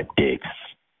digit type dicks.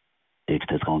 Dicks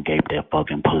that's gonna gape that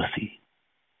fucking pussy.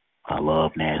 I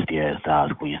love nasty ass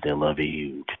size queens that love it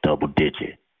huge. Double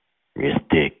digit. Wrist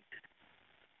dick.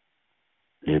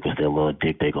 Niggas that love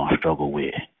dick they gonna struggle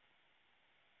with.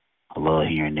 I love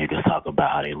hearing niggas talk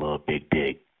about how they love big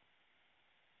dick.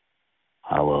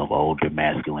 I love older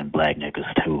masculine black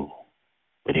niggas too.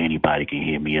 But anybody can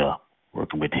hit me up.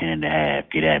 Working with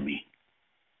 10.5. Get at me.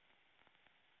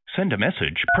 Send a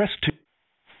message. Press 2.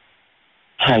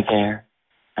 Hi there.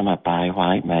 I'm a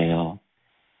bi-white male.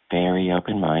 Very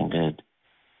open-minded.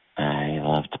 I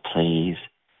love to please.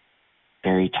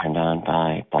 Very turned on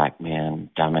by black men,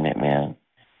 dominant men.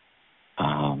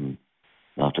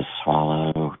 Love to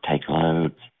swallow, take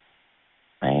loads.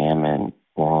 I am an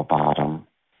oral bottom,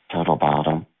 total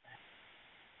bottom.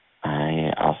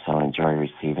 I also enjoy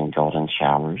receiving golden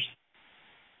showers.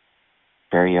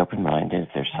 Very open-minded. If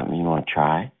there's something you want to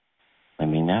try, let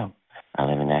me know. I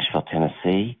live in Nashville,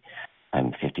 Tennessee.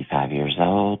 I'm 55 years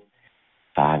old,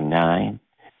 5'9",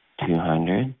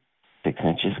 200, 6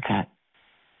 inches cut.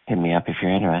 Hit me up if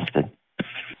you're interested.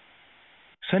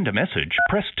 Send a message.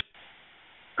 Press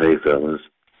 2. Hey, fellas.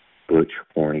 Butch,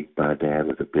 horny, my dad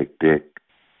with a big dick.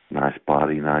 Nice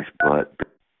body, nice butt.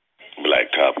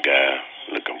 Black top guy,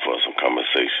 looking for some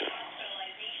conversation.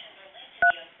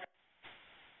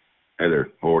 Hey there,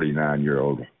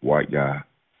 49-year-old white guy.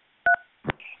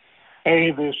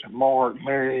 Hey, this is Mark,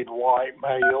 married white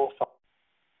male.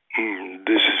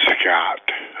 This is Scott.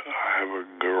 I have a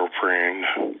girlfriend.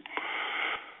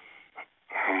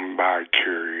 I'm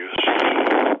bi-curious.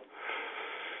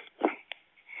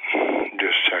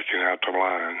 Just checking out the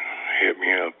line. Hit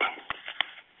me up.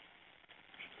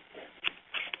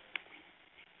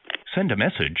 Send a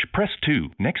message, press 2.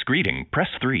 Next greeting, press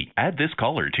 3. Add this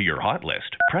caller to your hot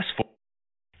list, press 4.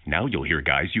 Now you'll hear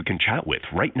guys you can chat with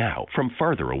right now from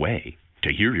farther away.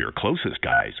 To hear your closest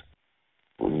guys.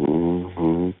 Yep.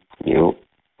 You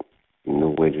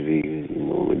know what it is. You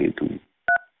know what it do.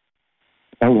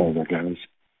 Hello there, guys.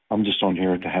 I'm just on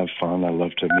here to have fun. I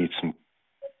love to meet some.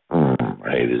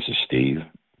 Hey, this is Steve.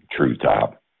 True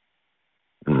top.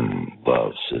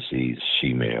 Love sissies,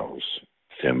 she-males,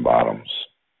 thin bottoms,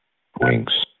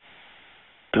 winks.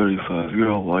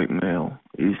 35-year-old white male,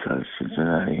 east side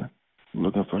Cincinnati.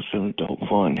 Looking for some adult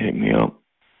fun, hit me up.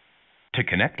 To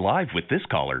connect live with this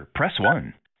caller, press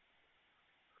 1.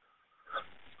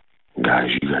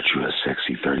 Guys, you got you a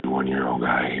sexy 31-year-old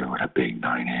guy here with a big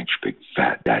 9-inch, big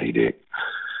fat daddy dick.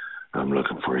 I'm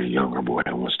looking for a younger boy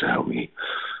that wants to help me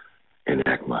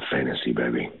enact my fantasy,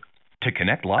 baby. To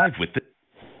connect live with this...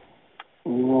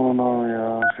 Oh, no,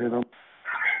 yeah.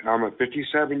 I'm a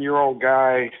 57-year-old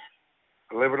guy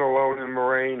living alone in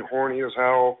Moraine, horny as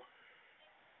hell.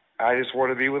 I just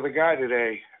want to be with a guy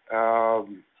today. I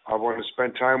want to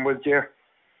spend time with you.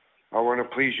 I want to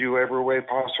please you every way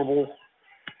possible.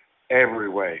 Every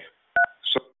way.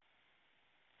 So.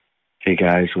 Hey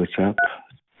guys, what's up?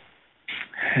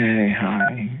 Hey,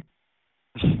 hi.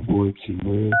 What's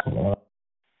up?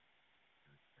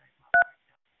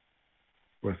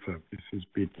 What's up? This is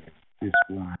Big. This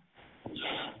one.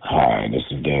 Hi, this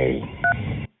is Dave.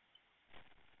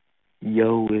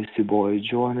 Yo, it's your boy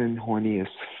Jordan, horny as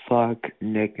fuck,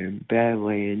 neck and bed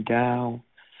laying down.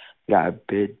 Got a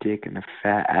big dick and a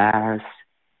fat ass.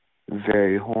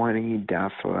 Very horny,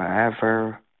 down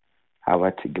forever. I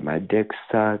like to get my dick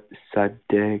sucked, suck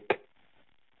dick.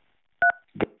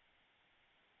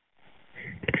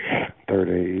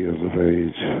 38 years of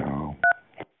age.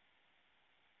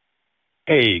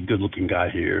 Hey, good looking guy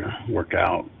here. Work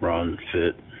out, run,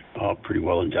 fit, pretty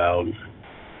well endowed.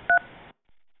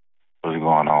 What's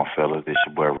going on, fellas? This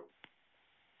your boy.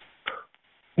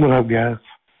 What up, guys?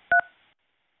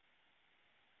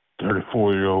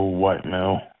 34-year-old white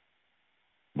male.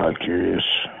 Not curious.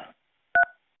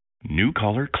 New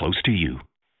caller close to you.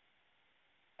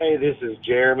 Hey, this is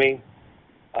Jeremy,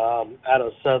 out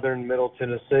of southern Middle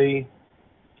Tennessee.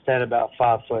 Stand about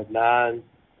 5'9",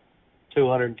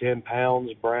 210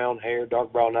 pounds, brown hair,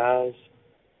 dark brown eyes,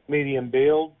 medium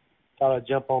build. Thought I'd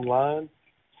jump online,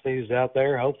 see who's out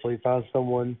there. Hopefully find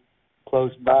someone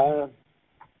close by.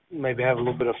 Maybe have a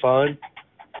little bit of fun.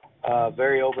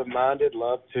 Very open-minded.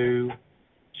 Love to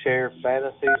share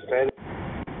fantasies.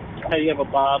 Hey, you have a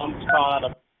bottom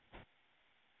spot.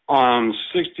 I'm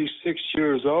 66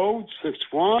 years old,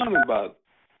 6'1", about.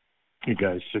 You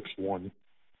guys 6'1".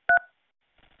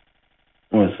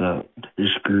 What's up?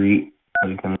 Discreet.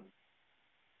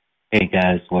 Hey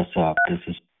guys, what's up? This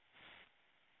is.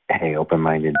 Hey,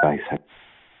 open-minded bicep.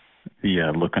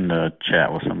 Yeah, looking to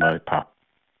chat with somebody. Pop.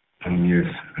 I'm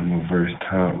a verse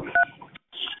top.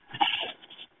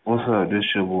 What's up?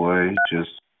 This your boy.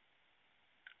 Just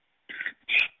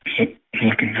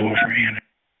looking for a friend.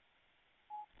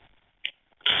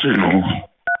 Signal.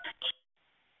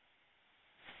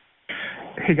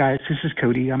 Hey guys, this is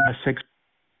Cody. I'm a 6.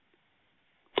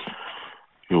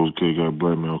 Yo, it's gay guy,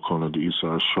 black male calling at the east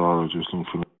side of Charlotte, just looking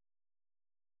for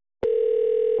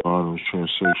bottoms,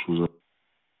 transsexuals.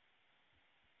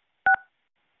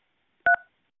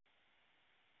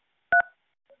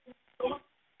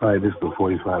 All right, this is the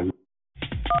 45.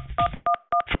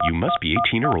 You must be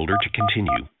 18 or older to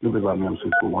continue. Look at me, I'm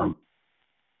 6'1".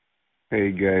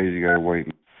 Hey guys, you gotta wait.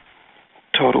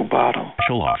 Total bottom.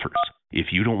 Special offers.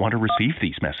 If you don't want to receive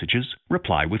these messages,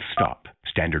 reply with stop.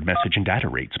 Standard message and data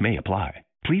rates may apply.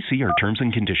 Please see our terms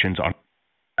and conditions on.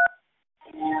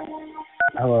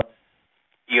 Hello.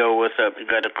 Yo, what's up? You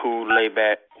got a cool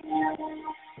layback.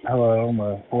 Hello, I'm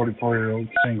a 44-year-old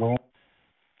single.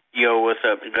 Yo, what's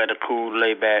up? You got a cool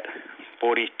layback.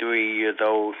 43 years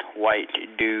old, white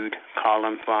dude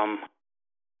calling from.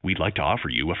 We'd like to offer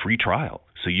you a free trial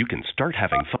so you can start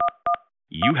having fun.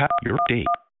 You have your date.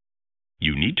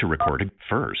 You need to record it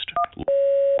first.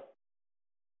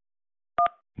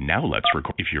 Now let's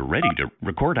record. If you're ready to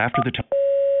record after the time.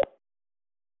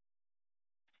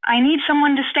 I need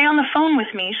someone to stay on the phone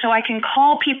with me so I can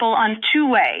call people on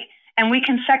two-way and we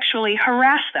can sexually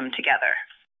harass them together.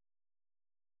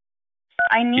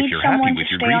 I need someone to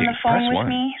stay on the phone with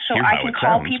me so I can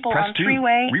call people on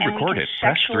three-way and we can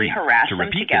sexually harass them together.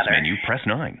 To repeat this menu, press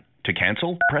 9. To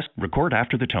cancel, press record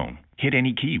after the tone. Hit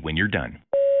any key when you're done.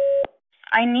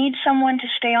 I need someone to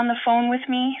stay on the phone with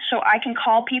me so I can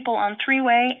call people on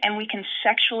three-way and we can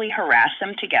sexually harass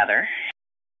them together.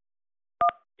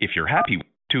 If you're happy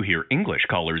to hear English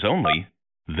callers only,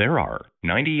 there are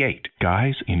 98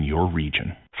 guys in your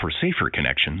region. For safer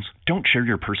connections, don't share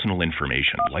your personal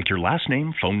information like your last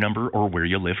name, phone number, or where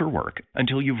you live or work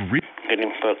until you've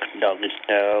Getting fucked, doggy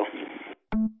style.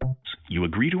 You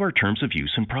agree to our terms of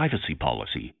use and privacy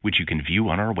policy, which you can view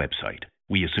on our website.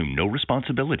 We assume no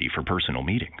responsibility for personal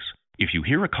meetings. If you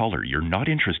hear a caller you're not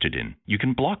interested in, you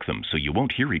can block them so you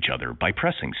won't hear each other by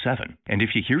pressing 7. And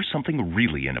if you hear something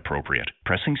really inappropriate,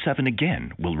 pressing 7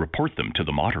 again will report them to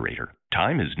the moderator.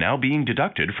 Time is now being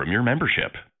deducted from your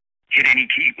membership. Hit any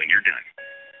key when you're done.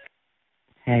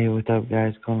 Hey, what's up,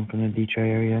 guys? Calling from the Detroit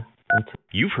area.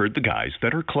 You've heard the guys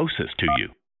that are closest to you.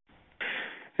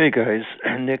 Hey, guys.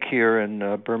 Nick here in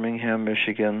Birmingham,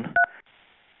 Michigan.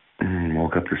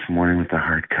 Woke up this morning with a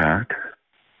hard cock.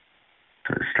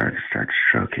 So I start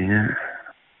stroking it,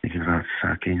 thinking about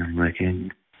sucking and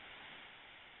licking.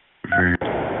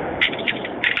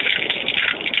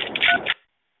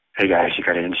 Hey guys, you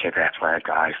got an in-shape athletic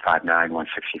guy, 5'9",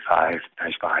 165,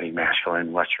 nice body,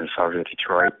 masculine, western suburbs of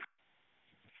Detroit.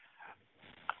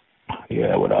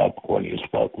 Yeah, what up? What do you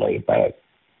smoke? Laid back.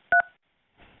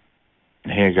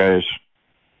 Hey guys.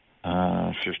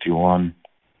 51,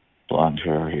 blonde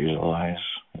hair, hazel eyes,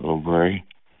 a little gray.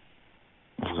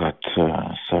 I've got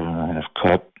 7.5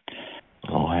 cut,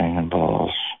 little hanging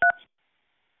balls.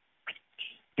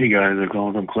 Hey guys, I'm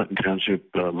calling from Clinton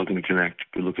Township, looking to connect.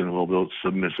 We're looking at a little bit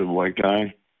submissive white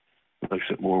guy.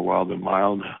 Likes it more wild than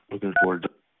mild. Looking forward to.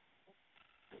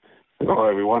 Hello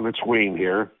everyone, it's Wayne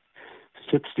here.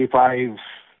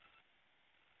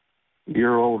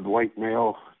 65-year-old white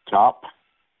male, top.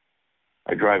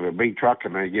 I drive a big truck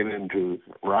and I get into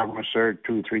Romulus there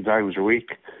 2-3 times a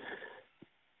week.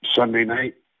 Sunday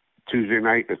night, Tuesday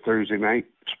night, or Thursday night,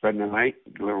 spend the night,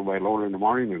 deliver my load in the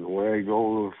morning, and away I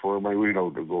go for my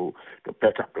reload to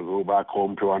pick up to go back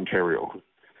home to Ontario.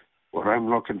 What I'm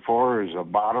looking for is a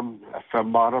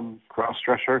femme bottom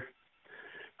cross-dresser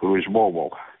who is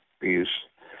mobile. He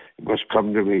must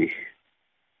come to me.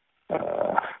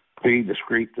 Clean,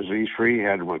 discreet, disease-free,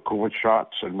 had my COVID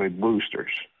shots and my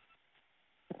boosters.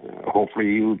 Hopefully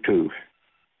you too.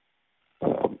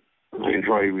 I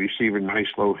enjoy receiving nice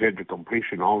low head to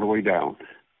completion all the way down.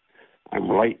 I'm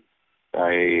light.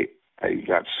 I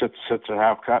got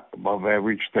 6.5 cut, above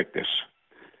average thickness.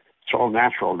 It's all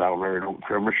natural down there. I don't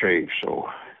trim or shave. So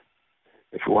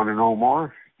if you want to know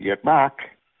more, get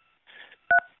back.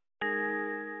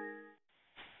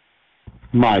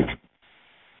 Mike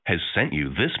has sent you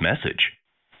this message.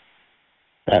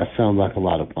 That sounds like a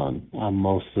lot of fun. I am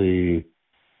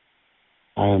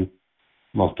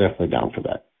most definitely down for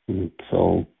that.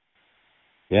 So,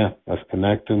 yeah, let's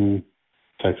connect and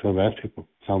text with that people.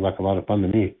 Sounds like a lot of fun to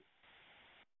me.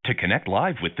 To connect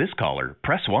live with this caller,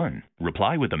 press 1.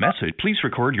 Reply with a message. Please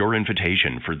record your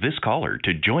invitation for this caller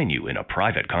to join you in a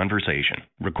private conversation.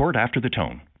 Record after the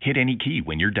tone. Hit any key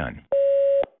when you're done.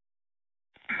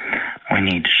 We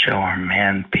need to show our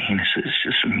man penises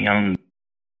to some young.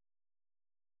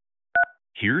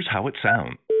 Here's how it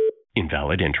sounds.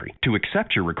 Invalid entry. To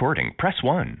accept your recording, press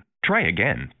 1. Try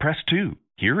again, press 2.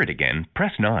 Hear it again,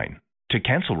 press 9. To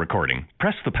cancel recording,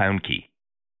 press the pound key.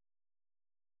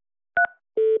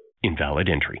 Invalid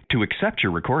entry. To accept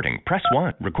your recording, press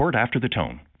 1. Record after the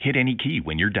tone. Hit any key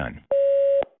when you're done.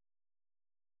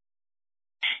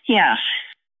 Yes.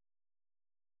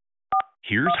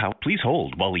 Here's how. Please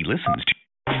hold while he listens to.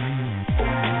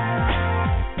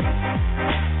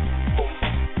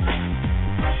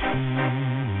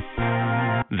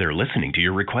 They're listening to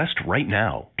your request right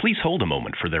now. Please hold a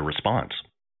moment for their response.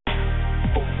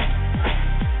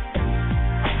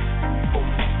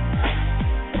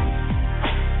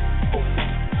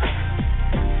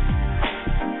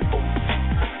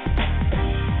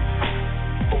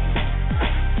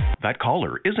 That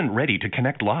caller isn't ready to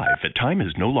connect live. That time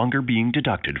is no longer being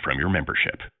deducted from your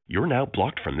membership. You're now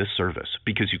blocked from this service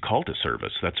because you called a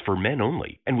service that's for men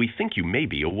only, and we think you may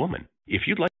be a woman. If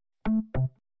you'd like...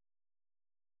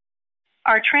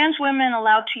 Are trans women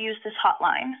allowed to use this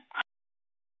hotline?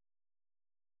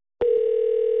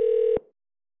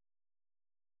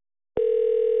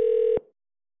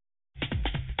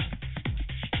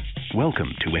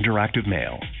 Welcome to Interactive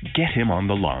Mail. Get him on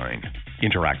the line.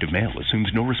 Interactive Mail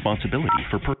assumes no responsibility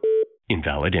for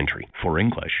invalid entry. For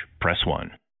English, press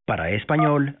 1. Para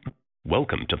español.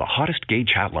 Welcome to the hottest gay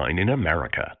chat line in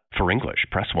America. For English,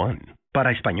 press 1.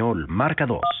 Para español, marca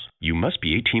 2. You must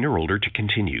be 18 or older to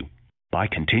continue. By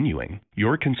continuing,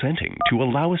 you're consenting to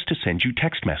allow us to send you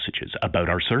text messages about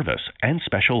our service and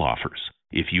special offers.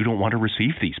 If you don't want to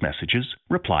receive these messages,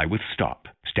 reply with stop.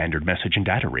 Standard message and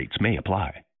data rates may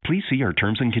apply. Please see our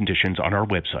terms and conditions on our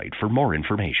website for more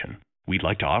information. We'd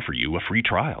like to offer you a free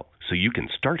trial so you can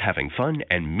start having fun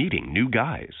and meeting new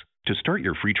guys. To start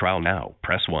your free trial now,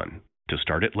 press 1. To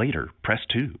start it later, press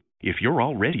 2. If you're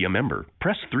already a member,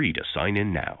 press 3 to sign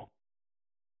in now.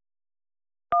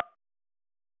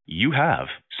 You have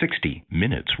 60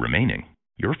 minutes remaining.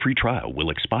 Your free trial will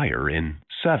expire in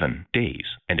 7 days,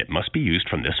 and it must be used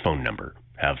from this phone number.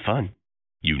 Have fun.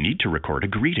 You need to record a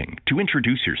greeting to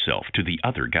introduce yourself to the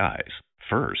other guys.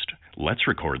 First, let's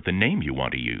record the name you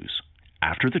want to use.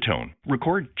 After the tone,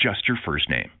 record just your first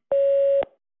name.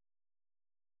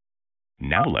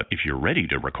 Now if you're ready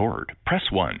to record,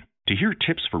 press 1. To hear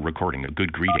tips for recording a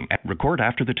good greeting, record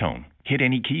after the tone. Hit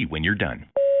any key when you're done.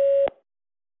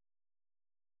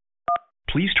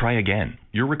 Please try again.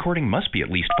 Your recording must be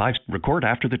at least 5. Record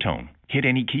after the tone. Hit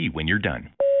any key when you're done.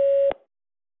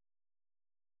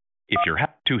 If you're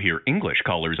happy to hear English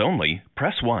callers only,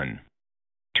 press 1.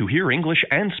 To hear English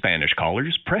and Spanish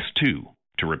callers, press 2.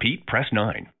 To repeat, press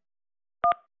 9.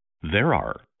 There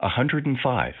are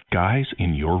 105 guys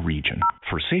in your region.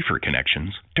 For safer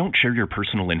connections, don't share your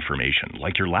personal information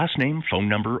like your last name, phone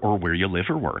number, or where you live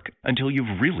or work until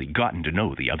you've really gotten to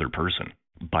know the other person.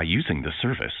 By using the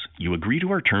service, you agree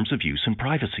to our terms of use and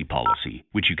privacy policy,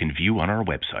 which you can view on our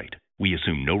website. We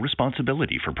assume no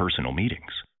responsibility for personal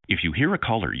meetings. If you hear a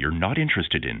caller you're not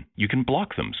interested in, you can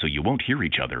block them so you won't hear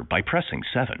each other by pressing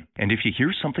 7. And if you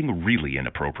hear something really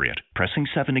inappropriate, pressing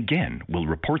 7 again will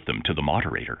report them to the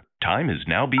moderator. Time is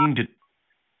now being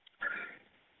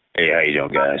Hey, how you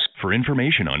doing, guys? For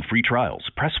information on free trials,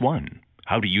 press 1.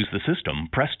 How to use the system,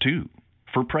 press 2.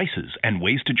 For prices and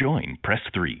ways to join, press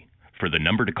 3. For the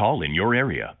number to call in your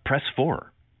area, press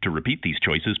 4. To repeat these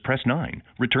choices, press 9.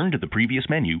 Return to the previous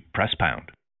menu, press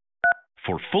pound.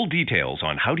 For full details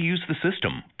on how to use the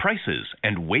system, prices,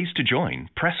 and ways to join,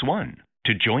 press 1.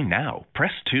 To join now,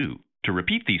 press 2. To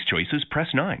repeat these choices, press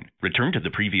 9. Return to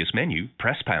the previous menu,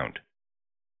 press pound.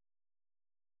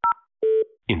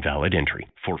 Invalid entry.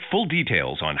 For full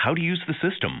details on how to use the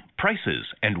system, prices,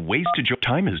 and ways to join,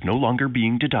 time is no longer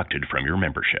being deducted from your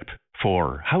membership.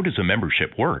 For how does a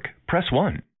membership work, press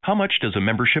 1. How much does a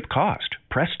membership cost?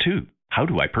 Press 2. How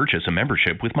do I purchase a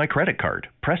membership with my credit card?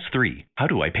 Press 3. How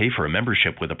do I pay for a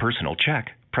membership with a personal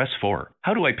check? Press 4.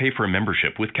 How do I pay for a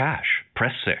membership with cash?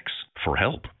 Press 6. For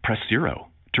help, press 0.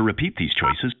 To repeat these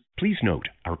choices, please note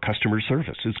our customer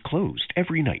service is closed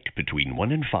every night between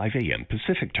 1 and 5 a.m.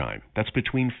 Pacific Time. That's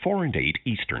between 4 and 8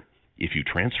 Eastern. If you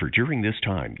transfer during this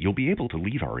time, you'll be able to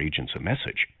leave our agents a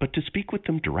message. But to speak with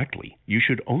them directly, you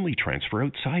should only transfer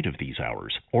outside of these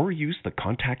hours or use the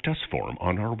Contact Us form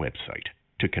on our website.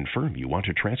 To confirm you want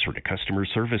to transfer to customer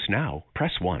service now,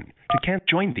 press 1. To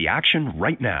join the action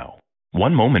right now.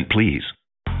 One moment, please.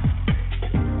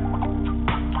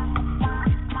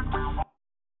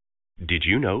 Did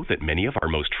you know that many of our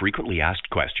most frequently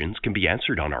asked questions can be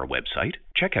answered on our website?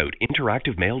 Check out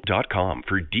interactivemail.com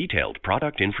for detailed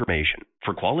product information.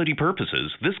 For quality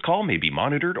purposes, this call may be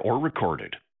monitored or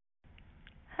recorded.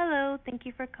 Hello, thank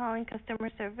you for calling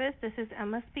customer service. This is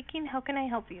Emma speaking. How can I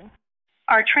help you?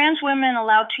 Are trans women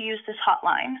allowed to use this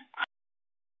hotline?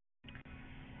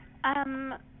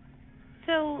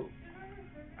 So,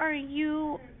 are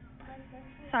you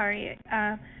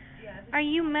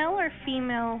male or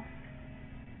female?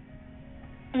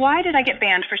 Why did I get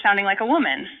banned for sounding like a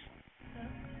woman?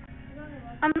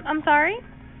 I'm sorry?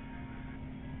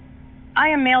 I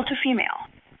am male to female.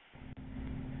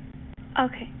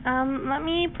 Okay, let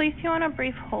me place you on a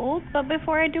brief hold, but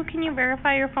before I do, can you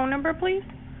verify your phone number, please?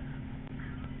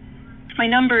 My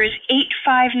number is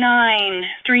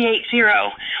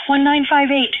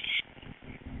 859-380-1958.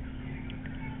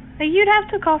 You'd have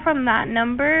to call from that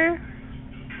number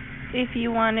if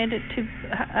you wanted to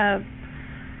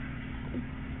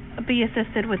be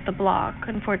assisted with the block,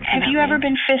 unfortunately. Have you ever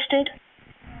been fisted?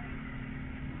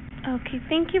 Okay,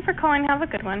 thank you for calling. Have a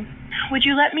good one. Would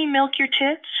you let me milk your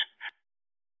tits?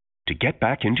 To get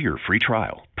back into your free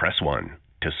trial, press 1.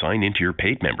 To sign into your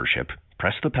paid membership,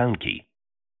 press the pound key.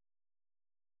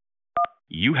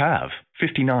 You have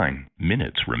 59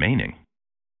 minutes remaining.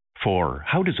 For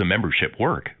how does a membership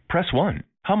work? Press 1.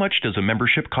 How much does a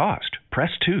membership cost?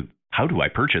 Press 2. How do I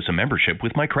purchase a membership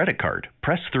with my credit card?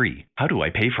 Press 3. How do I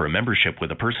pay for a membership with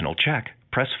a personal check?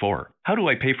 Press 4. How do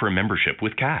I pay for a membership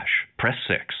with cash? Press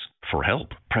 6. For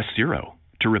help, press 0.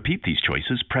 To repeat these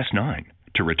choices, press 9.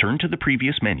 To return to the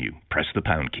previous menu, press the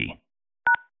pound key.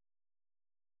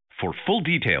 For full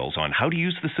details on how to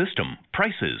use the system,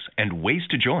 prices, and ways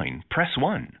to join, press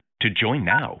 1. To join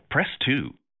now, press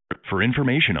 2. For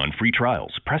information on free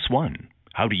trials, press 1.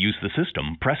 How to use the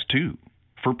system, press 2.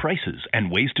 For prices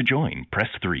and ways to join, press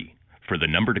 3. For the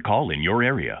number to call in your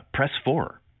area, press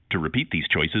 4. To repeat these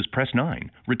choices, press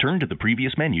 9. Return to the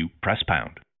previous menu, press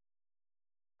pound.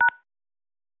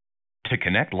 To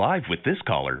connect live with this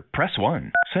caller, press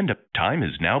 1. Time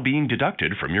is now being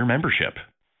deducted from your membership.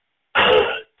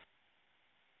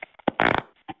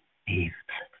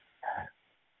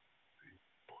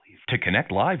 To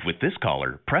connect live with this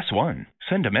caller, press 1.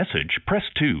 Send a message, press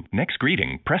 2. Next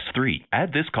greeting, press 3.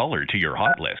 Add this caller to your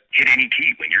hot list. Hit any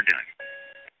key when you're done.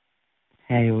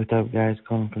 Hey, what's up, guys?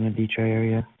 Calling from the Detroit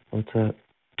area. What's up?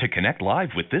 To connect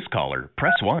live with this caller,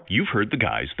 press 1. You've heard the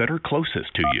guys that are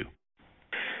closest to you.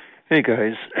 Hey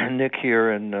guys, Nick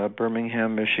here in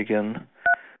Birmingham, Michigan.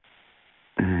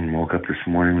 Woke up this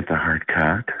morning with a hard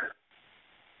cock.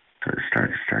 So I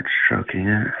start stroking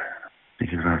it.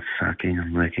 Thinking about sucking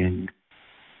and licking.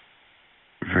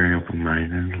 Very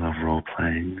open-minded, love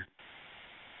role-playing.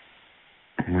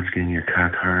 Once getting your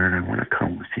cock hard, I want to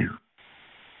come with you.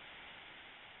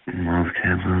 Love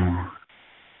taboo.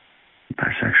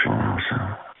 Bisexual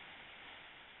also.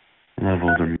 Love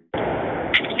older.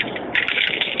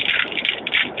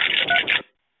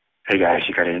 Hey guys,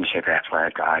 you got an in-shape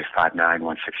athletic guy, 5'9",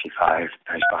 165,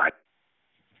 nice body.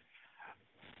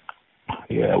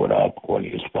 Yeah, what up? What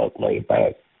you fuck laid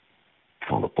back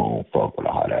on the phone, fuck with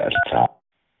a hot ass top.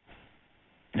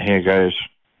 Hey guys,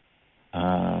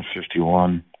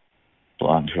 51,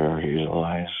 blonde hair, hazel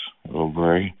eyes, a little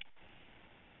gray.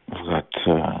 I've got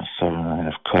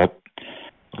 7.5 cut,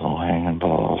 little hanging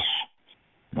balls,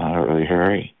 not really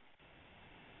hairy.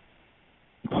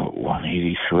 About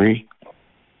 183.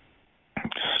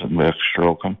 Some back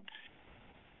stroking.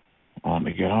 Want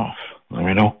me to get off? Let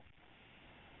me know.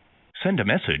 Send a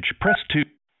message, press 2.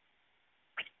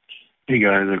 Hey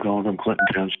guys, I'm calling from Clinton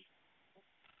Township.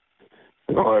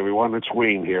 Hello everyone, it's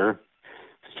Wayne here.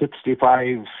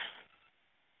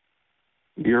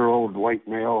 65-year-old white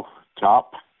male,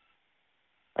 top.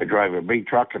 I drive a big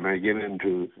truck and I get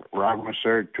into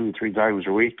Rochester 2-3 times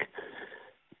a week.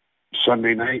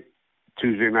 Sunday night,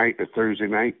 Tuesday night, or Thursday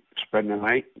night, spend the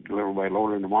night, deliver my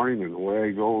load in the morning, and away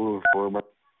I go for about.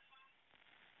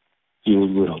 He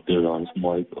was lit out there on his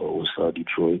mic, Westside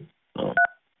Detroit.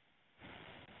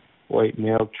 White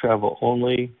male, travel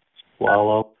only,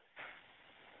 swallow.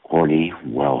 Horny,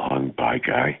 well-hung bi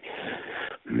guy.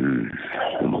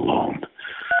 Home alone.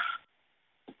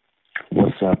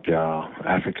 What's up, y'all?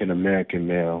 African-American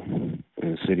male in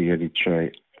the city of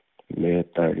Detroit.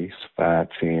 Mid-30s,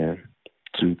 5'10",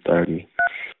 230.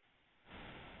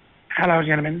 Hello,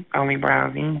 gentlemen. Only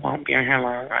browsing. Won't be on here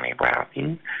long. Only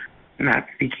browsing. Not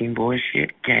seeking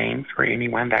bullshit games for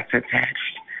anyone that's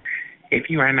attached. If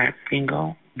you are not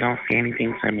single, don't say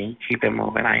anything to me. Keep it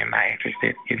moving. I am not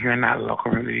interested. If you're not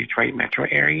local from the Detroit metro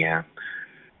area,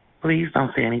 please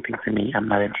don't say anything to me. I'm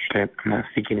not interested. I'm not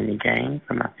seeking any games.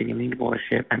 I'm not seeking any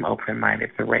bullshit. I'm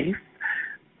open-minded to race.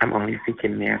 I'm only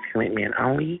seeking masculine men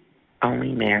only.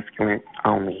 Only masculine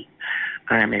only.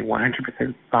 I am a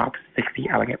 100% soft, 60,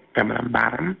 elegant, feminine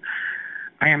bottom.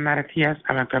 I am not a TS.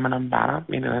 I'm a feminine bottom,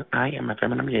 meaning that I am a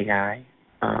feminine gay guy.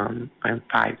 I'm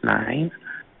 5'9",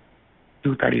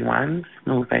 231,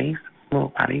 smooth face,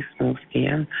 smooth body, smooth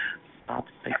skin, soft,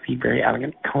 sexy, very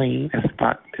elegant, clean as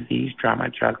fuck, disease, drama,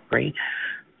 drug-free,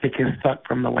 thick as fuck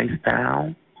from the waist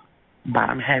down,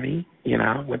 bottom heavy, you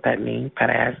know what that means,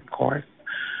 fat ass, of course.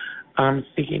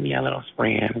 Seeking me a little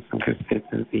friend, some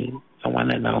consistency, someone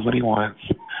that knows what he wants,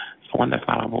 someone that's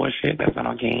not on bullshit, that's not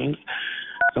on games.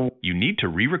 You need to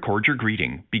re-record your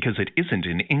greeting because it isn't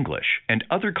in English, and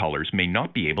other callers may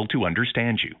not be able to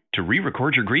understand you. To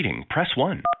re-record your greeting, press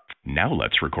 1. Now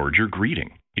let's record your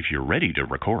greeting. If you're ready to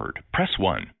record, press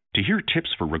 1. To hear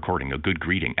tips for recording a good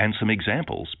greeting and some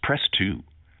examples, press 2.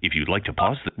 If you'd like to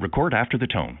pause the record after the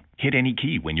tone, hit any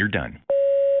key when you're done.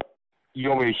 You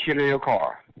want me to shit in your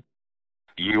car?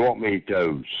 You want me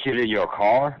to shit in your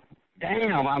car?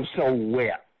 Damn, I'm so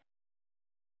wet.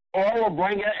 Oh,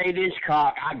 bring an 8-inch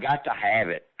cock. I got to have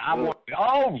it.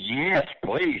 Oh, yes,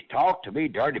 please. Talk to me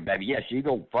dirty, baby. Yes, you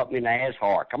gonna fuck me in the ass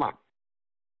hard. Come on.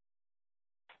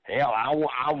 Hell, I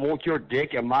want your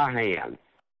dick in my hand.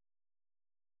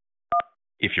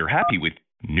 If you're happy with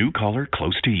new caller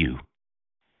close to you.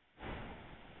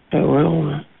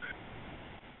 Well,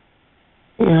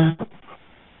 yeah.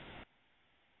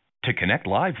 To connect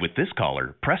live with this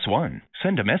caller, press 1.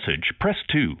 Send a message, press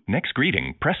 2. Next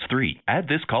greeting, press 3. Add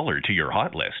this caller to your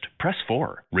hot list, press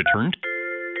 4. Return.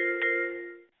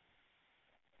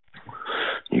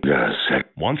 You got a sec.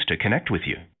 Wants to connect with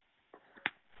you.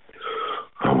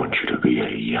 I want you to be a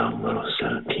young little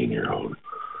 17-year-old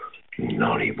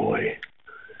naughty boy.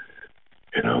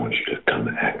 And I want you to come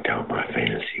and act out my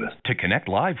fantasy with. To connect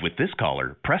live with this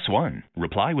caller, press 1.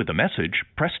 Reply with a message,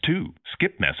 press 2.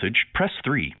 Skip message, press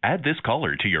 3. Add this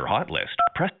caller to your hot list.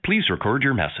 Please record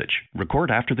your message.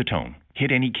 Record after the tone.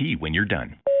 Hit any key when you're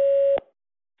done.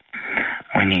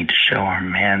 We need to show our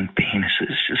man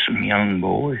penises to some young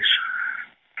boys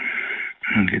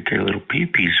and get their little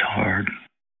pee-pees hard.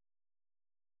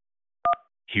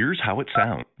 Here's how it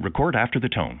sounds. Record after the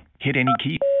tone. Hit any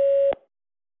key.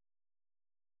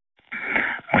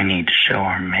 We need to show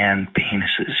our man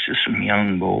penises to some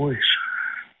young boys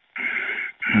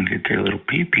and get their little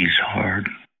pee-pees hard.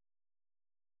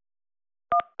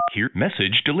 Here,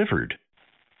 message delivered.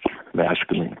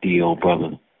 Masculine deal,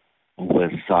 brother.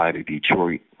 West side of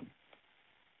Detroit.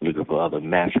 Looking for other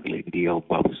masculine deal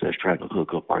brothers that's trying to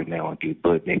hook up right now and get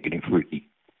butt naked and freaky.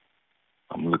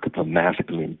 I'm looking for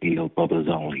masculine deal brothers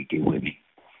only. Get with me.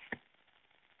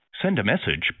 Send a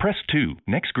message, press 2.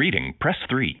 Next greeting, press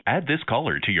 3. Add this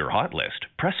caller to your hot list,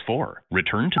 press 4.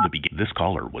 Return to the beginning. This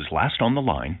caller was last on the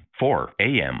line, 4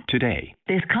 a.m. today.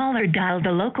 This caller dialed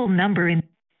a local number in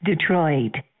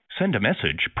Detroit. Send a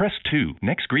message, press 2.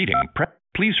 Next greeting,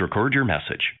 please record your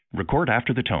message. Record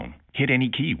after the tone. Hit any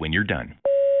key when you're done.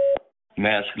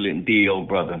 Masculine deal,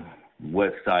 brother.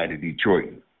 West side of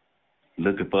Detroit.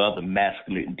 Looking for other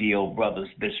masculine deal brothers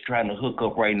that's trying to hook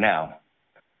up right now.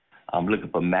 I'm looking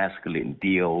for masculine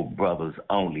deal brothers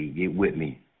only. Get with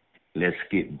me. Let's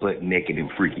get butt naked and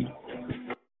freaky.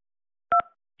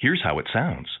 Here's how it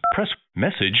sounds. Press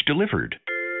message delivered.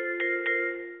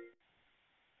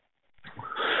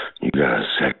 You got a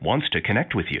sec. Wants to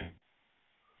connect with you.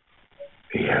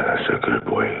 Yeah, that's a good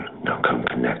boy. Now come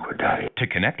connect with Daddy. To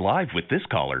connect live with this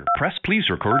caller, please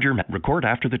record record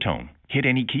after the tone. Hit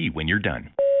any key when you're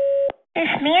done. This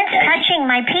man's touching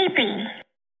my pee-pee.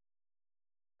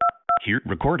 Here,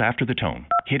 record after the tone.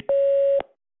 Hit.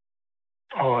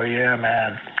 Oh, yeah,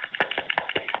 man.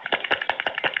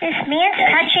 This man's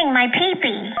touching my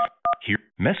pee-pee. Here,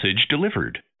 message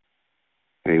delivered.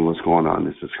 Hey, what's going on?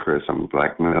 This is Chris. I'm a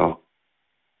black male.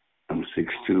 I'm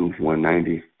 6'2",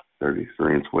 190,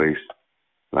 33-inch waist,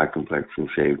 black complexion,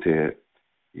 shaved head.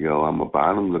 Yo, I'm a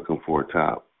bottom looking for a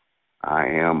top. I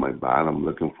am a bottom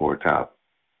looking for a top.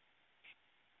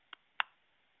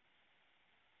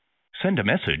 Send a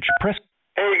message. Press.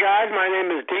 Hey guys, my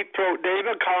name is Deep Throat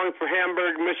David, calling from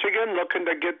Hamburg, Michigan, looking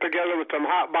to get together with some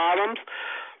hot bottoms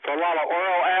for a lot of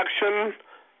oral action,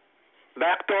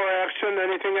 backdoor action,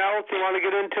 anything else you want to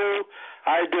get into,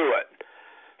 I do it.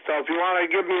 So if you want to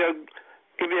give me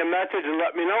a message and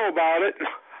let me know about it,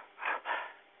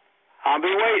 I'll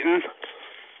be waiting.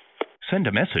 Send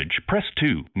a message. Press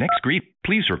 2. Next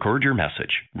please record your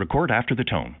message. Record after the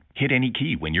tone. Hit any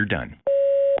key when you're done.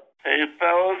 Hey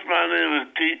fellas, my name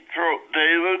is Deep Throat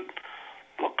David,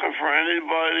 looking for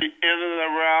anybody in and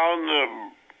around the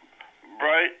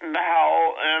Brighton,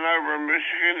 Howell, Ann Arbor,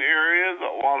 Michigan area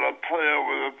that want to play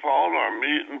over the phone or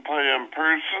meet and play in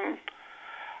person.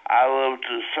 I love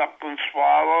to suck and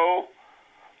swallow,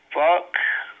 fuck,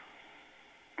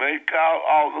 make out,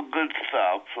 all the good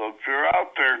stuff. So if you're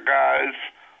out there, guys,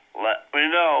 let me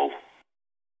know.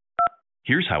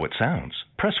 Here's how it sounds.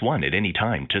 Press 1 at any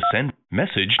time to send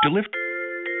message delivered.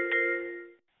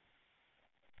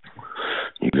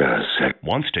 You got a sec.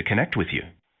 Wants to connect with you.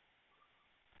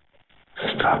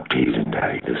 Stop teasing,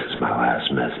 Daddy. This is my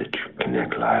last message.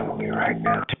 Connect live with me right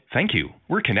now. Thank you.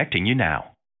 We're connecting you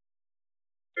now.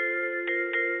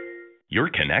 You're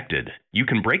connected. You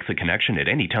can break the connection at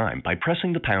any time by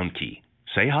pressing the pound key.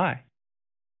 Say hi.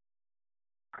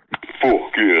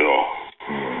 Fuck yeah.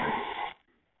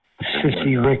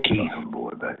 Sissy Ricky.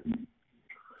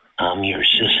 I'm your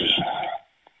sissy.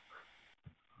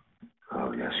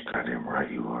 Oh, yes, goddamn right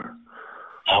you are.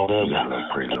 Out of a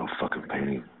pretty little fucking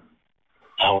painting.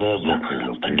 Out of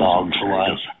a dog's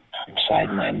life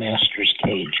inside my master's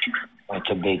cage with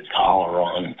a big collar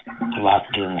on,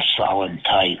 locked in solid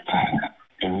tight,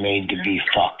 and made to be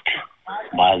fucked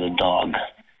by the dog.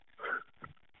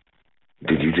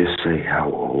 Did you just say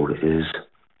how old is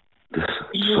this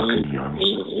fucking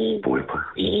young boy?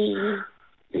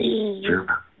 You're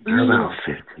about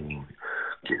 15,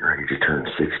 getting ready to turn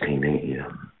 16, ain't you?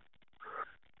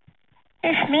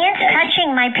 This man's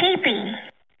touching my pee-pee.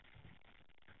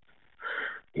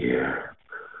 Yeah,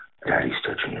 Daddy's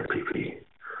touching your pee-pee.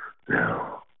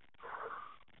 Now,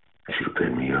 you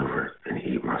bend me over and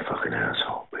eat my fucking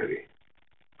asshole, baby.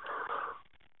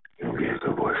 You'll be a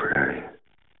good boy for Daddy.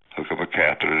 Hook up a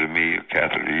catheter to me, a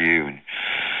catheter to you, and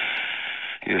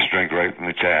you just drink right from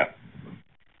the tap.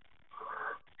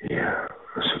 Yeah,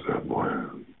 that's a good boy.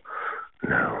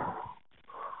 Now,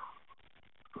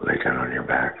 lay down on your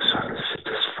back so I can sit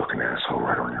this fucking asshole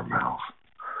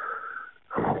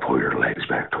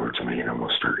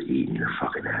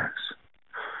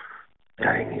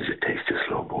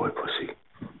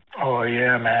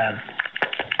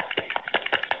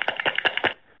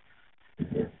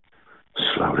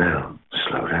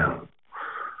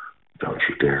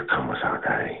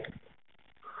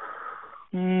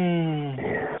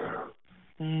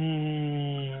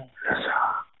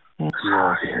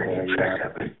Oh, yeah, you got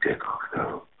that big dick off,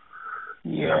 though.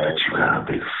 Yeah. I bet you got a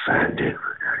big fat dick,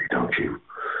 Daddy, don't you?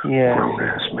 Yes.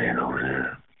 Grown-ass man over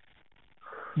there.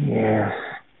 Yes.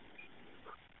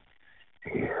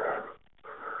 Yeah.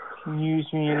 You can use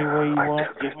me any way you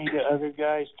want. Give me to other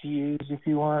guys to use if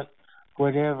you want.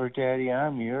 Whatever, Daddy.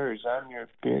 I'm yours. I'm your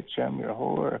bitch. I'm your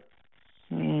whore.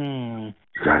 You're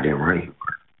goddamn right.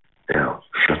 Now,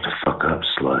 shut the fuck up,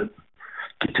 slut.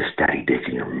 Get this daddy dick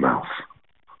in your mouth.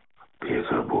 Be a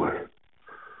good boy.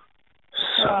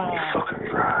 Suck me fucking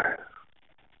dry.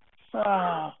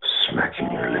 Smack you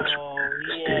in your lips with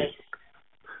this dick.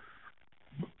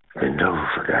 Bend over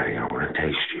for daddy. I want to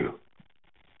taste you.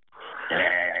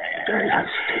 Daddy likes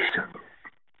to taste him.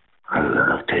 I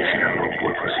love tasting that little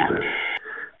boy pussy, baby.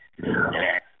 Now,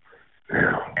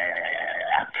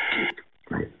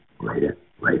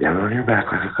 lay down on your back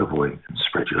like a good boy and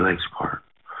spread your legs apart.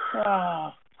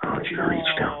 I want you to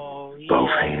reach down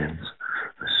both hands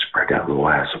and spread that little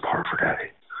ass apart for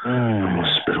daddy. I'm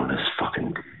gonna spit on this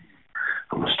fucking.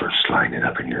 I'm gonna start sliding it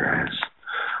up in your ass.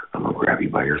 I'm gonna grab you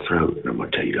by your throat and I'm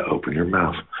gonna tell you to open your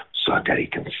mouth so daddy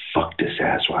can fuck this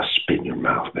ass while I spit in your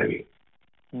mouth, baby.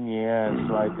 Yeah,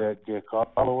 slide that dick all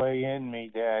the way in me,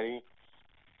 Daddy.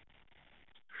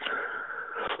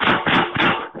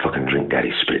 Fucking drink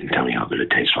daddy's spit and tell me how good it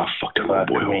tastes while I fuck that little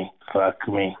boy. Fuck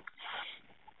me.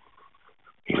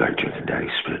 You like drinking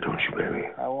daddy's spit, don't you, baby?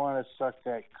 I want to suck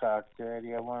that cock,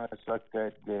 Daddy. I want to suck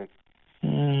that dick.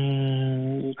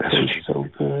 It tastes so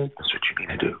good. That's what you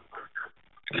need to do.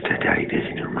 Get that daddy dick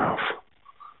in your mouth.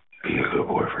 Be a good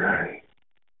boy for daddy.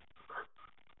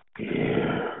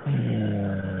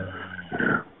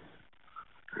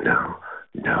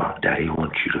 Now, daddy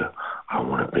wants you to, I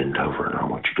want to bend over and I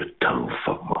want you to tongue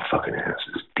fuck my fucking ass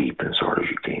as deep and as hard as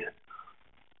you can.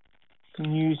 You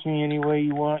can use me any way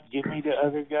you want. Give me to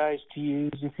other guys to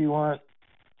use if you want.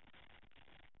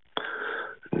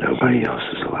 Nobody else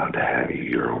is allowed to have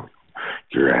you.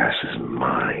 Your ass is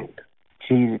mine.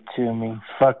 Cheat it to me.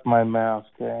 Fuck my mouth,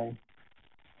 Dad.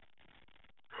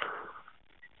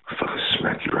 Fucking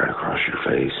smack you right across your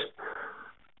face.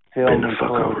 Bend the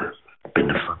fuck over. Bend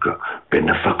the fuck up. Bend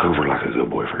the fuck over like a good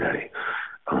boy for daddy.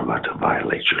 I'm about to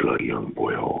violate your little young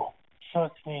boy hole.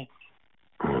 Fuck me.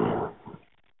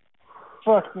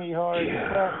 Fuck me hard.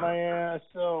 Slap my ass.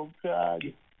 Oh,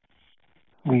 God.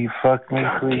 Will you fuck me,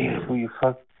 please? Will you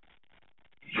fuck?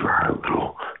 You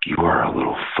are a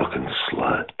little fucking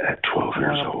slut at 12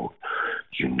 years old.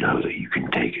 You know that you can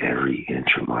take every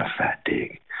inch of my fat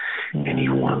dick, and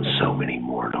you want so many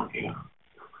more, don't you?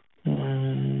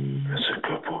 That's a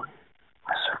good boy.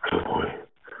 That's a good boy.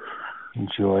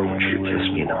 Enjoy it. You kiss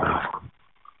me in the mouth.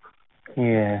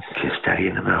 Yes. Kiss daddy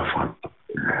in the mouth on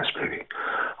your ass, baby.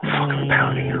 I'm fucking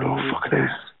pounding your little fucking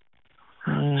ass.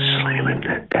 Slamming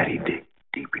that daddy dick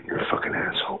deep in your fucking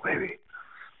asshole, baby.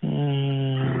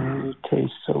 It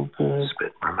tastes so good.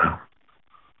 Spit in my mouth.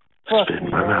 Spit in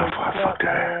my mouth while I fuck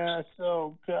that ass.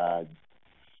 Oh, God.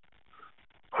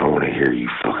 I want to hear you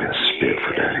fucking spit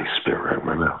for daddy. Spit right in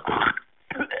my mouth.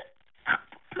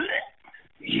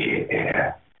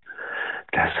 Yeah.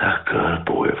 That's a good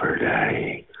boy for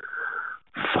daddy.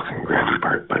 Fucking grab you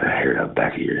by the hair out the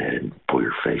back of your head and pull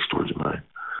your face towards mine.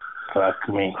 Fuck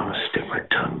me. I'm gonna stick my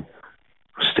tongue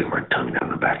down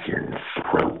the back of your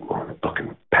throat while I'm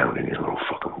fucking pounding your little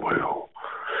fucking boy hole.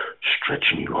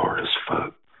 Stretching you hard as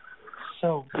fuck.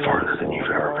 So good. Farther than you've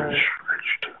ever been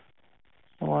stretched.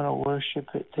 I want to worship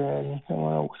it, Daddy. I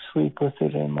want to sleep with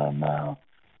it in my mouth.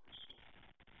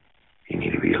 You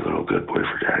need to be a little good boy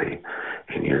for daddy,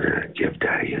 and you're gonna give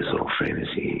daddy his little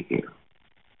fantasy.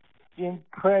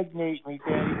 Impregnate me,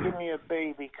 Daddy. Give me a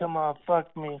baby. Come on,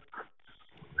 fuck me.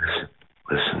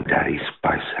 Listen, daddy's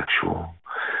bisexual,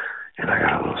 and I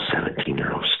got a little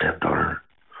 17-year-old stepdaughter.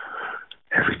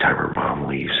 Every time her mom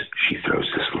leaves, she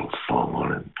throws this little thong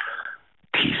on and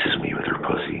teases me with her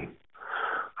pussy.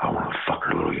 I want to fuck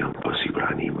her little young pussy, but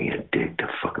I need me a dick to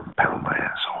fucking pound my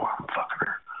asshole while I'm fucking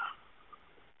her.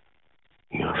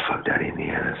 You gonna fuck daddy in the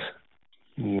ass?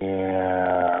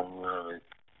 Yeah.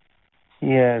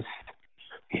 Yes.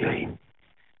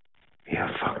 Yeah,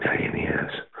 fuck daddy in the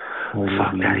ass.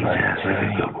 Fuck daddy's ass like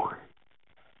a good boy.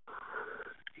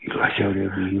 You like it?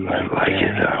 You like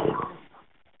it though.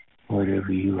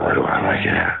 Whatever you like. Where do I like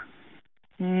it at?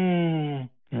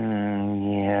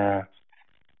 Yeah.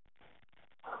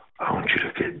 I want you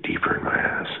to get deeper in my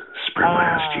ass. Spread my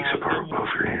ass cheeks apart above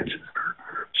your hands and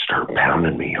start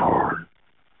pounding me hard.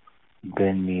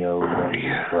 Bend me over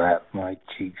and slap my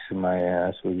cheeks and my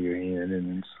ass with your hand and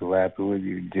then slap it with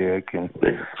your dick and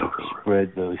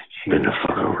spread those cheeks. Bend the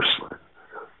fuck over, slut.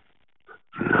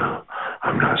 No,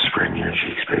 I'm not spreading your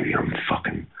cheeks, baby. I'm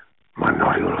fucking my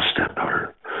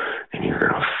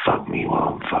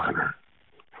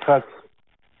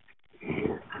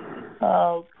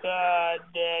Oh, God,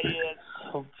 Daddy,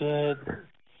 that's so good.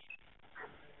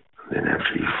 Then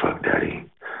after you fuck Daddy,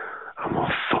 I'm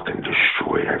gonna fucking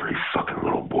destroy every fucking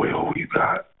little boy hole you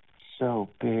got. So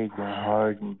big and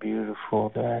hard and beautiful,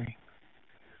 Daddy.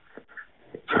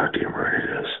 Goddamn right it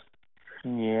is.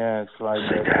 Yeah, it's like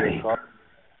Say, Daddy.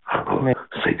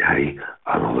 Say, Daddy,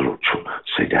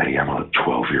 say, Daddy, I'm a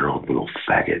 12-year-old little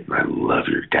faggot, and I love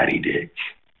your daddy dick.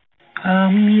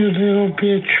 I'm your little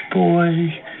bitch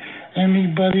boy.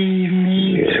 Anybody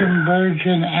need some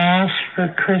virgin ass for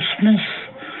Christmas?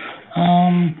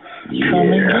 Come and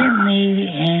get me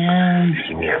and...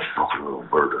 Give me a fucking little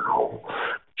virgin hole.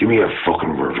 Give me a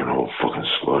fucking virgin hole, fucking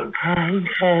slut.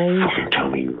 Okay. Fucking tell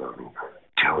me you love me.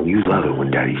 Tell him you love it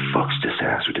when Daddy fucks this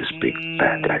ass with this big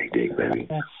fat daddy dick, baby.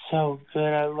 That's so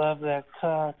good. I love that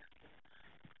cock.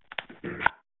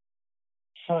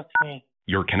 Fuck me.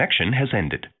 Your connection has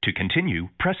ended. To continue,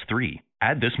 press 3.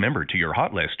 Add this member to your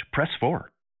hot list, press 4.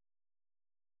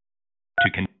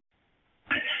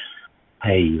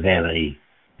 Hey, very,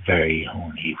 very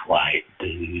horny white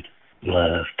dude.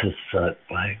 Love to suck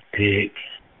like dick.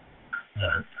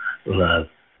 Love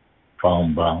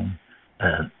bone.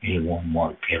 You won't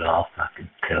want to get off. I can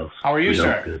tell How are you, real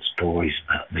sir? good stories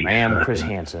about me. I am sucking. Chris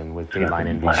Hansen with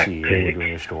Dateline Black NBC. pig. We're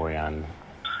doing a story on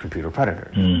computer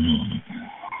predators.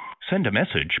 Send a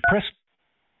message, press...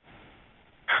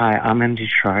 Hi, I'm in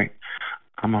Detroit.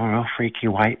 I'm a real freaky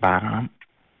white bottom.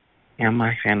 And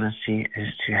my fantasy is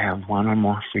to have one or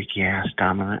more freaky ass,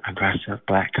 dominant, aggressive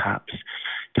black tops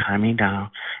tie me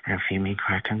down and feed me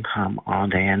crack and cum all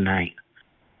day and night.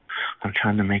 I'm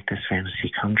trying to make this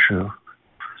fantasy come true.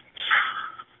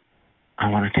 I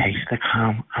want to taste the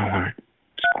cum. I want to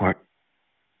squirt.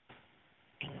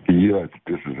 Yes,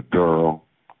 this is a girl,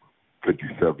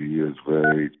 57 years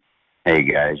of age. Hey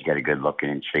guys, got a good looking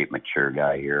in shape mature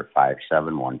guy here, 5'7",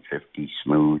 150,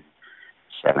 smooth,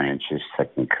 7 inches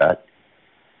thick and cut.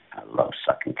 I love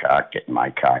sucking cock, getting my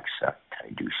cock sucked.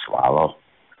 I do swallow.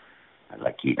 I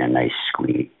like eating a nice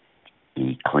squeaky,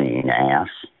 clean ass.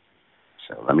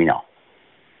 So let me know.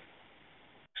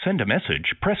 Send a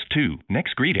message, press 2.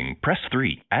 Next greeting, press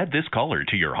 3. Add this caller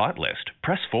to your hot list,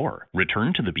 press 4.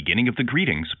 Return to the beginning of the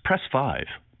greetings, press 5.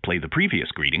 Play the previous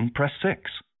greeting, press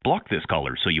 6. Block this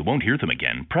caller so you won't hear them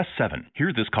again, press 7.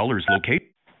 Hear this caller's location.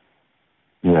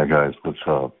 Yeah, guys, what's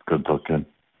up? Good looking,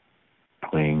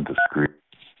 clean, discreet.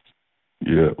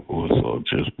 Yeah, what's up?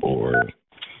 Just bored.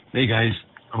 Hey guys,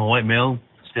 I'm a white male,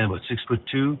 stand about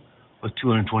 6'2", about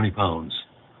 220 pounds.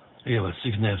 I got about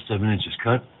 6.5, 7 inches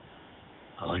cut.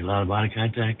 I like a lot of body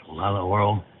contact, a lot of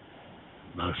oral,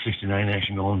 a lot of 69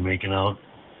 action going, making out,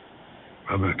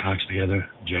 rubbing our cocks together,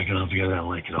 jacking off together. I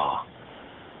like it all.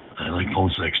 I like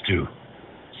phone sex too.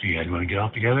 So you guys want to get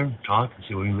off together, talk, and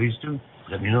see what it leads to?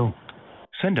 Let me know.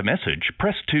 Send a message,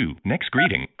 press 2. Next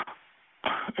greeting.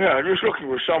 Yeah, just looking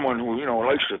for someone who,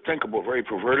 likes to think about very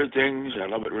perverted things. I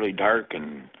love it really dark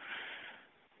and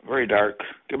very dark.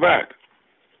 Get back.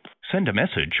 Send a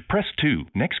message, press 2.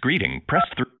 Next greeting, press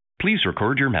 3. Please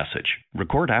record your message.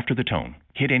 Record after the tone.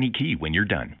 Hit any key when you're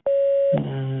done.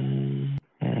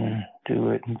 Do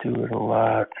it and do it a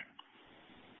lot.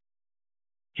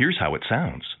 Here's how it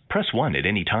sounds. Press 1 at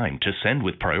any time to send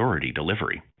with priority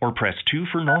delivery, or press 2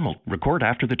 for normal. Record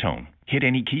after the tone. Hit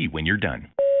any key when you're done.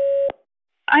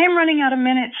 I am running out of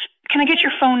minutes. Can I get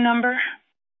your phone number?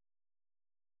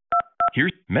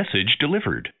 Here's message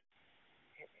delivered.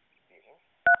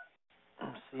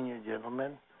 Senior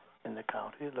gentleman in the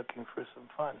county looking for some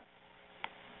fun.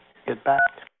 Get back.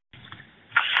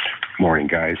 Morning,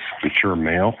 guys. Mature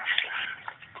male,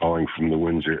 calling from the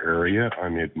Windsor area.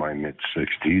 I'm in my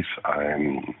mid-60s.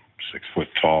 I'm 6 foot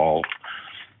tall,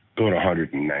 about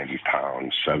 190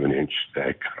 pounds, 7 inch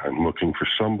thick. I'm looking for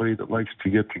somebody that likes to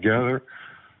get together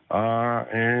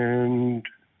and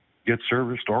get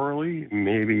serviced orally,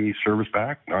 maybe service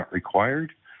back, not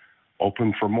required.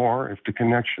 Open for more if the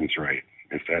connection's right.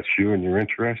 If that's you and you're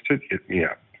interested, hit me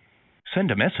up.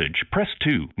 Send a message, press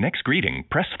 2. Next greeting,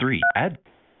 press 3. Add.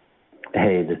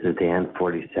 Hey, this is Dan,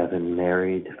 47,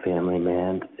 married, family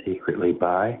man, secretly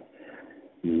bi.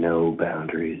 No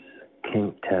boundaries.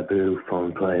 Kink, taboo,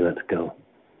 phone play, let's go.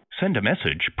 Send a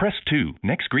message, press 2.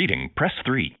 Next greeting, press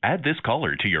 3. Add this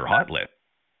caller to your hot list.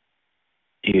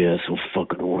 Yeah, so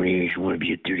fucking horny. You want to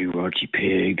be a dirty, raunchy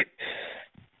pig.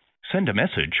 Send a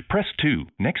message, press 2.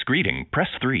 Next greeting, press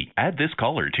 3. Add this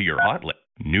caller to your hot list.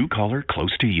 New caller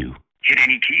close to you. Hit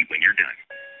any key when you're done.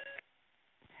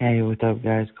 Hey, what's up,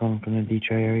 guys? Calling from the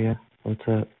Detroit area. What's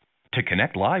up? To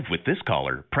connect live with this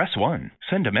caller, press 1.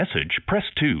 Send a message, press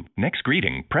 2. Next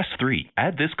greeting, press 3.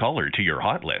 Add this caller to your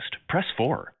hot list, press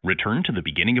 4. Return to the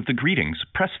beginning of the greetings,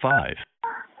 press 5.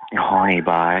 Horny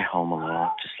by, home alone,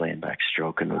 just laying back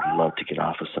stroking. Would love to get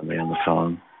off with somebody on the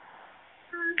phone.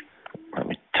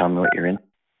 Tell me what you're in.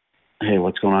 Hey,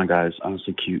 what's going on, guys?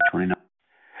 Honestly Cute, 29.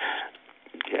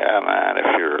 Yeah, man, if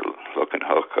you're looking to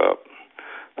hook up,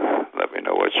 let me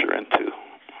know what you're into.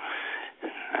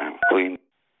 I'm clean.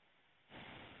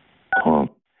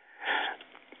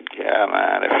 Yeah,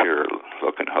 man, if you're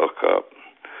looking to hook up,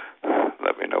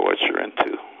 let me know what you're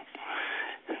into.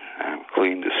 I'm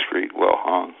clean, discreet, well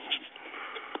hung.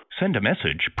 Send a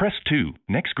message, press 2.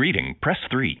 Next greeting, press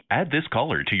 3. Add this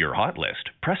caller to your hot list,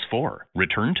 press 4.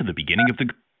 Return to the beginning of the...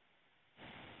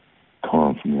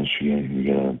 Calling from Michigan. We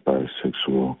got a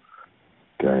bisexual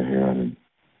guy here on a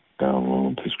down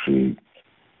low the street.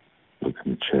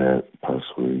 Looking to chat,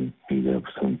 possibly meet up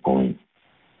at some point.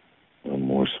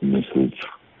 More submissive.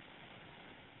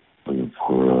 Looking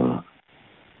for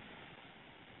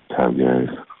top guys.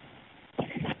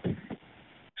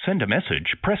 Send a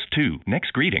message, press 2.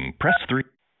 Next greeting, press 3.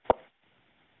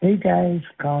 Hey guys,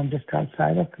 calling just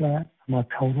outside of Flint. I'm a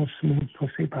total smooth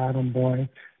pussy bottom boy.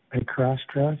 I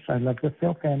cross-dress. I love to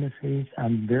fill fantasies.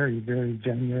 I'm very, very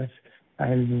generous.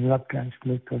 I love guys to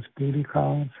make those booty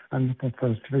calls. I'm looking for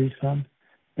a threesome.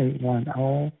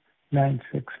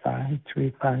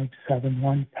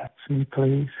 810-965-3571. Text me,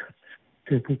 please.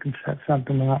 See if we can set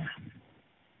something up.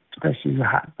 Especially the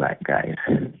hot black guys.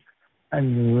 I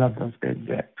love those big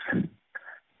dicks.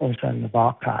 Those are the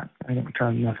ball cock. I don't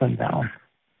turn nothing down.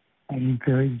 I'm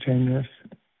very generous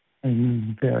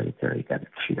and very, very good.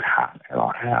 She's hot. A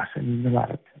lot of ass and a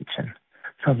lot of attention.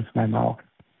 So does my mouth.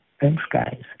 Thanks,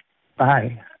 guys.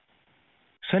 Bye.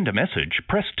 Send a message,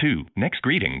 press 2. Next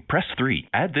greeting, press 3.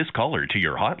 Add this caller to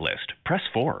your hot list, press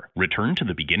 4. Return to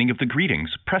the beginning of the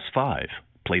greetings, press 5.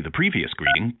 Play the previous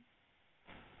greeting.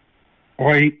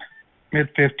 White,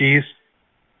 mid-50s,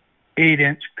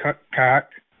 8-inch cut cock,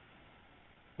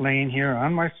 laying here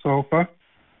on my sofa,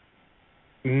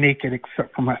 naked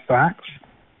except for my socks,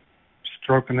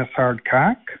 stroking this hard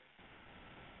cock,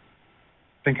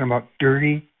 thinking about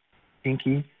dirty,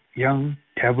 inky, young,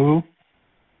 taboo.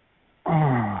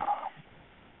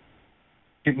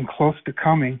 Getting close to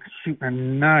coming, shooting a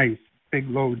nice big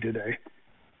load today.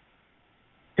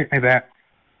 Hit me back.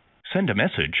 Send a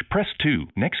message, press 2.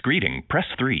 Next greeting, press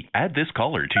 3. Add this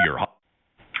caller to your hot...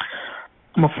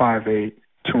 I'm a 5'8",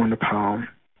 200 pound,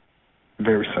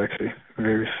 very sexy,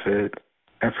 very fit,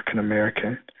 African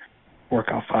American, work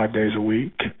out 5 days a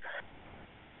week,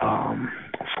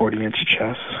 40-inch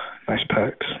chest, nice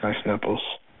pecs, nice nipples,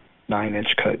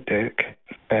 9-inch cut dick,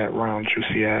 fat, round,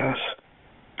 juicy ass.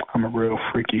 I'm a real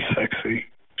freaky, sexy,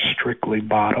 strictly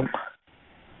bottom.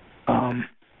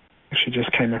 She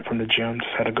just came in from the gym,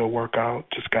 just had a good workout,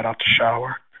 just got out the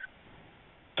shower.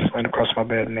 Just laying across my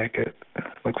bed naked.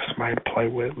 Look for somebody to play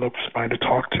with, look for somebody to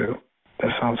talk to.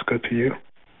 That sounds good to you?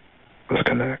 Let's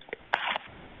connect.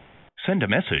 Send a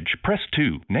message, press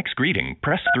 2. Next greeting,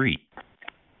 press 3.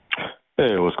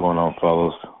 Hey, what's going on,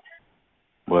 fellas?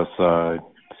 West Side,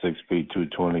 6 feet,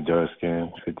 220, dark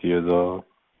skin, 50 years old.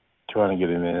 Trying to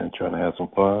get in, trying to have some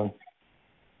fun.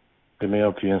 Hit me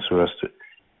up if you're interested.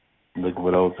 Looking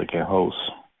for those that can host.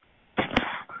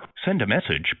 Send a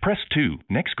message, press 2.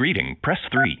 Next greeting, press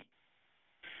 3.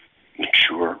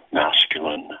 Mature,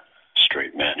 masculine,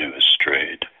 straight man who is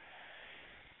straight.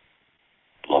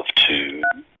 Love to.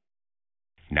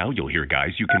 Now you'll hear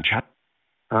guys you can chat.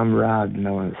 I'm Rod,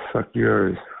 known as Suck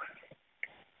Yours.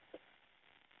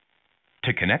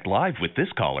 To connect live with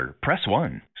this caller, press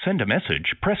 1. Send a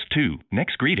message, press 2.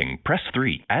 Next greeting, press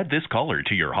 3. Add this caller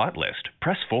to your hot list,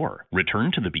 press 4.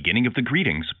 Return to the beginning of the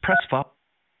greetings, press 5.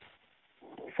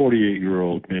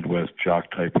 48-year-old Midwest jock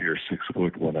type here, 6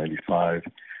 foot, 195,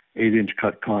 8-inch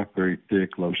cut cock, very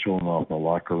thick, love showing off in the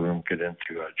locker room, get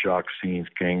into jock scenes,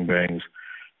 gangbangs,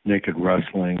 naked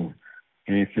wrestling,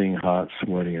 anything hot,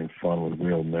 sweaty, and fun with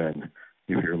real men.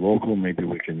 If you're local, maybe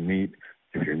we can meet.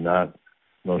 If you're not,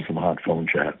 love some hot phone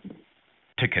chat.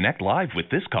 To connect live with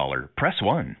this caller, press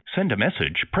 1. Send a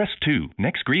message, press 2.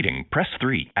 Next greeting, press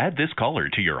 3. Add this caller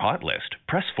to your hot list,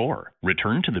 press 4.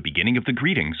 Return to the beginning of the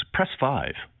greetings, press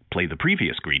 5. Play the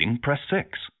previous greeting, press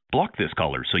 6. Block this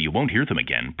caller so you won't hear them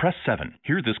again, press 7.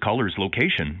 Hear this caller's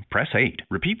location, press 8.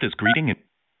 Repeat this greeting and...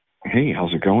 Hey,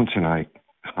 how's it going tonight?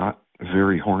 Hot,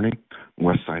 very horny,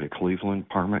 west side of Cleveland,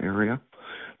 Parma area.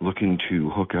 Looking to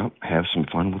hook up, have some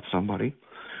fun with somebody.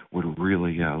 Would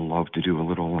really love to do a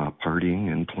little partying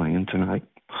and playing tonight.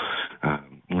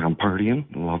 When I'm partying,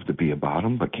 love to be a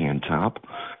bottom, but can top.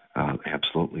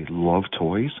 Absolutely love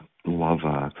toys. Love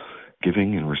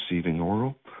giving and receiving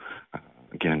oral.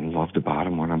 Again, love to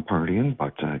bottom when I'm partying,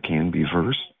 but can be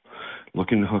verse.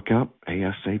 Looking to hook up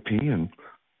ASAP and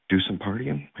do some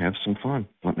partying, have some fun.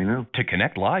 Let me know. To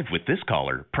connect live with this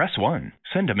caller, press 1.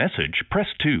 Send a message, press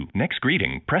 2. Next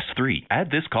greeting, press 3.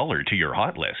 Add this caller to your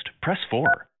hot list, press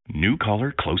 4. New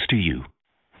caller close to you.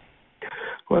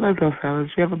 What up, though, fellas?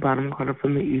 You have a bottom corner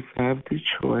from the east side of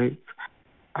Detroit.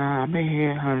 I'm a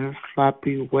headhunter,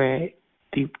 sloppy, wet,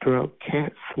 deep throat,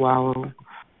 can't swallow,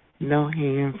 no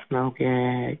hands, no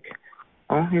gag.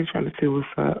 I'm here trying to see what's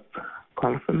up.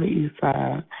 Calling from the east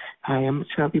side. I am a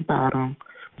chubby bottom.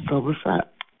 So what's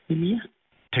up? Yeah.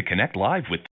 To connect live with